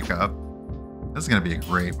wake up. This is gonna be a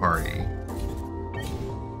great party.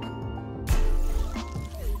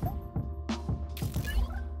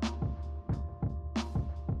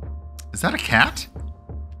 Is that a cat?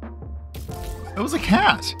 It was a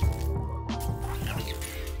cat.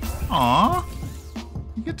 Aw.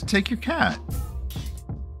 You get to take your cat.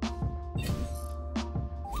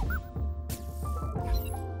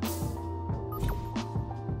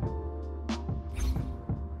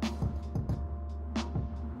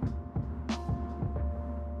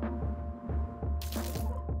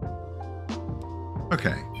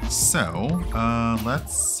 Okay, so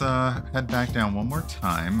let's head back down one more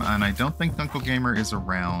time, and I don't think Gunkle Gamer is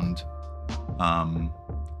around,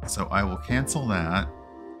 so I will cancel that.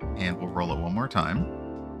 And we'll roll it one more time.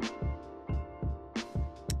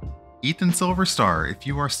 Ethan Silverstar, if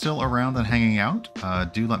you are still around and hanging out,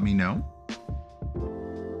 do let me know.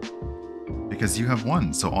 Because you have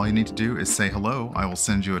won, so all you need to do is say hello. I will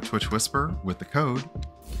send you a Twitch Whisper with the code.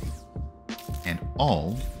 And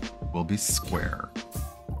all will be square.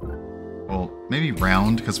 Well, maybe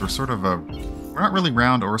round, because we're sort of we're not really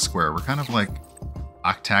round or square. We're kind of like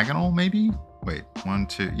octagonal, maybe? Wait, 1,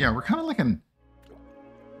 2, yeah, we're kind of like an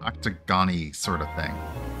octagon-y sort of thing.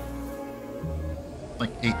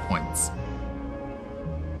 Like 8 points.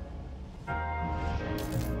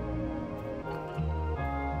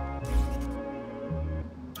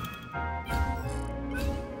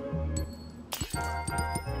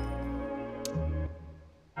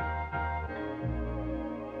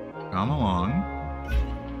 Come along.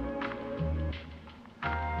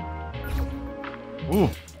 Ooh.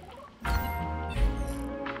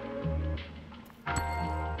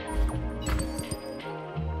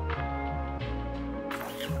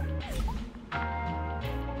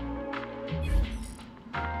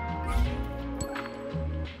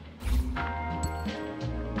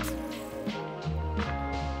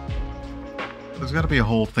 There's got to be a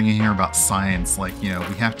whole thing in here about science, like, you know,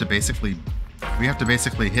 we have to basically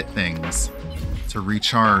hit things to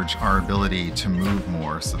recharge our ability to move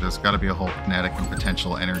more. So there's got to be a whole kinetic and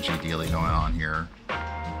potential energy dealing going on here.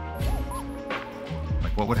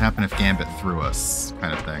 Like, what would happen if Gambit threw us,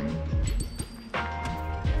 kind of thing.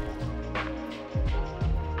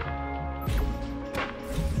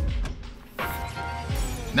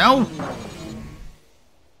 No!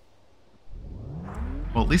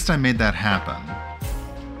 Well, at least I made that happen.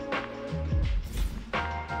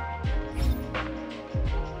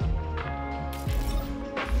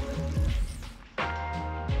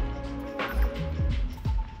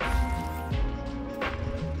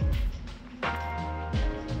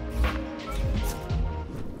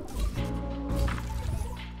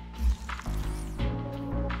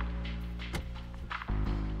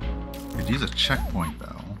 Could use a checkpoint, though.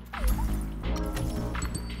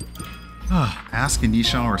 Ask and ye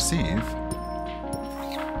shall receive.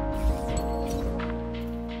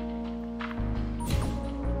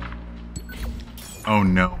 Oh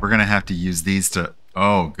no, we're gonna have to use these to...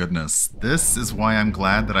 Oh goodness. This is why I'm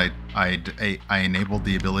glad that I enabled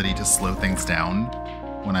the ability to slow things down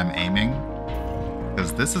when I'm aiming.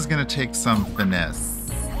 Because this is gonna take some finesse.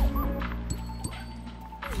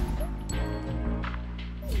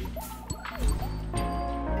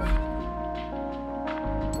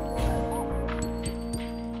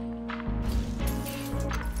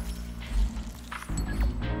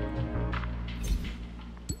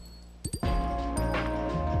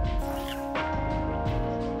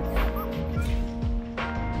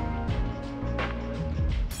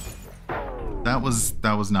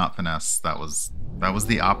 That was not finesse. That was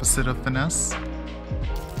the opposite of finesse.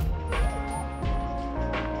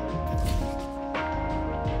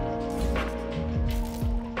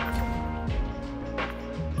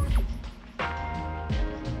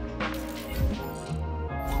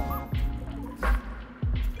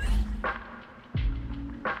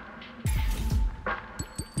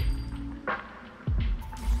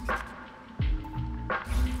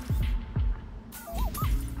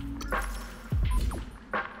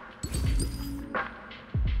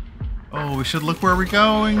 Oh, we should look where we're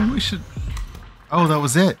going. We should... Oh, that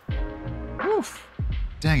was it. Woof.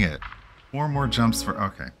 Dang it. 4 more jumps for...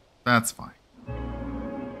 Okay, that's fine.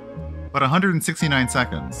 But 169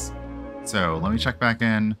 seconds. So let me check back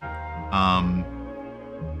in.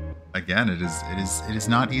 Again, it is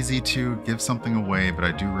not easy to give something away, but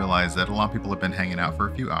I do realize that a lot of people have been hanging out for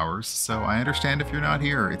a few hours, so I understand if you're not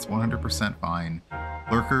here. It's 100% fine.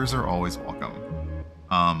 Lurkers are always welcome.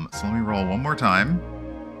 So let me roll one more time.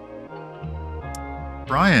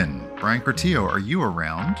 Brian Cortillo, are you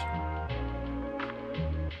around?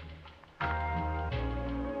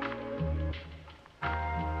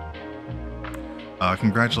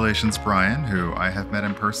 Congratulations, Brian, who I have met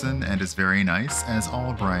in person and is very nice, as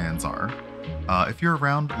all Brians are. If you're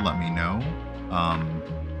around, let me know.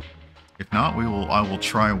 If not, I will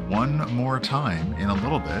try one more time in a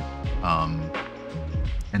little bit.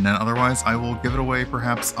 And then otherwise, I will give it away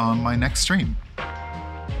perhaps on my next stream.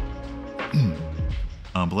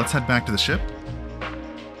 But let's head back to the ship.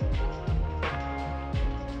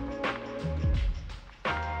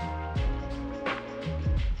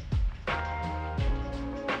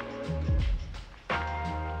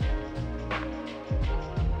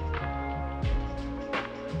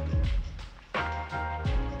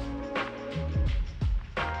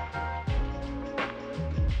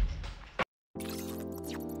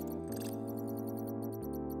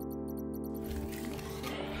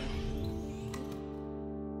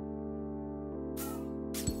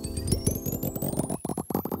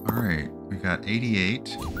 got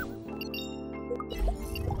 88.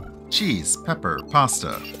 Cheese, pepper,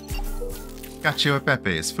 pasta. Cacio e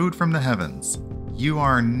pepe's, food from the heavens. You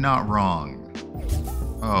are not wrong.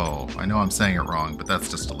 Oh, I know I'm saying it wrong, but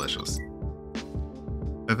that's just delicious.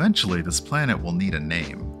 Eventually, this planet will need a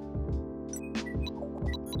name.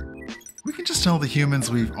 We can just tell the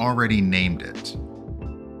humans we've already named it.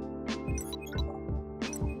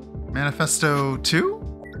 Manifesto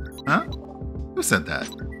 2? Huh? Who said that?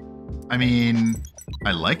 I mean,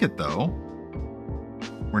 I like it though.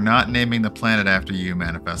 We're not naming the planet after you,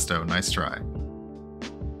 Manifesto. Nice try.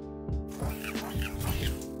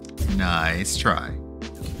 Nice try.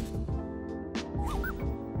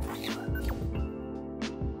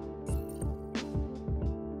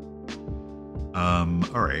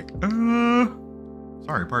 Alright.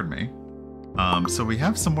 Sorry, pardon me. So we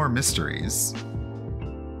have some more mysteries.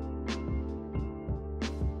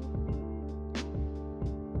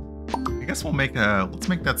 I guess we'll make let's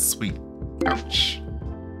make that sweet couch.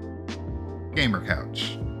 Gamer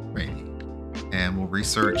couch. Maybe. And we'll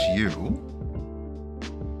research you.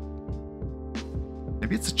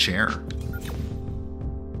 Maybe it's a chair.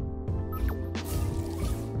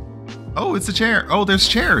 Oh, it's a chair. Oh, there's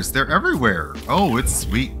chairs. They're everywhere. Oh, it's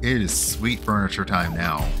sweet. It is sweet furniture time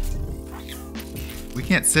now. We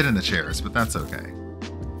can't sit in the chairs, but that's okay.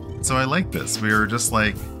 So I like this. We're just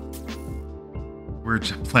like... We're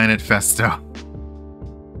Planet Festo.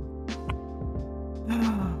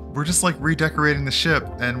 We're just like redecorating the ship,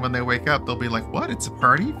 and when they wake up, they'll be like, what? It's a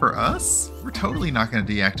party for us? We're totally not going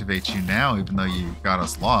to deactivate you now, even though you got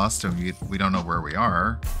us lost and we don't know where we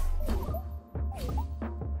are.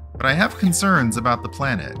 But I have concerns about the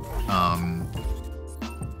planet.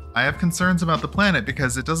 I have concerns about the planet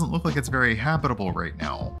because it doesn't look like it's very habitable right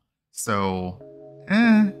now. So,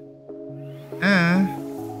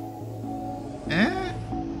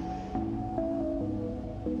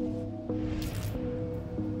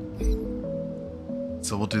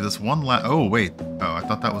 So we'll do this one last... Oh, wait. Oh, I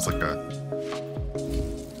thought that was like a...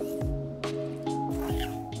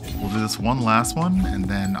 We'll do this one last one, and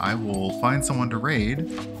then I will find someone to raid,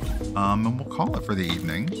 and we'll call it for the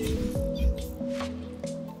evening.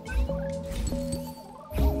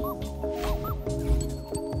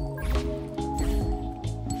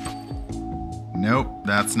 Nope,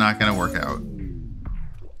 that's not gonna work out.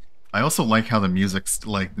 I also like how the music's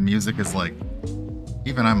like, the music is like,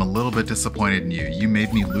 even I'm a little bit disappointed in you. You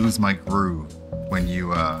made me lose my groove when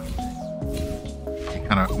you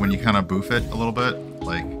kind of boof it a little bit,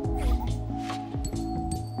 like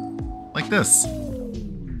this.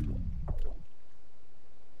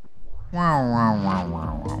 Wow, wow, wow,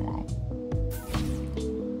 wow, wow, wow.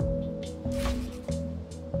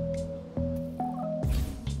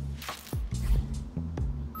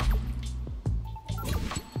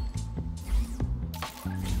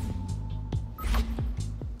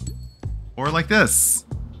 Or like this.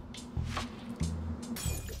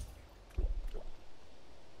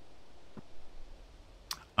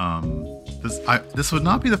 This would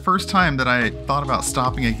not be the first time that I thought about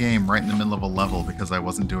stopping a game right in the middle of a level because I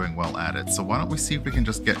wasn't doing well at it. So why don't we see if we can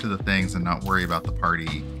just get to the things and not worry about the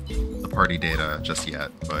party data just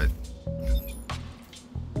yet, but...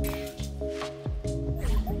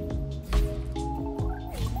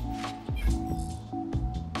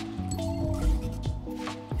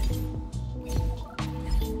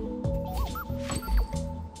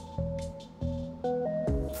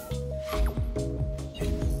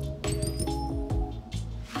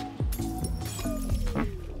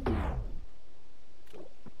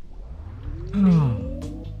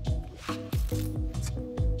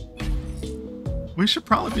 We should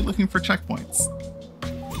probably be looking for checkpoints.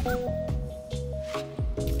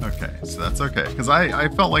 Okay, so that's okay. Because I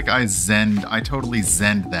felt like I totally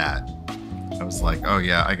zenned that. I was like, oh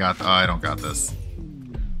yeah, I don't got this.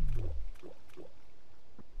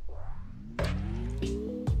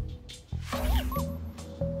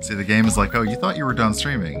 See, the game is like, oh, you thought you were done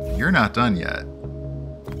streaming. You're not done yet.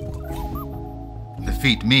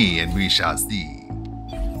 Defeat me and we shall see.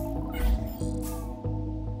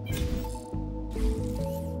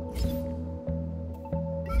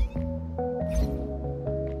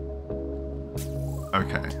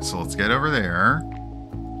 Okay, so let's get over there.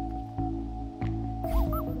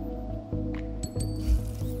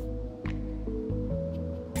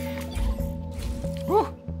 Woo!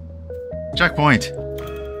 Checkpoint!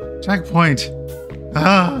 Checkpoint!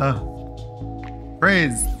 Ah!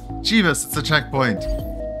 Praise Jeebus, it's a checkpoint!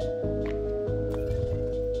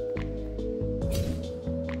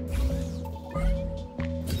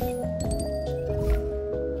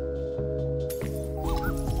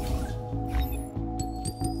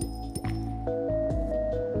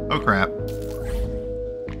 Oh crap.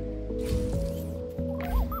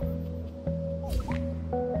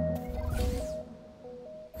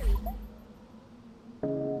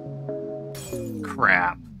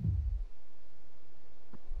 Crap.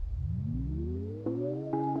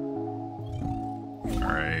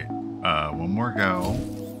 Alright. One more go.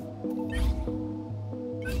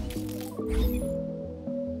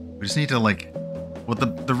 We just need to, like... Well,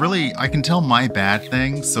 the really... I can tell my bad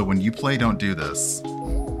thing, so when you play, don't do this.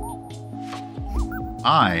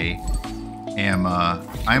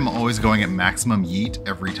 I'm always going at maximum yeet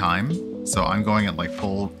every time. So I'm going at, like,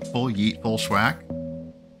 full yeet, full schwack.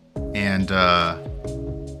 And,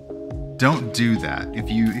 don't do that. If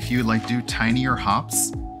you like, do tinier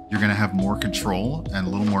hops, you're gonna have more control and a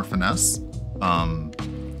little more finesse.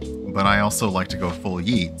 But I also like to go full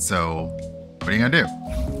yeet, so what are you gonna do?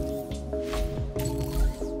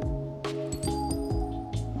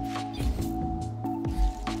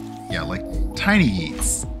 Yeah, like tiny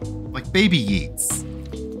yeets. Like baby yeets.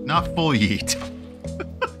 Not full yeet.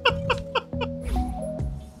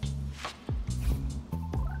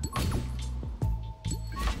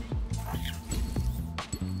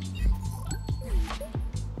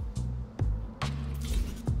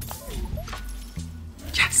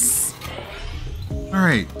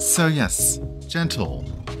 Alright, so yes, gentle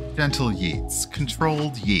yeets,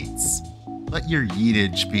 controlled yeets. Let your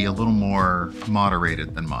yeetage be a little more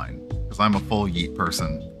moderated than mine, because I'm a full yeet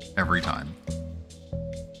person every time.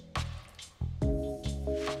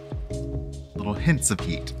 Little hints of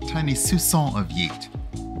yeet, tiny soupçon of yeet,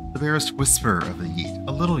 the barest whisper of the yeet,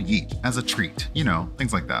 a little yeet as a treat, you know,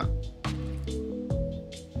 things like that.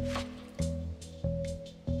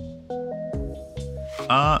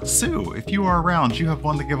 Sue, if you are around, you have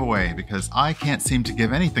won the giveaway, because I can't seem to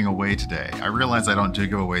give anything away today. I realize I don't do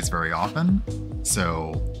giveaways very often,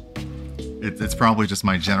 so it's probably just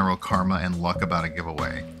my general karma and luck about a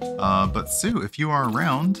giveaway. But Sue, if you are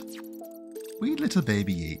around, wee little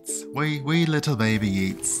baby eats. Wee little baby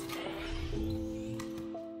eats.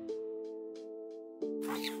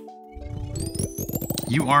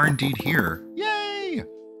 You are indeed here. Yay!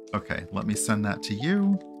 Okay, let me send that to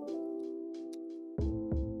you.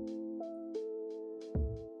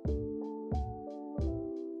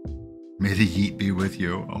 May the yeet be with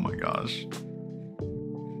you. Oh my gosh.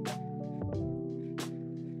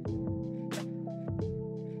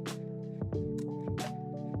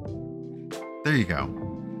 There you go.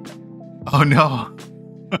 Oh no.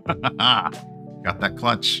 Got that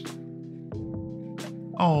clutch.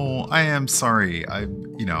 Oh, I am sorry. I'm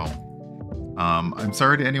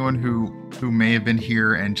sorry to anyone who may have been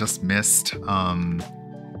here and just missed.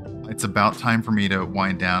 It's about time for me to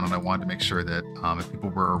wind down, and I wanted to make sure that if people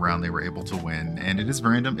were around, they were able to win. And it is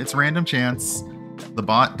random. It's random chance. The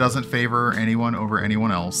bot doesn't favor anyone over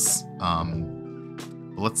anyone else.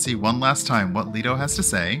 But let's see one last time what Lido has to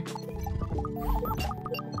say.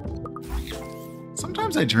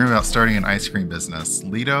 Sometimes I dream about starting an ice cream business.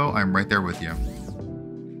 Lido, I'm right there with you.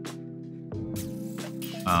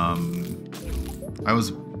 I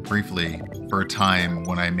was briefly, for a time,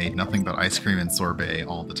 when I made nothing but ice cream and sorbet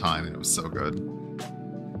all the time, and it was so good.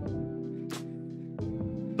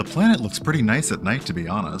 The planet looks pretty nice at night, to be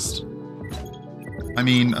honest. I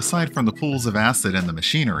mean, aside from the pools of acid and the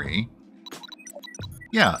machinery.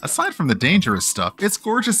 Yeah, aside from the dangerous stuff, it's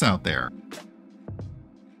gorgeous out there.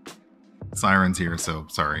 Siren's here, so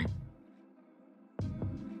sorry.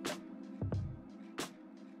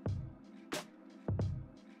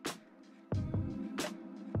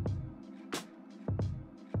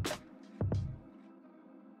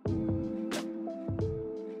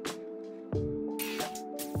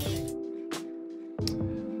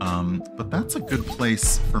 But that's a good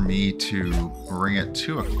place for me to bring it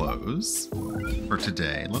to a close for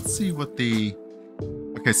today. Let's see what the...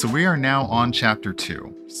 Okay, so we are now on Chapter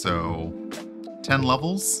 2. So, 10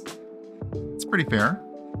 levels. It's pretty fair.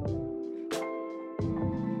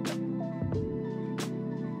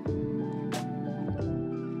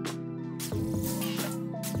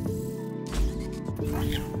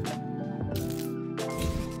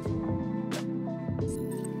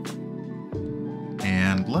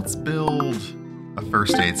 And let's build a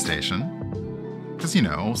first aid station. Because, you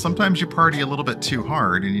know, sometimes you party a little bit too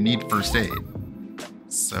hard and you need first aid.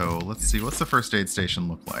 So let's see, what's the first aid station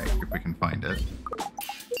look like, if we can find it.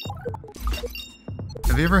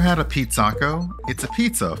 Have you ever had a pizzaco? It's a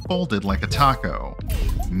pizza folded like a taco.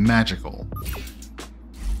 Magical.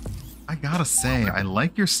 I gotta say, I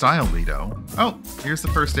like your style, Lido. Oh, here's the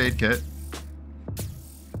first aid kit.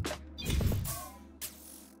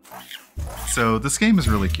 So this game is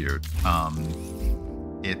really cute.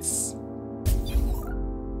 It's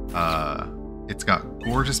It's got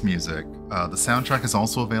gorgeous music. The soundtrack is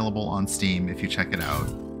also available on Steam if you check it out.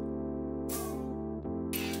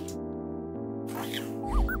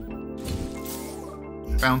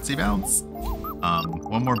 Bouncy bounce.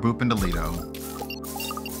 One more boop into Lido.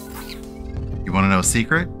 You want to know a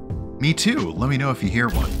secret? Me too. Let me know if you hear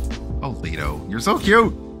one. Oh, Lido, you're so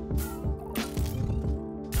cute.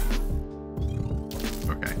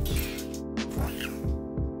 Okay.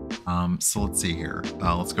 So let's see here.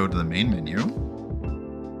 Let's go to the main menu.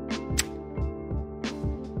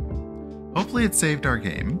 Hopefully it saved our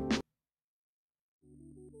game.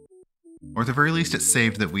 Or at the very least it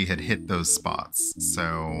saved that we had hit those spots.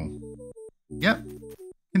 So, yep,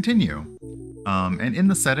 continue. And in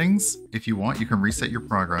the settings, if you want, you can reset your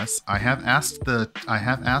progress. I have asked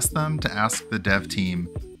them to ask the dev team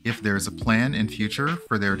if there's a plan in future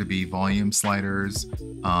for there to be volume sliders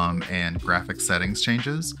and graphic settings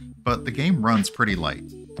changes, but the game runs pretty light.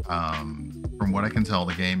 From what I can tell,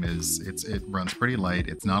 the game it runs pretty light.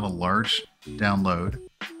 It's not a large download.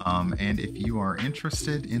 And if you are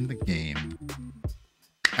interested in the game,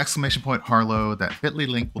 !Harlow, that bit.ly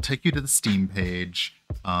link will take you to the Steam page.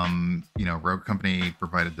 You know, Rogue Company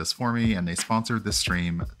provided this for me and they sponsored this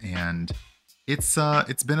stream, and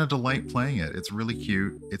it's been a delight playing it. It's really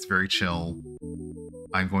cute. It's very chill.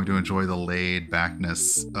 I'm going to enjoy the laid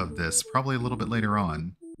backness of this probably a little bit later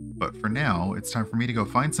on. But for now, it's time for me to go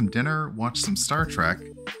find some dinner, watch some Star Trek,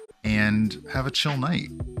 and have a chill night.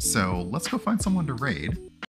 So let's go find someone to raid.